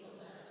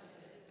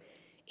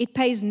 It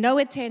pays no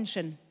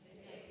attention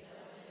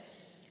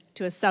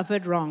to a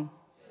suffered wrong.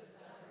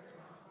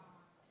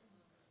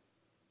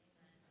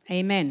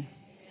 Amen.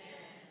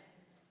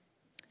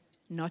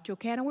 Not your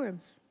can of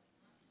worms.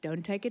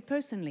 Don't take it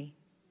personally.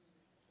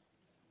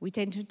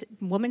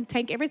 Women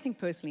take everything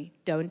personally.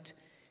 Don't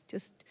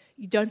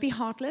be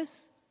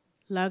heartless.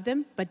 Love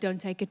them, but don't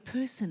take it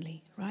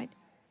personally, right?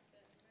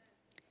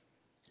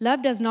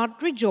 Love does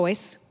not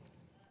rejoice.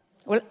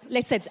 Well,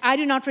 let's say I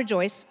do not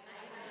rejoice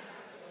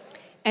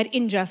at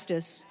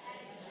injustice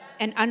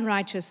and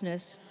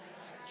unrighteousness,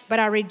 but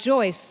I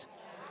rejoice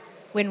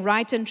when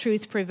right and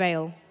truth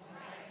prevail.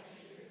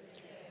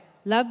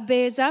 Love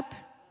bears up,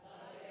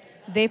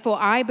 therefore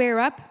I bear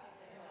up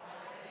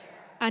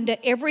under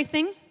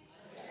everything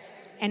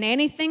and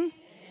anything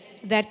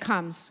that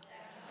comes.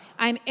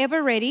 I'm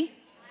ever ready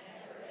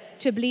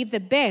to believe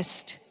the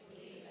best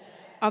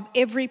of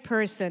every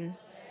person.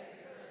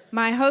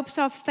 My hopes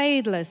are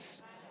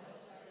fadeless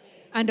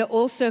under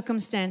all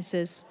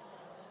circumstances.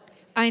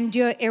 I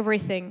endure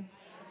everything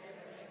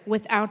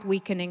without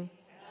weakening.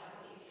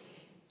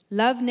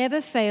 Love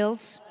never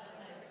fails,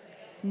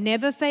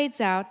 never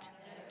fades out,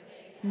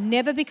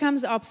 never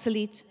becomes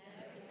obsolete,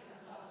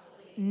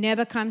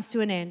 never comes to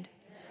an end.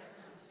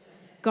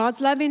 God's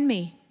love in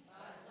me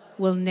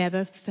will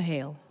never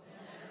fail.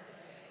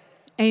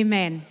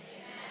 Amen.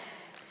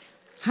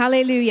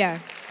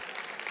 Hallelujah.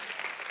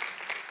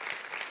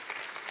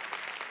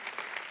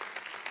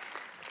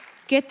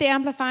 Get the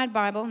Amplified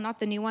Bible, not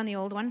the new one, the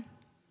old one.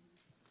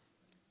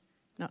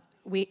 No,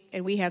 we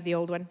have the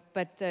old one,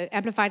 but the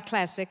Amplified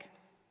Classic,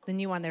 the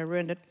new one, they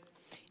ruined it.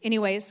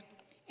 Anyways,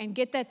 and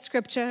get that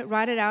scripture,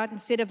 write it out.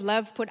 Instead of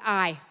love, put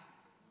I.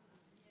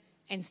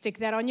 And stick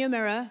that on your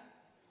mirror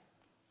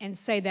and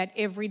say that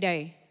every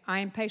day. I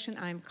am patient,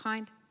 I am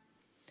kind.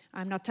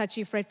 I'm not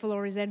touchy, fretful,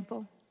 or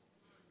resentful.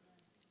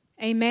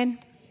 Amen.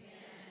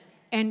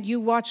 And you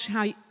watch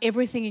how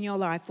everything in your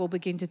life will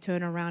begin to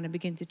turn around and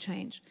begin to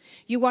change.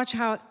 You watch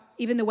how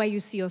even the way you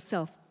see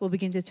yourself will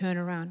begin to turn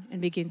around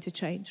and begin to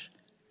change.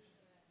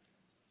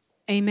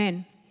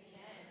 Amen.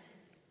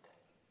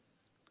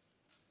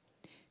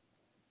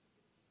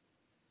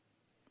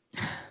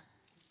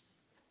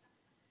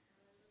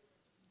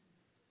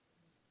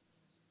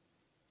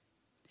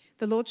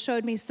 The Lord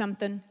showed me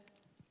something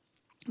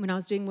when I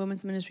was doing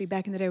women's ministry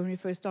back in the day when we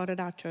first started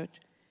our church.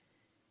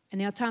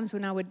 And there are times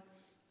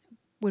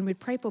when we'd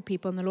pray for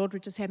people and the Lord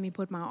would just have me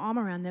put my arm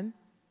around them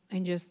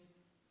and just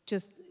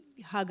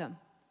hug them,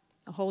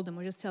 or hold them,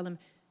 or just tell them,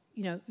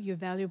 you're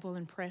valuable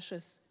and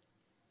precious.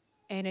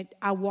 And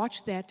I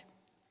watched that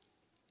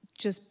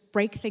just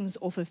break things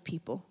off of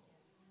people.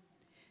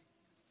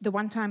 The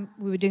one time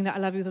we were doing that I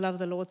love you with the love of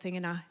the Lord thing,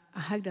 and I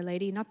hugged a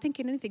lady, not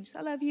thinking anything, just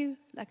I love you,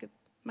 like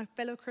my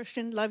fellow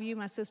Christian, love you,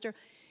 my sister.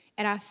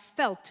 And I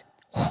felt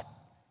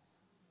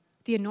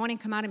the anointing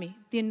come out of me.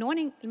 The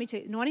anointing, let me tell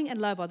you, anointing and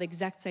love are the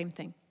exact same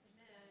thing.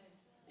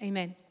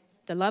 Amen.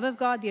 The love of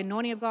God, the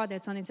anointing of God,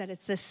 that's on the inside.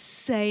 It's the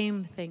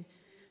same thing.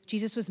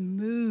 Jesus was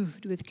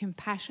moved with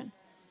compassion.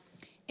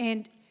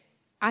 And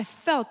I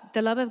felt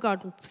the love of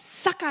God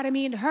suck out of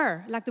me into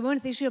her, like the woman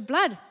said she had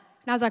blood.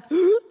 And I was like,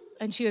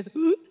 and she was,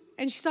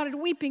 and she started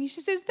weeping. She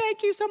says,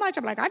 thank you so much.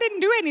 I'm like, I didn't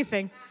do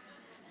anything.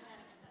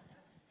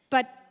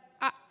 But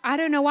I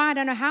don't know why, I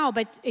don't know how,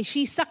 but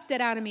she sucked it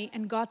out of me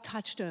and God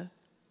touched her.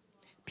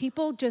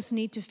 People just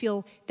need to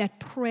feel that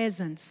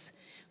presence.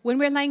 When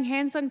we're laying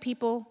hands on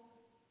people,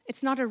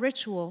 it's not a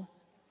ritual.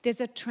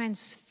 There's a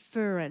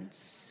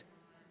transference.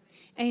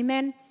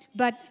 Amen?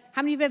 But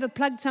how many of you have ever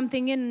plugged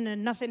something in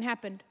and nothing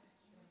happened?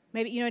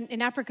 Maybe,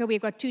 in Africa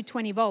we've got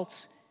 220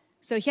 volts.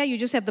 So here you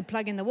just have the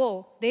plug in the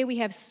wall. There we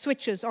have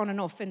switches on and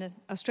off, in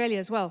Australia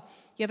as well.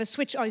 You have a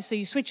switch on, so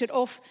you switch it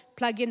off,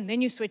 plug in,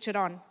 then you switch it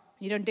on.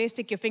 You don't dare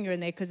stick your finger in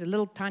there because the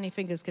little tiny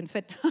fingers can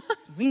fit.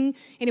 Zing.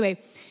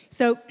 Anyway,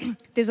 so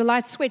there's a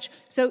light switch.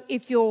 So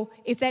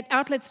if that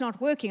outlet's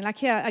not working, like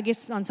here, I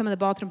guess on some of the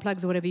bathroom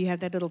plugs or whatever, you have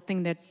that little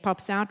thing that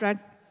pops out, right?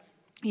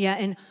 Yeah,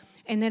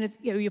 and then it's,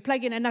 you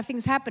plug in and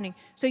nothing's happening.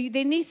 So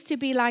there needs to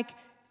be like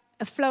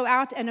a flow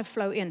out and a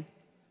flow in.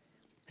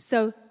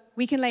 So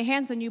we can lay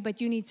hands on you,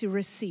 but you need to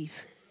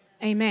receive.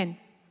 Amen.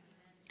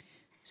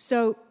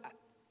 So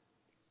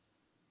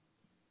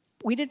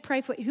we did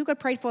pray for, who got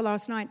prayed for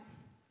last night?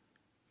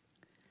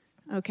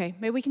 Okay,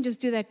 maybe we can just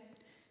do that.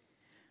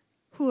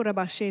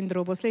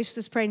 Let's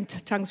just pray in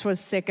tongues for a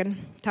second.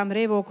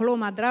 Tamrevo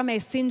koloma drame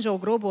sinjo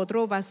grobo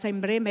drova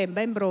sembreme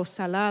bembro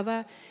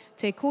salava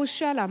te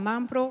kusha la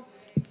mampro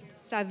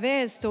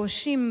savesto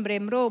shimbre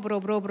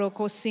mrobro brobro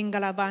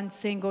kosingala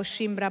vansengo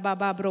shimbra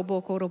baba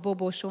brobo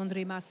korobobo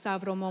shondri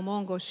masavro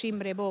momongo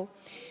shimbre bo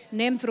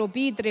nemfro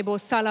bidrebo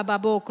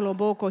salababo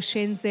kloboko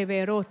shenze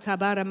vero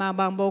tabara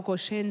mabamboko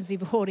shenzi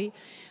vori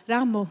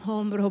Rambo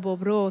hombro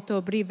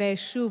bobroto brive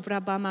shubra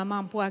bama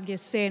mampuaghe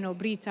seno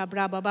brita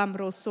braba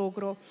bambro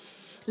sogro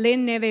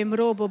lenneve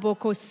mrobo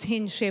boko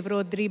sin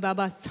chevro driba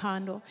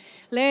basano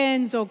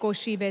lenzo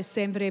goshive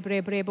sempre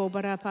brebo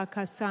barapa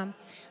kasam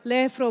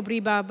lefro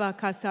bribaba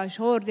kasaj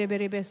horde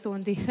berebe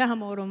sondi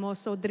amoro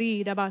moso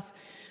drida bas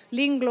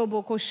Linglo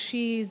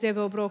bokoshi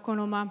zevo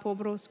brokono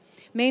mampobros.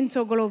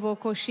 Mento glovo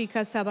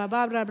koshika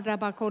sabababra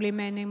brabakoli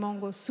mene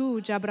mongo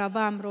su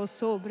jabravambro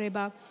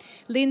sobreba.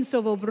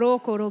 Linsovo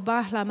broko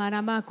robahla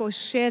manamako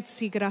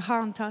shetsi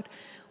grahantar.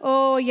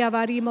 O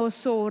yavarimo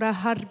sora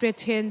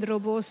harbetendro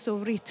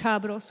boso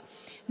ritabros.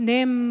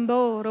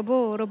 Nembo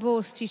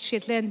robo si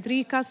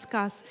chetlendrikas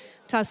kas.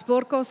 Tas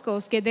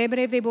borkoskos que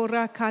debreve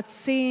borrakat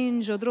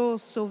sin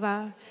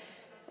jodrosova.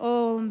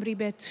 Ombri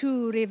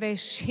beture ve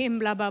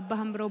shimbla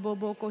babambro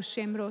boboko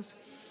shemros.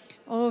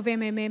 Oh,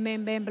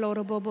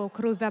 blorobobo,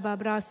 cruvaba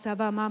brasa,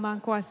 va maman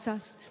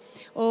quasas.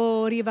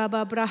 Oh,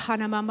 rivaba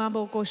brahana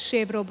mamabo,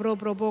 chevro,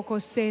 bro,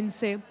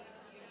 sense.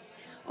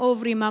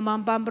 Ovri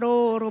mamam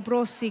bambro,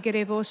 robrosi,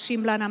 gerevo,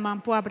 shimlana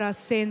mampuabra,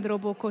 sendro,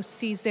 boko,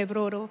 si,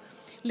 zevroro.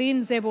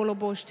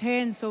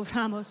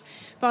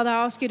 Father, I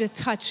ask you to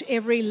touch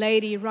every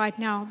lady right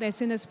now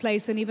that's in this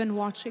place and even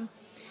watching.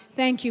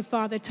 Thank you,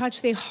 Father.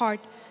 Touch their heart.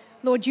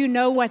 Lord, you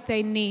know what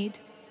they need.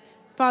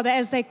 Father,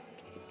 as they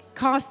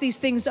cast these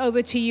things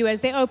over to you,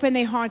 as they open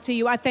their heart to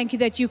you, I thank you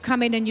that you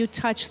come in and you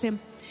touch them.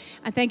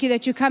 I thank you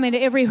that you come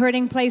into every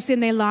hurting place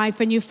in their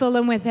life and you fill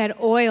them with that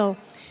oil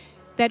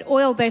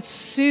that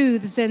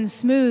soothes and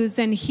smooths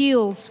and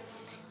heals.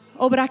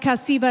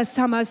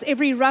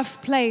 Every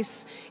rough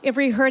place,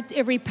 every hurt,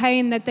 every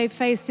pain that they've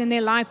faced in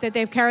their life, that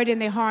they've carried in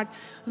their heart.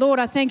 Lord,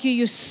 I thank you,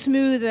 you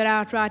smooth it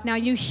out right now.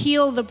 You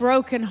heal the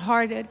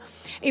brokenhearted.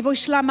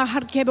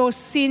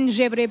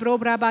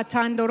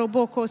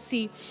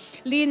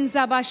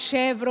 Linza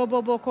bashevro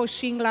boboko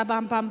shingla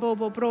bam bam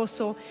bobo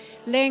broso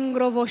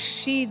lengro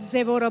voshid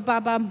zevoro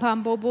babam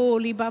bam bobo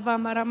li bava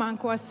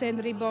maramanko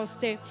asendri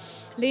boste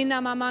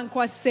lina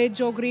mamanko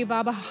asejo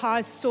griva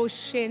baha so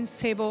shen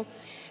sevo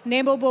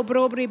nebo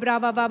bobrobri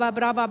brava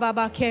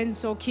baba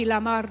kenzo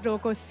kilamardo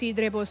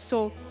cosidre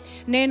boso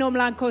neno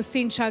blanco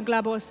sincha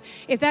glabos.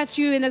 If that's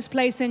you in this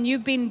place and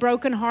you've been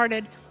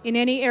brokenhearted in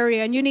any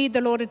area and you need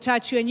the Lord to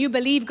touch you and you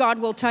believe God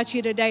will touch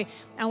you today,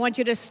 I want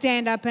you to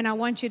stand up and I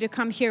want you to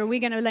come here. We're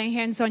going to lay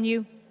hands on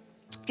you.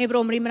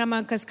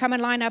 Come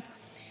and line up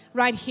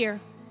right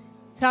here.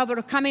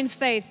 Come in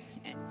faith.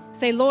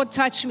 Say, Lord,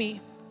 touch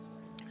me.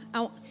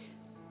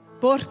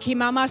 Just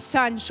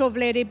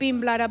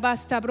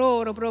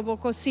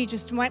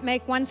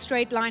make one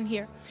straight line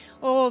here.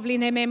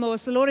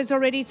 The Lord is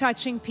already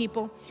touching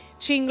people.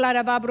 You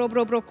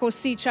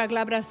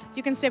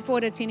can step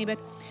forward a teeny bit.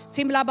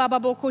 Timbla baba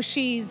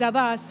bokoshi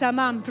zava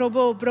samam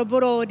probo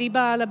proboro di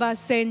balaba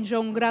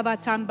senjong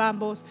gravatam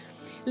bambos.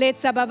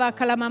 Let's baba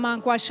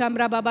kalamaman kwa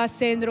shambra baba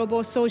sendro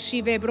boso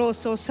shive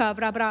broso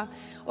savrabra.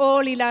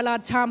 Oli la la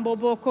tambo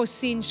boko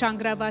sin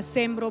shangrava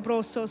sembro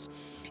brosos.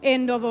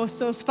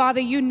 Endovosos.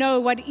 Father, you know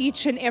what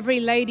each and every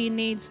lady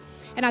needs.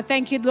 And I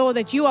thank you, Lord,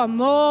 that you are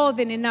more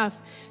than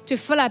enough to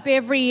fill up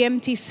every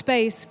empty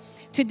space,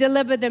 to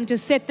deliver them, to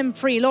set them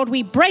free. Lord,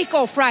 we break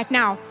off right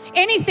now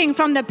anything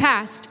from the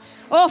past.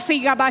 Let's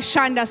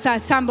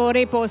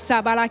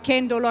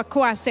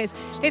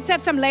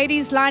have some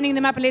ladies lining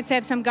them up. Let's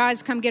have some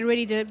guys come get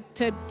ready to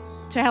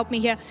help me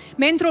here.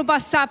 Mentro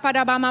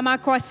basafada bamama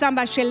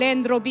kwasamba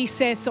shelendro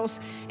bisesos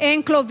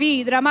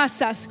enclovi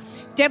dramasas.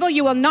 Devil,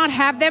 you will not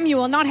have them. You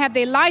will not have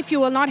their life. You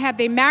will not have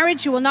their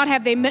marriage. You will not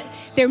have their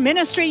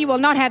ministry. You will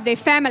not have their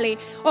family.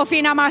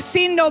 Ofina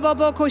masindo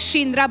boboko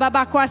shindra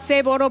babakwa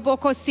sevoro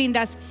boko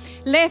sindas.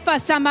 Lefa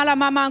samala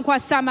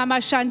mamankwa sama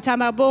mashanta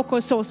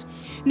maboko sos.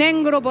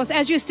 Nengrobos.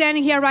 As you're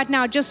standing here right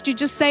now, you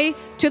just say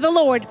to the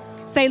Lord,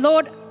 say,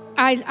 Lord,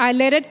 I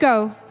let it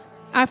go.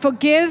 I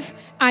forgive.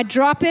 I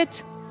drop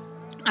it.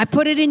 I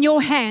put it in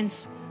your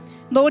hands.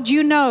 Lord,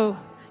 you know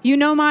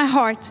my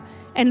heart.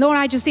 And Lord,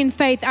 I just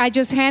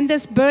hand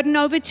this burden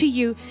over to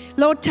you.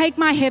 Lord, take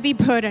my heavy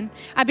burden.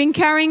 I've been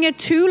carrying it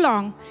too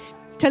long.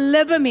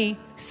 Deliver me,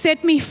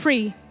 set me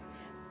free.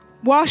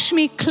 Wash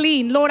me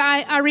clean. Lord,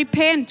 I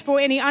repent for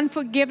any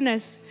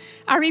unforgiveness.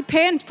 I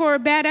repent for a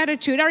bad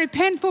attitude. I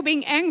repent for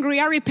being angry.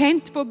 I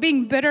repent for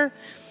being bitter.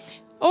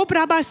 I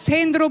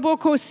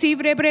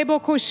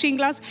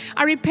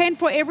repent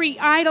for every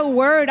idle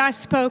word I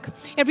spoke,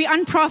 every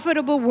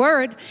unprofitable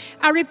word.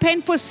 I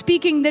repent for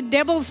speaking the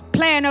devil's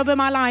plan over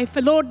my life.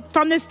 Lord,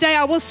 from this day,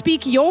 I will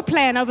speak your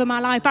plan over my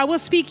life. I will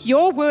speak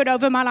your word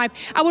over my life.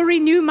 I will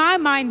renew my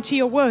mind to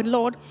your word,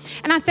 Lord.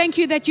 And I thank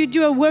you that you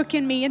do a work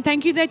in me. And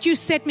thank you that you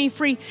set me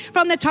free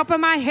from the top of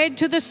my head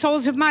to the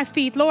soles of my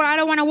feet. Lord, I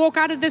don't want to walk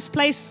out of this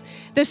place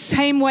the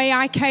same way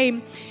I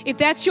came. If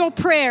that's your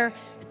prayer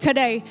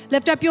today,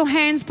 lift up your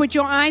hands, put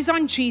your eyes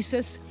on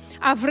Jesus.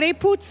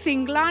 Avreput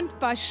singlant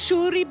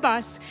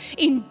bashuribas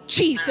in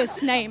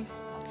Jesus' name.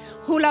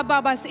 Hula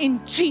babas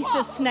in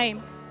Jesus'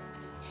 name.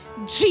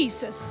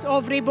 Jesus,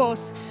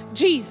 ovribos,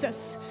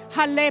 Jesus.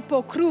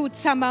 Halepo krut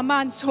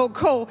samamans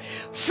hoko.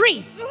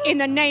 Free in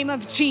the name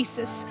of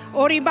Jesus.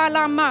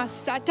 Oribalamas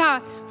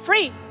sata.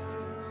 Free.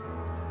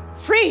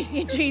 Free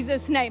in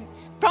Jesus' name.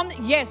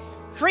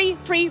 Free.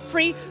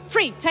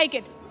 Take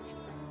it.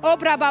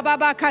 Obra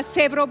baba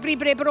kasevro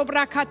bribre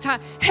brobrakata.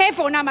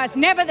 Hefo namas,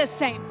 never the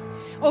same.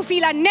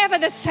 Ophila, never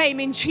the same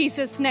in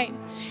Jesus' name.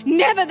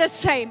 Never the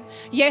same.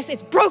 Yes,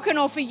 it's broken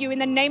off of you in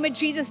the name of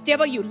Jesus.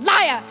 Devil, you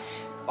liar.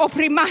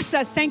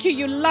 Oprimasas, thank you.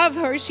 You love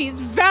her. She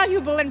is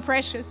valuable and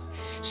precious.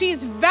 She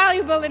is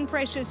valuable and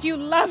precious. You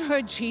love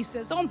her,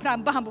 Jesus.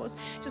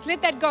 Just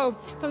let that go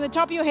from the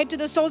top of your head to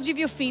the soles of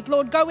your feet.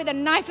 Lord, go where the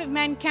knife of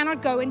man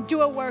cannot go and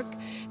do a work.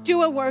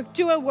 Do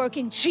a work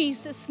in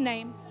Jesus'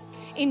 name.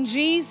 In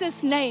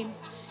Jesus' name.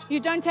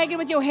 You don't take it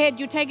with your head,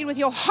 you take it with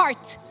your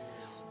heart.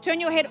 Turn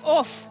your head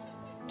off.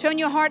 Turn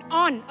your heart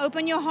on.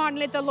 Open your heart and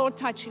let the Lord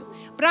touch you.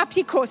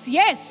 Brapikos,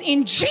 yes,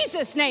 in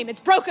Jesus' name. It's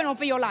broken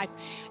off of your life.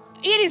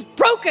 It is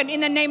broken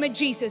in the name of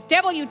Jesus.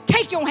 Devil, you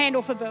take your hand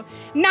off of her.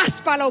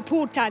 Naspalo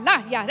puta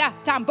la ya da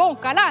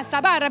tambonka la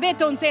sabara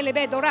beton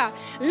celebedora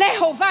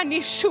lehovani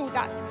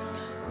shudat.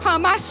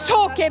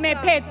 Hamasoke me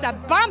pezza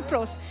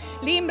bampros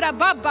limbra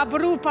baba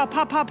brupa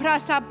papa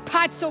prasa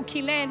pazzo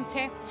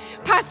kilente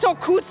paso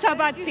kutsa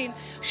vatzin.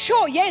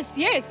 Sure, yes,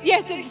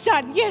 it's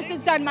done. Yes,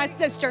 it's done, my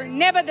sister.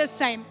 Never the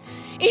same.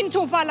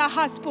 Into vala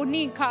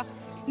hasponika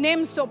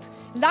nemsop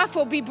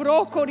lafo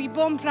bibroko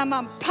ribom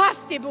pramam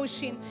paste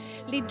bushin.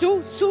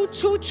 Lidu su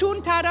chu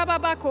chun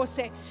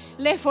tarababakose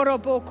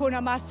leforobo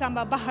kuna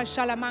masamba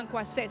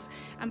bahashalamankwa says.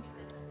 I'm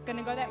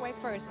gonna go that way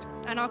first,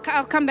 and I'll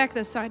come back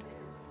this side.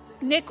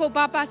 Neko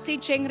baba si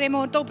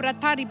chengremo dobra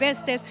tari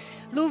bestes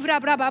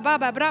luvra braba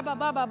baba braba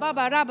baba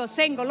baba rabo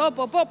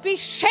sengolopo popi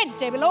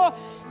shente below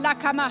la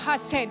kama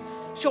hasen.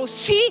 So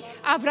si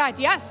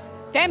avradias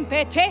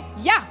tempete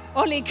ya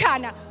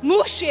olikana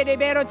mushi de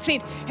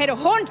berotsit hero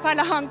hon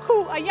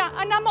falahanku aya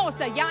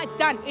anamosa. Yeah, it's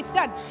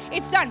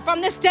done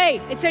from this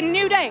day. It's a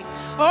new day.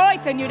 Oh,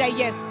 it's a new day.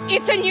 Yes,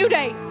 it's a new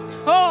day.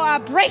 Oh, I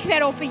break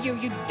that off of you,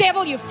 you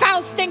devil, you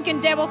foul stinking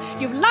devil.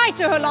 You've lied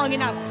to her long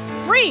enough.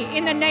 Free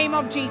in the name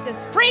of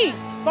Jesus. Free.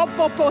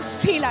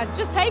 Silas,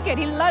 just take it.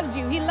 He loves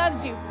you.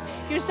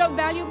 You're so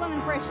valuable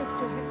and precious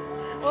to him.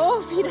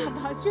 Oh,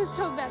 Fidabas, you're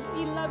so valuable.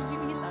 He loves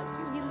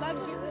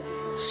you.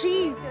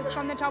 Jesus,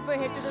 from the top of her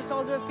head to the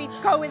soles of her feet.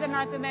 Go with a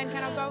knife, a man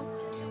cannot go.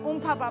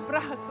 Papa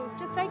brazos.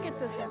 Just take it,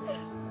 sister.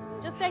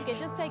 Just take it.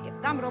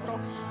 Damrobro.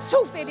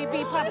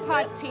 Suferibi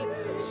papati.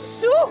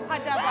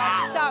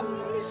 Suhadabasam.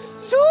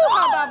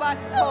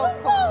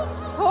 Suhababasokos.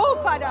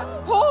 Hopada.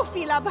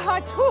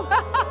 Hofilabatu.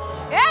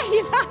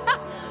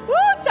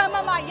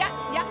 Tamama.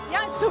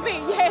 Yeah. Subi.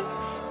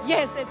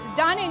 Yes, it's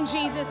done in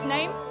Jesus'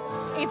 name.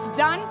 It's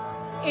done.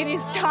 It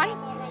is done.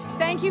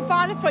 Thank you,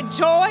 Father, for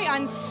joy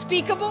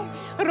unspeakable.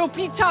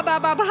 Rupita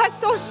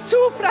bababaso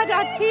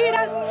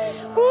supradatiras.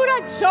 Hura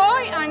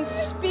joy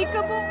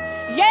unspeakable.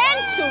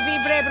 Yensu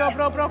vibre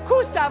bro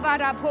kusa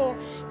varapo.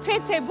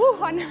 Tete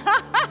buhan.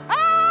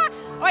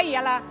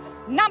 Oyala.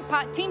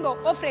 Nampa timbo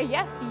ofre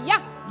ya.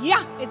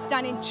 It's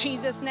done in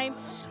Jesus' name.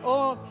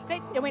 Oh,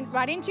 they went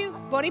right into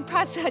body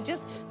pasa.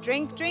 Just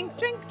drink. Drink.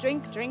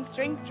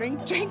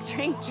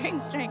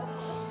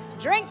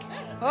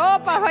 Oh,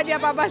 Pahadia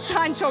Baba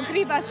Sancho,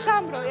 Griba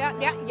Sambro.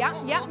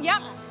 Yeah.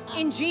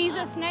 In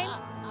Jesus' name.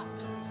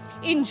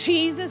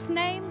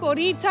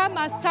 Borita,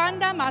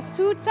 Masanda,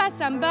 Masutsa,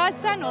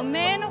 Sambasa,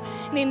 Nomeno,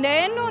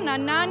 Nineno,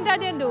 Nananda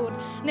de Dur,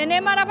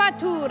 Nene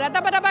Marabatura,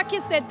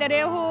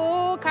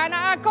 Tabarabakisetereho,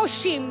 Kana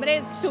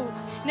Koshimbre Su,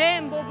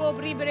 Nembo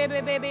Bribre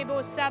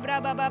Bebo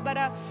Sabra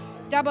Babara,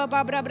 Daba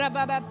Babra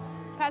Baba,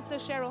 Pastor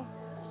Cheryl.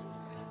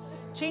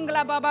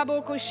 Chingla baba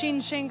boko shin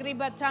shengri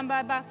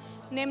batamba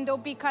nemdo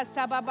bika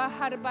sababa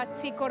harba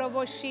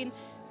tikorovoshin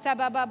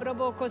sababa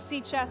broboko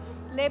sicha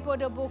lepo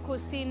do boko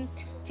sin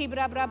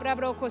tibra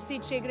brabro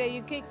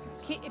sichegre.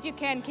 If you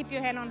can, keep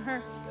your hand on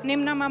her.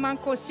 Nimna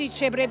mamanko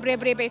siche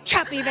brebe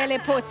chapi vele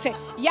pose.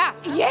 Yeah,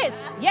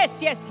 yes.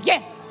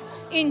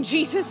 In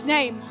Jesus'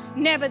 name,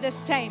 never the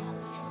same.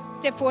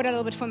 Step forward a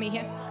little bit for me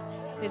here.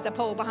 There's a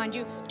pole behind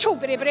you.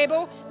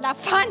 Chubrebo la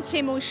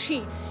fanse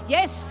mushi.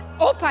 Yes,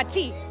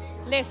 opati.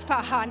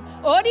 Lespahan,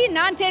 ori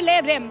nante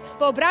lebrem,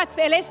 bobrat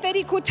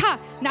velesperikuta,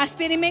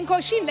 naspirimenko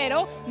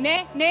shinlero,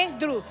 ne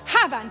dru,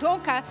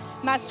 havantonka,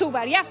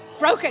 masubaria,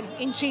 broken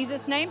in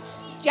Jesus' name.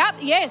 Yep,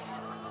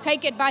 yes,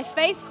 take it by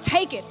faith,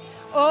 take it.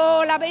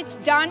 Oh, it's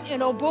done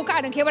in Obuka,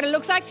 I don't care what it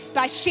looks like,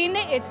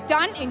 Bashine, it's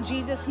done in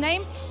Jesus'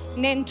 name.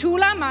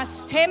 Nentula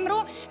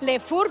mastemro, le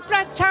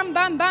furpra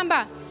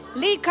tsambambamba,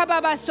 li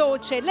kababa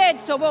soche, led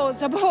sobo,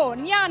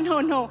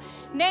 no,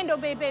 nendo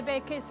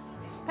bebe, kiss,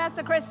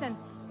 Pastor Kristen.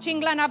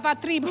 Chinglana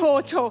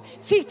vatriboto,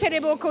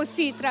 sitereboko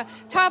sitra,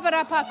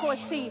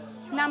 tavarapakosi,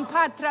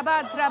 nampatra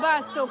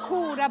batrabaso,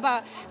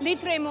 kuraba,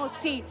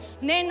 litremosi,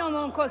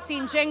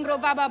 nenomonkosin, jengro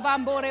baba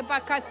bambore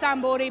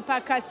pakasambore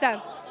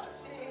pakasa.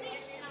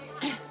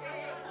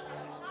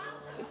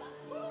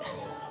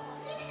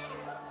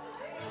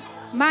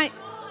 My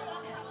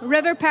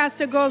river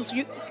pastor goes,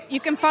 you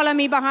can follow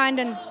me behind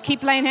and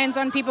keep laying hands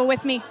on people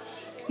with me.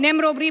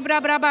 Nemro bribra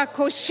braba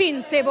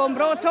koshin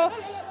sebombroto.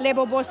 Like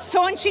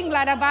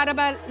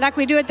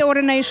we do at the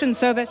ordination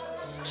service.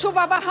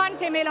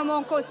 Shubabahante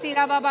melamonko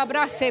sirababa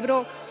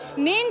brasebro.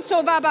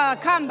 Ninso baba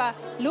kamba.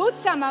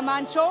 Lutsa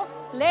mamancho.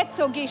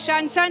 Letso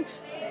gishanshan.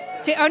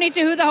 Only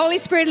to who the Holy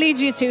Spirit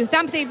leads you to.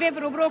 Thamte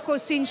vibro broko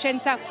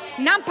sinshensa.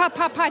 Nampa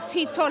papa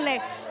titole.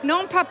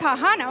 Non papa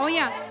hana. Oh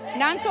yeah.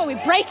 Nanso, we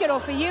break it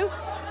off of you.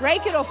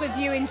 Break it off of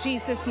you in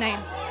Jesus' name.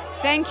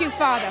 Thank you,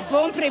 Father.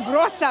 Bon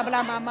prebrosa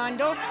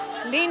blamamando.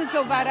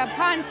 Linzo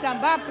varapanza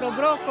ba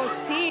probroco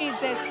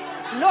seeds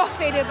lo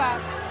fede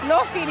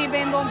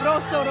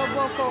bembroso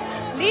roboko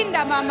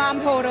linda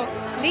mamamboro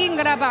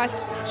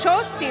lingrabas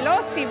chotsi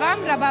lo si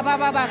vamra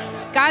baba.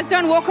 Guys,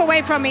 don't walk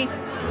away from me.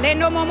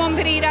 Lendo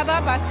momombrira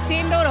baba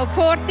sindo lo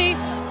forti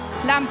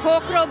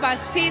lampocro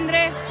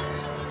basindre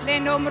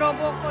lendo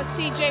mroboko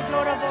CJ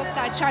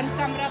glorobosa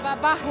chansamra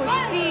baba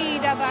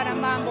hosida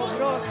baramambo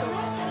broso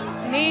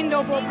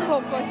Nindo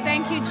bobokos.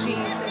 Thank you,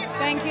 Jesus.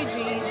 Thank you,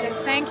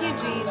 Jesus. Thank you,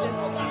 Jesus.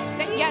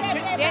 Yeah,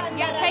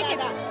 take it.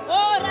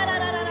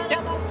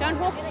 Don't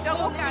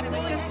walk out of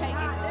it. Just take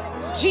it.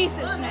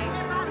 Jesus' name.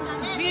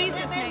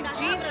 Jesus' name.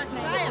 Jesus'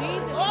 name.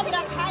 Jesus' name.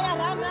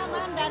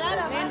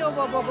 Nindo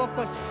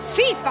bobokos.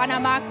 Si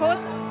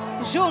panamakos.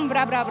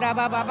 Jumbra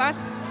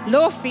babas.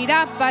 Lo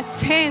fira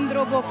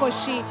pasendro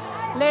bokoshi.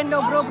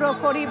 Lendo bro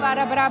kori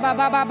bara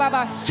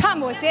baba.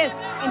 Samos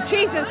is in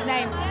Jesus'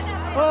 name.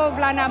 Oh,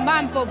 blana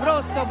mampo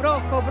broso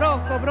broko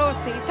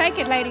brosi. Take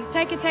it, lady.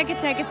 Take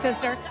it,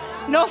 sister.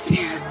 No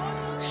fear.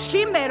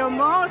 Shimbero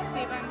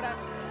mosi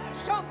bambras.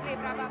 Shofre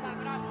braba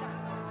brasa.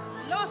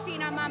 Lo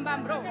fina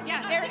mambam bro.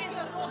 Yeah, there it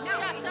is.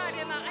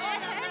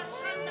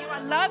 You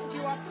are loved.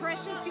 You are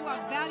precious. You are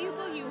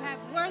valuable. You have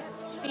worth.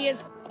 He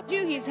has called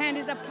you. His hand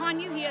is upon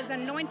you. He has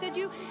anointed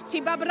you.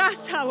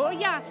 Tibabrasa. Oh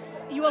yeah.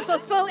 You will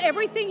fulfill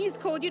everything He's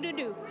called you to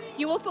do.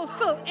 You will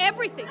fulfill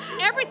everything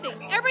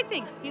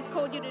He's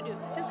called you to do.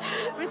 Just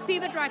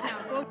receive it right now.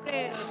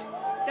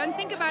 Don't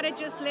think about it.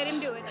 Just let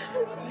Him do it.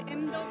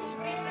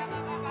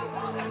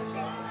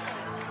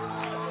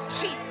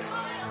 Jesus.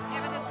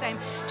 Never the same.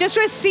 Just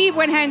receive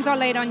when hands are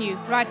laid on you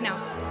right now.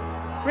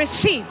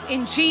 Receive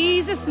in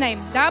Jesus'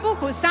 name. Dabu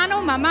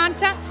Husano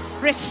Mamanta.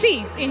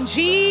 Receive in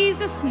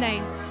Jesus'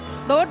 name.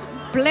 Lord,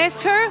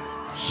 bless her,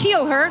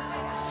 heal her,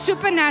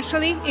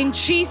 supernaturally in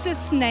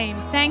Jesus' name.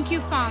 Thank you,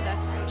 Father.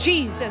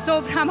 Jesus.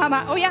 Oh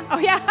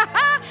yeah.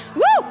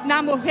 Woo!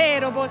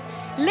 Namoverobos.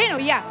 Leno,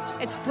 yeah.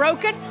 It's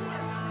broken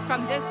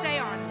from this day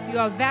on. You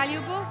are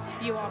valuable.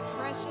 You are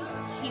precious.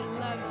 He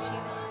loves you.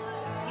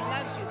 He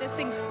loves you. This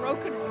thing's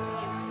broken over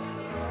you.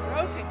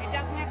 Broken. It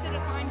doesn't have to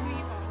define who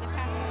you are. The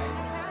past is in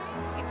the past.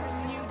 It's a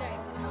new day.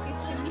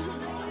 It's a new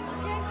day.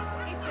 Okay?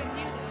 It's a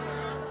new day.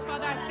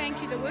 Father, I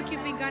thank you. The work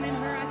you've begun in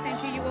her, I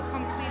thank you. You will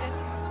complete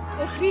it.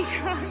 Oh,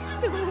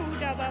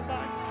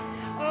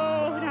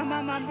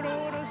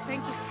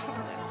 thank you,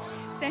 Father.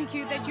 Thank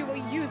you that you will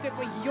use it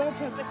for your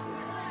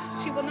purposes.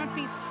 She will not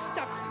be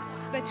stuck,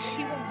 but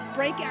she will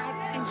break out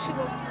and she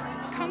will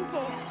come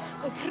forth.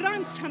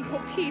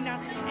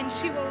 And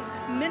she will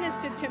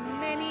minister to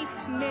many,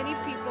 many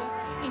people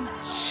in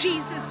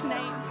Jesus'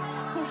 name.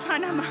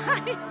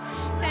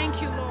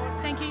 Thank you, Lord.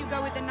 Thank you. You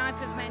go with the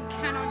knife of man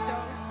cannot go.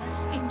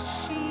 In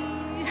Jesus.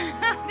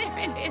 There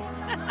it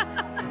is.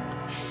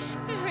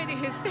 There it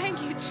is.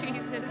 Thank you,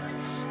 Jesus.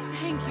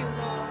 Thank you,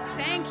 Lord.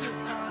 Thank you,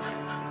 Father.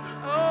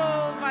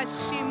 Oh,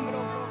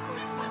 Vashimbro.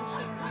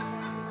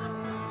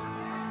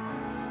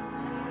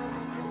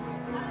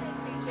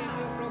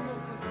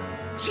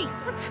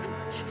 Jesus.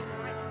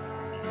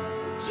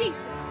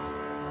 Jesus.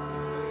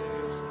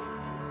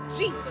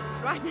 Jesus,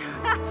 right now.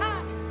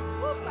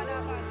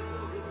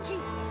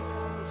 Jesus.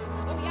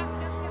 Oh, yeah.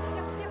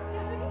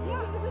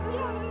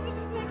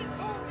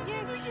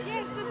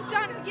 Yes, it's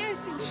done.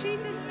 Yes, in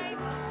Jesus' name.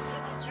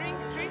 Drink.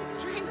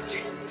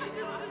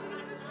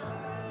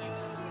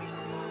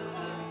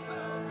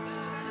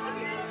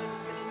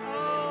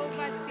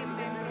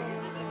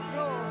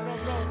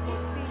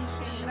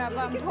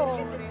 Oh,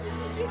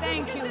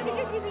 thank you,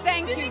 Lord.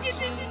 Thank you,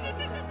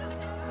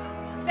 Jesus.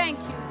 Thank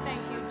you,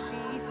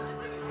 Jesus.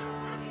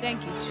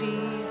 Thank you,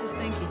 Jesus.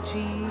 Thank you,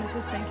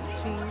 Jesus. Thank you,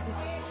 Jesus.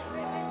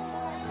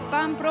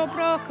 Bam pro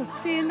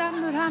cosina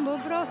rambo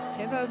bro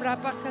seva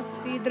brapa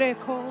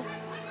sidreko.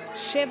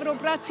 Chevro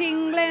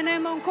bratinglene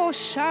monko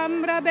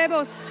shambra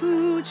bebo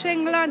su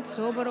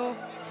chenglanzo bro.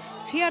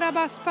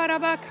 Tiarabas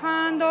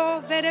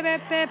parabacando verebe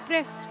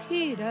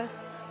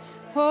prespiras.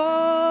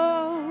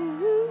 Oh,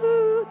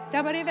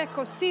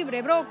 tabareveco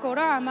sibre broco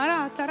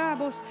ramarata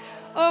rabos.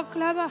 O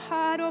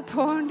clavajaro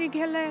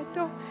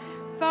pondigeleto.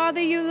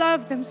 Father, you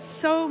love them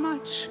so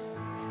much.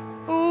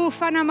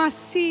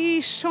 Fanamasi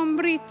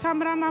shombrita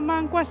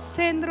mramamangua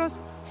sendros.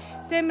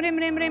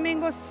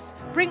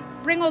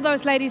 Bring all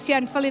those ladies here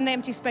and fill in the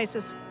empty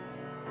spaces.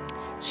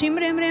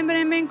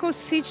 Chimremremremenko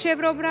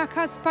sichevro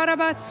brakas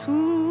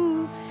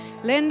parabatsu.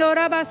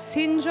 Lendoraba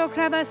sinjo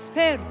kravas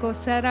perko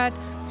sarat.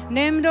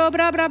 Nemdo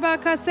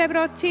brabaka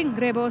sevro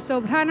tingrebos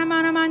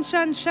obranamana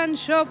manchan shan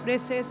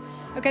shopreses.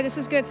 Okay, this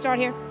is good. Start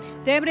here.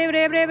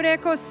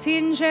 Debrebreko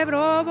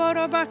sinjevro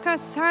borobaka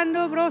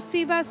sando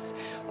brosivas.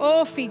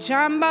 O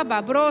fijamba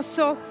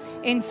babroso.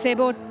 En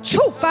sebo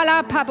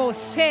chupala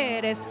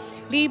paboseres.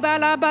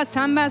 Libalaba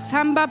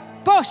samba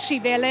poshi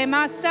vele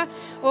masa.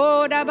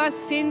 Ora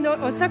basindo.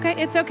 Oh,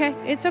 it's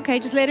okay.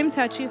 Just let him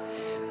touch you.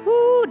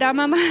 Ooh,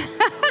 damama.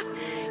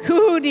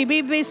 Oh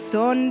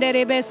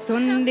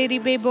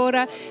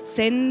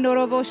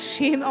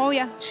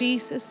yeah,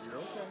 Jesus.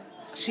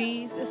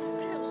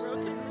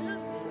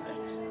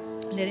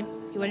 Let him.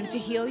 You want him to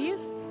heal you?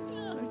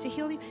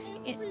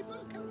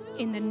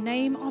 In the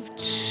name of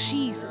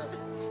Jesus.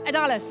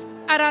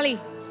 Arali.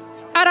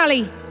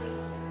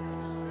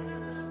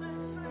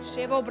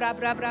 Shevo bra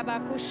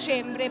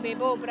kushembre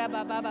bebo bra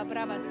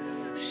bravas.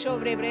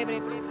 Shovre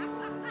bre.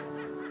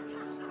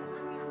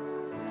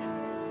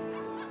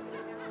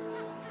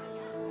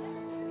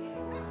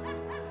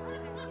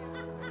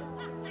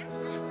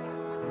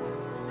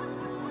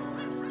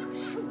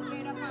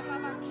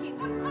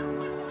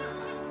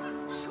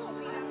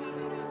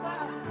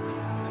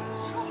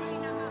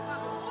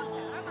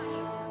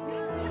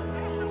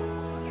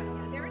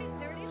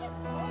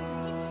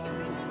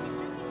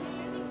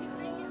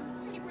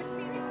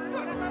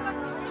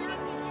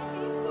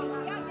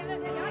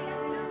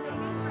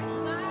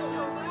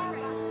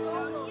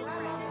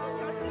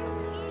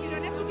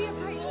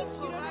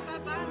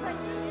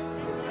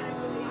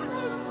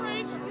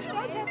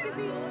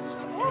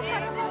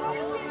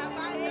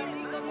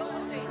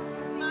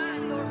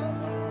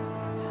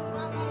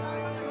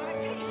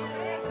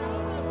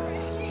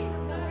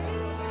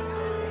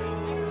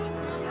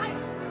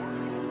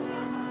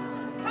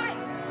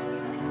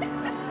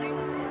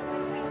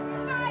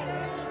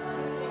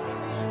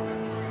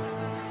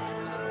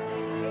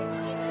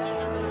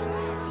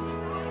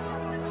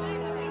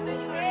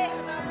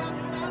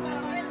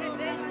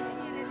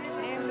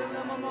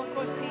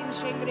 sin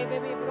chengre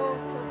bebe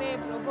broso de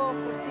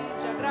broboko si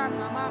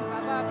jagrama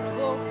mamba ba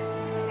brobo.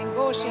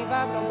 Engoshe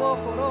ba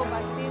broboko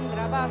roba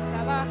sindra ba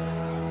saba.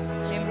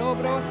 Lembro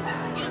bros.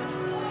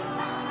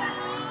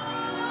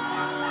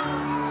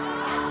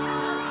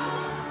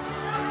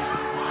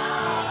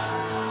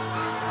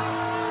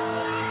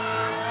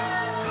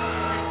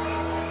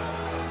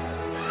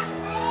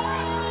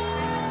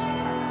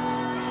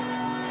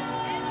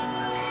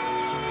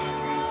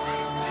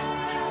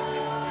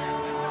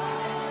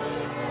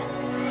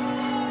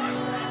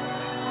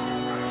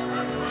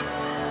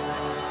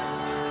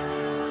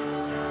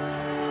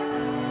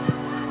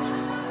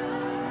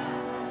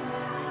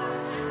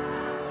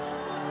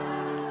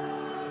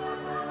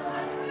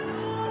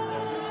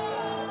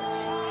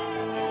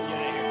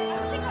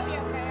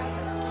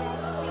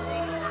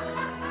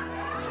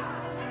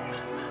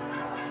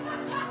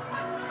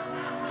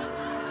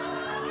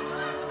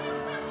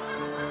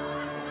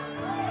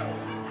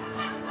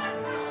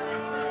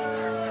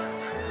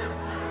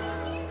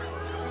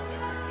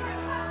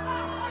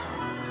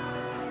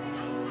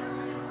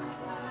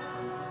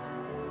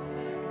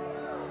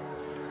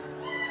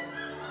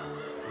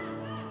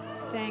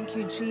 Thank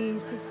you,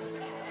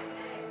 Jesus.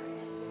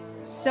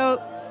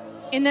 So,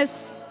 in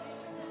this,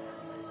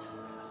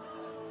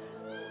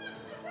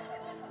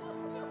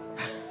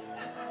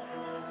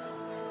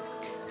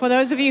 for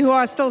those of you who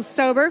are still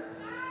sober,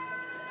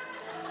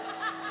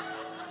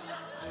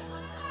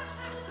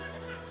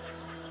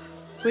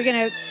 we're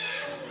going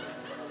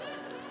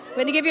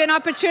to give you an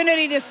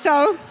opportunity to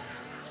sow.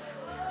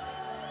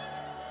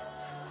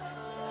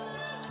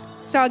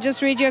 So I'll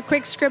just read you a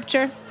quick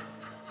scripture.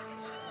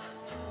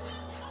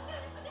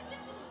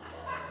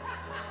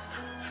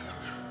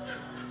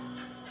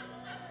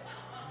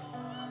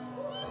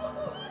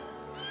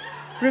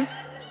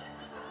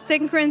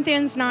 Second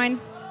Corinthians 9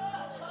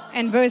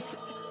 and verse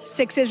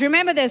 6 says,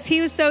 remember this, he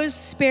who sows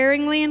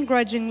sparingly and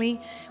grudgingly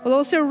will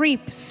also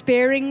reap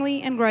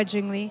sparingly and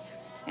grudgingly.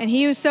 And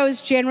he who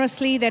sows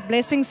generously that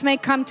blessings may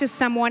come to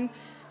someone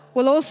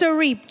will also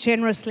reap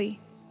generously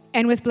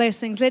and with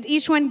blessings. Let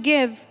each one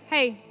give.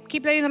 Hey,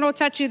 keep letting the Lord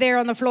touch you there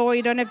on the floor.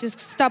 You don't have to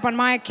stop on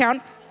my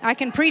account. I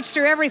can preach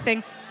through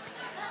everything.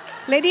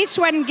 Let each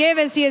one give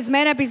as he has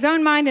made up his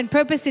own mind and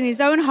purposed in his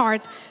own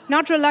heart,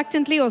 not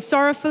reluctantly or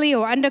sorrowfully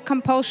or under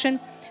compulsion.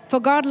 For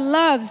God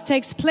loves,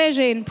 takes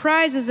pleasure in,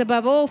 prizes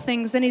above all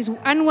things, and is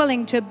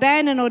unwilling to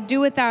abandon or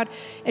do without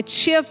a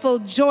cheerful,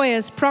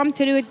 joyous, prompt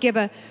to do it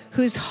giver,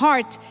 whose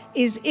heart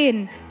is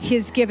in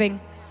his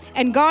giving.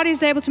 And God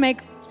is able to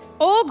make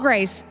all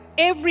grace,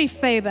 every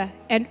favor,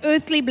 and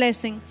earthly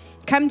blessing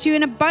come to you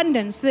in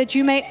abundance, so that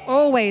you may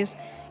always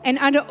and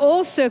under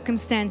all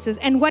circumstances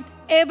and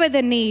whatever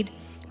the need,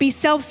 be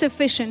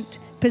self-sufficient,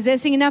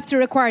 possessing enough to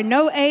require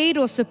no aid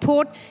or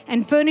support,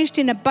 and furnished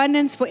in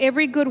abundance for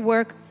every good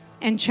work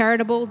and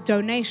charitable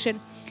donation.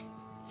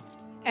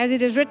 As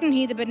it is written,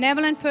 he, the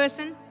benevolent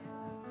person,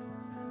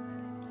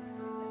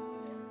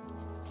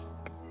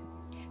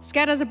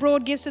 scatters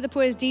abroad, gives to the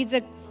poor, his deeds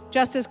of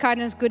justice,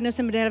 kindness, goodness,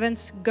 and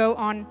benevolence go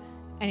on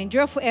and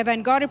endure forever.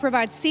 And God, who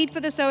provides seed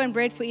for the sower and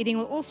bread for eating,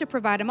 will also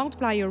provide and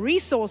multiply your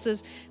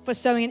resources for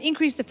sowing and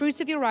increase the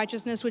fruits of your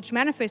righteousness, which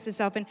manifests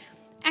itself in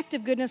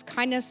active goodness,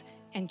 kindness,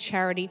 and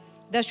charity.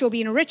 Thus you'll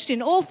be enriched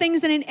in all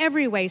things and in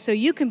every way, so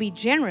you can be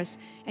generous,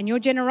 and your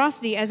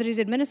generosity, as it is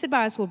administered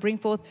by us, will bring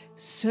forth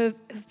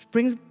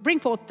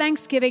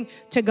thanksgiving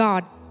to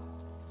God.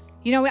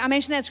 You know, I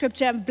mentioned that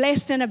scripture, I'm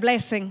blessed and a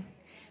blessing.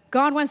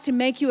 God wants to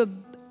make you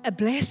a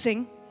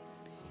blessing.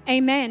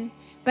 Amen.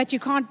 But you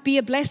can't be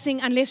a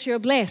blessing unless you're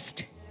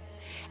blessed.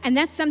 And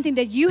that's something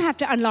that you have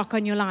to unlock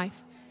on your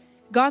life.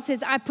 God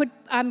says, I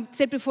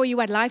set before you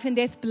what? Life and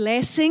death,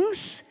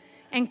 blessings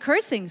and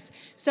cursings.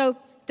 So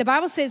the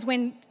Bible says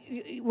when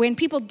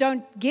people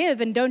don't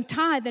give and don't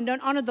tithe and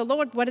don't honor the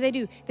Lord, what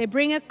do? They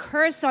bring a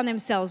curse on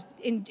themselves.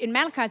 In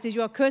Malachi it says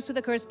you are cursed with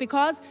a curse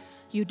because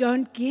you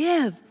don't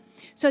give.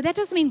 So that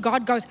doesn't mean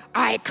God goes,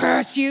 I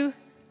curse you.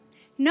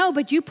 No,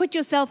 but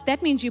that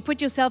means you put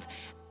yourself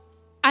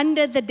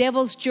under the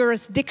devil's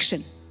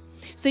jurisdiction.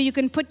 So you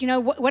can put,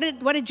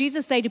 what did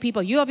Jesus say to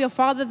people? You have your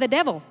father, the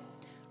devil,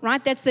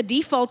 right? That's the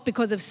default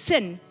because of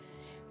sin.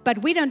 But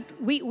we left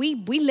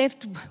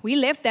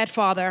that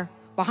father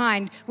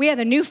behind. We have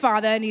a new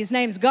father, and his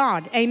name's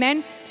God.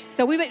 Amen?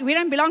 So we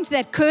don't belong to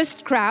that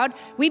cursed crowd.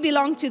 We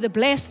belong to the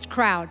blessed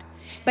crowd.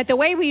 But the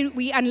way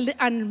we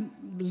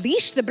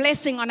unleash the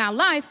blessing on our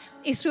life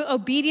is through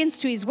obedience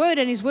to his word.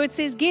 And his word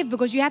says give,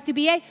 because you have to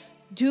be a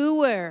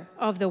doer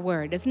of the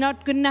word. It's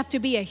not good enough to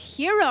be a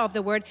hearer of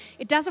the word.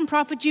 It doesn't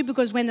profit you,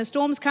 because when the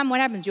storms come, what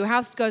happens? Your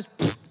house goes,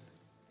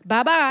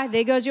 bye-bye,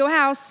 there goes your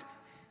house.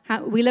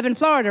 We live in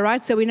Florida,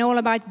 right? So we know all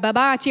about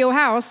bye-bye to your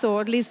house,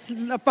 or at least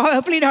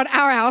hopefully not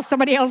our house,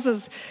 somebody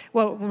else's.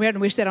 Well, we don't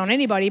wish that on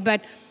anybody,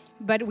 but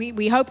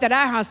we hope that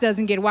our house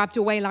doesn't get wiped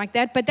away like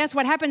that. But that's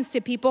what happens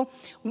to people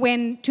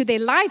to their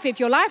life. If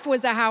your life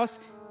was a house,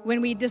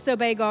 when we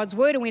disobey God's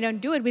word and we don't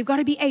do it, we've got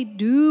to be a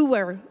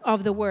doer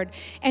of the word.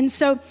 And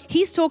so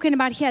he's talking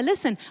about here,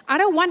 listen, I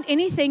don't want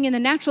anything in the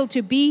natural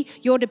to be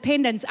your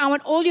dependence. I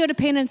want all your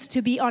dependence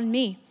to be on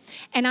me.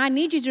 And I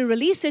need you to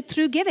release it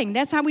through giving.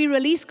 That's how we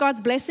release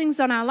God's blessings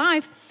on our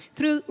life,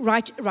 through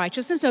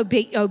righteousness,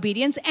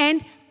 obedience,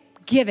 and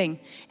giving.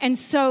 And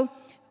so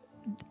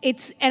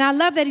and I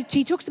love that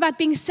he talks about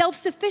being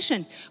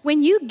self-sufficient.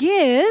 When you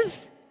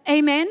give,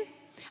 amen,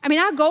 I mean,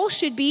 our goal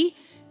should be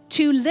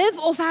to live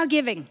off our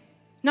giving,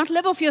 not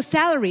live off your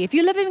salary. If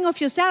you're living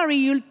off your salary,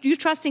 you're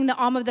trusting the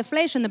arm of the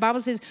flesh. And the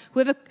Bible says,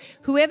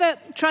 whoever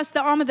trusts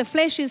the arm of the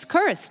flesh is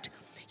cursed.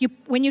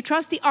 When you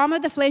trust the arm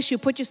of the flesh, you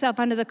put yourself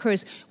under the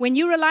curse. When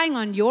you're relying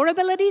on your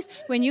abilities,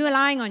 when you're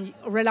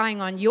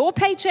relying on your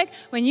paycheck,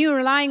 when you're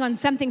relying on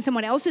something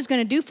someone else is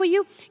going to do for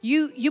you,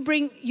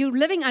 you're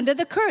living under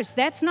the curse.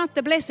 That's not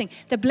the blessing.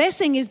 The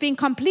blessing is being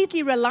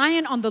completely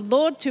reliant on the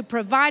Lord to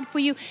provide for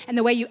you, and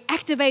the way you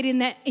activate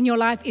in your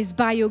life is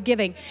by your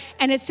giving.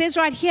 And it says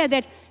right here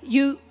that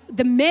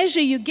the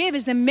measure you give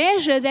is the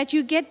measure that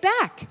you get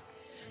back.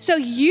 So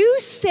you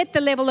set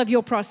the level of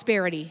your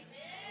prosperity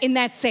in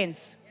that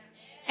sense.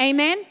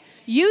 Amen.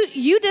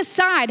 You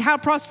decide how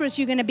prosperous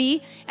you're going to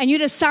be, and you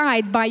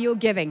decide by your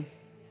giving.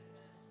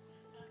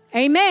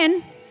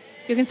 Amen.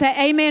 You can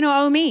say amen or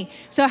oh me.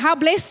 So how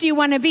blessed do you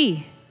want to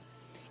be?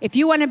 If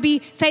you want to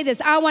be, say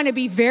this, I want to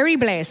be very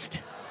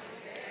blessed.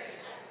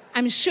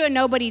 I'm sure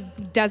nobody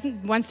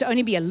wants to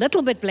only be a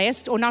little bit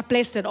blessed or not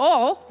blessed at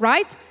all,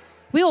 right?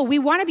 I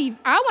want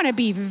to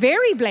be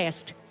very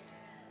blessed.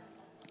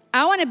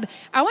 I want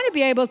to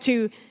be able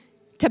to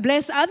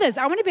bless others.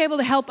 I want to be able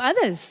to help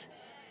others.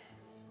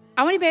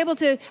 I want to be able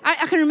to,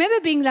 I can remember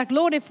being like,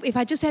 Lord, if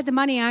I just had the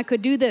money, I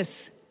could do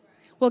this.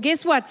 Well,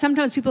 guess what?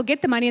 Sometimes people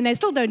get the money and they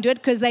still don't do it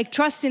because they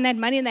trust in that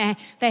money and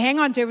they hang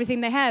on to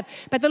everything they have.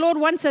 But the Lord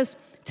wants us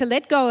to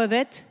let go of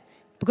it,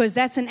 because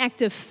that's an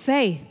act of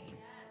faith.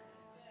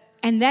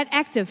 And that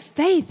act of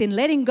faith in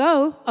letting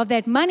go of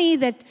that money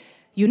that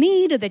you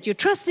need or that you're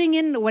trusting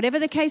in, or whatever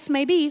the case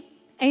may be,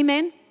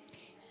 amen,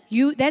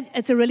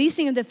 it's a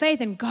releasing of the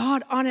faith, and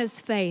God honors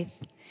faith.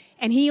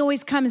 And He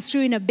always comes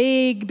through in a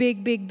big,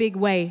 big, big, big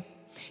way.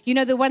 You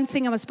know, the one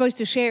thing I was supposed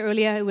to share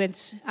earlier,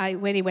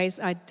 anyways,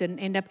 I didn't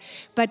end up.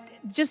 But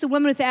just the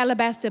woman with the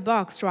alabaster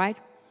box, right?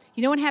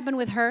 You know what happened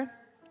with her?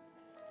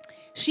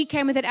 She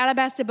came with that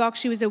alabaster box.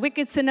 She was a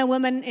wicked sinner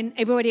woman in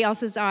everybody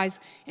else's eyes.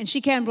 And she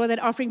came and brought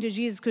that offering to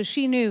Jesus because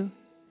she knew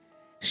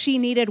she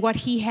needed what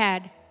He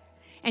had.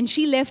 And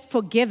she left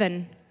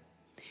forgiven.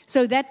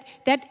 So that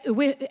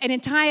an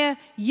entire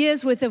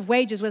year's worth of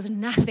wages was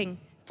nothing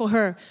for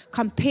her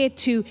compared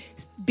to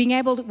being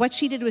able to, what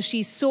she did was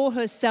she saw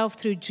herself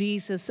through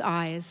Jesus'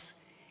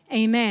 eyes.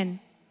 Amen.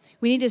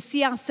 We need to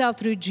see ourselves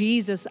through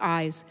Jesus'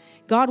 eyes.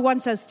 God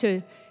wants us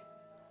to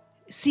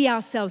see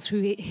ourselves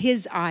through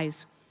His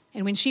eyes.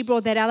 And when she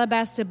brought that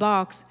alabaster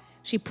box,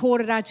 she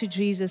poured it out to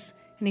Jesus,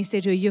 and He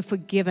said to her, you're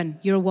forgiven.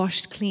 You're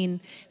washed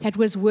clean. That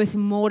was worth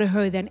more to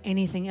her than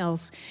anything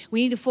else.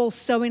 We need to fall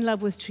so in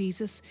love with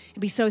Jesus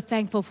and be so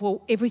thankful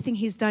for everything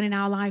He's done in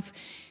our life.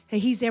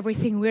 He's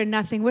everything, we're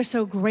nothing. We're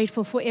so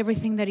grateful for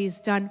everything that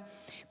He's done.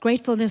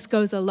 Gratefulness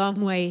goes a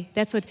long way.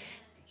 This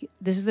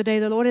is the day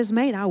the Lord has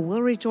made. I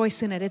will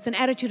rejoice in it. It's an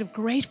attitude of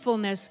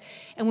gratefulness.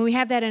 And when we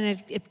have that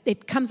and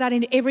it comes out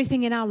in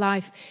everything in our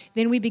life,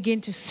 then we begin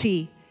to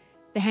see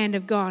the hand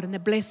of God and the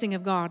blessing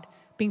of God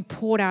being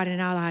poured out in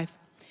our life.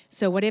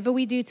 So whatever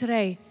we do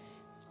today,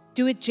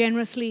 do it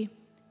generously,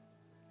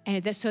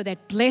 and so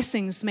that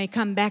blessings may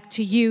come back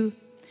to you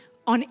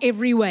on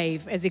every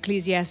wave, as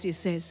Ecclesiastes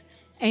says.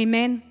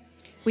 Amen.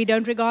 We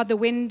don't regard the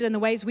wind and the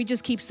waves. We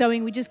just keep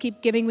sowing. We just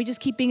keep giving. We just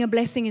keep being a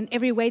blessing in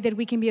every way that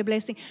we can be a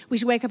blessing. We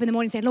should wake up in the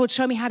morning and say, Lord,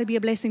 show me how to be a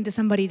blessing to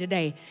somebody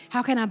today.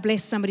 How can I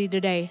bless somebody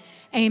today?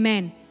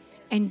 Amen.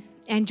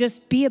 And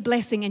just be a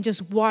blessing and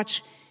just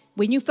watch.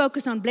 When you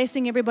focus on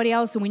blessing everybody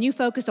else, and when you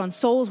focus on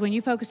souls, when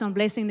you focus on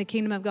blessing the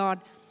kingdom of God,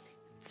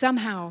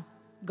 somehow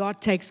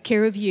God takes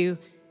care of you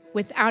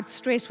without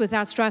stress,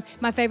 without strife.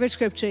 My favorite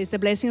scripture is the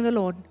blessing of the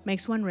Lord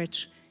makes one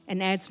rich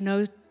and adds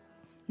no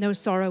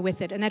sorrow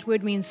with it. And that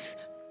word means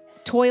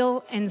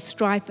toil and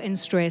strife and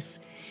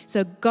stress.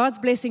 So God's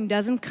blessing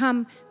doesn't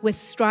come with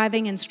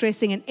striving and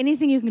stressing and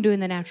anything you can do in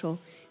the natural,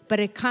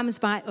 but it comes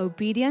by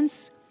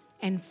obedience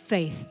and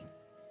faith.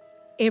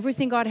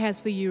 Everything God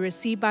has for you,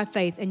 receive by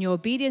faith, and your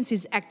obedience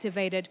is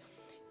activated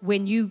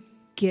when you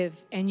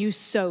give and you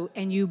sow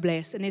and you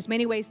bless. And there's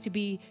many ways to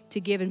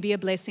give and be a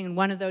blessing, and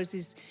one of those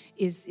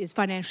is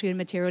financially and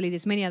materially.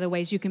 There's many other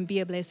ways you can be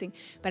a blessing,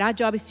 but our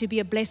job is to be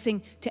a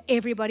blessing to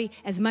everybody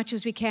as much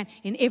as we can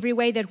in every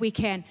way that we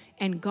can,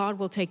 and God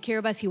will take care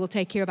of us. He will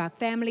take care of our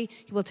family.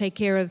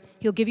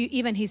 He'll give you,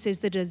 even He says,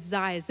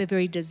 the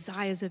very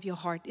desires of your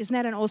heart. Isn't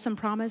that an awesome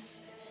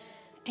promise?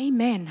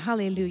 Amen.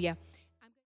 Hallelujah.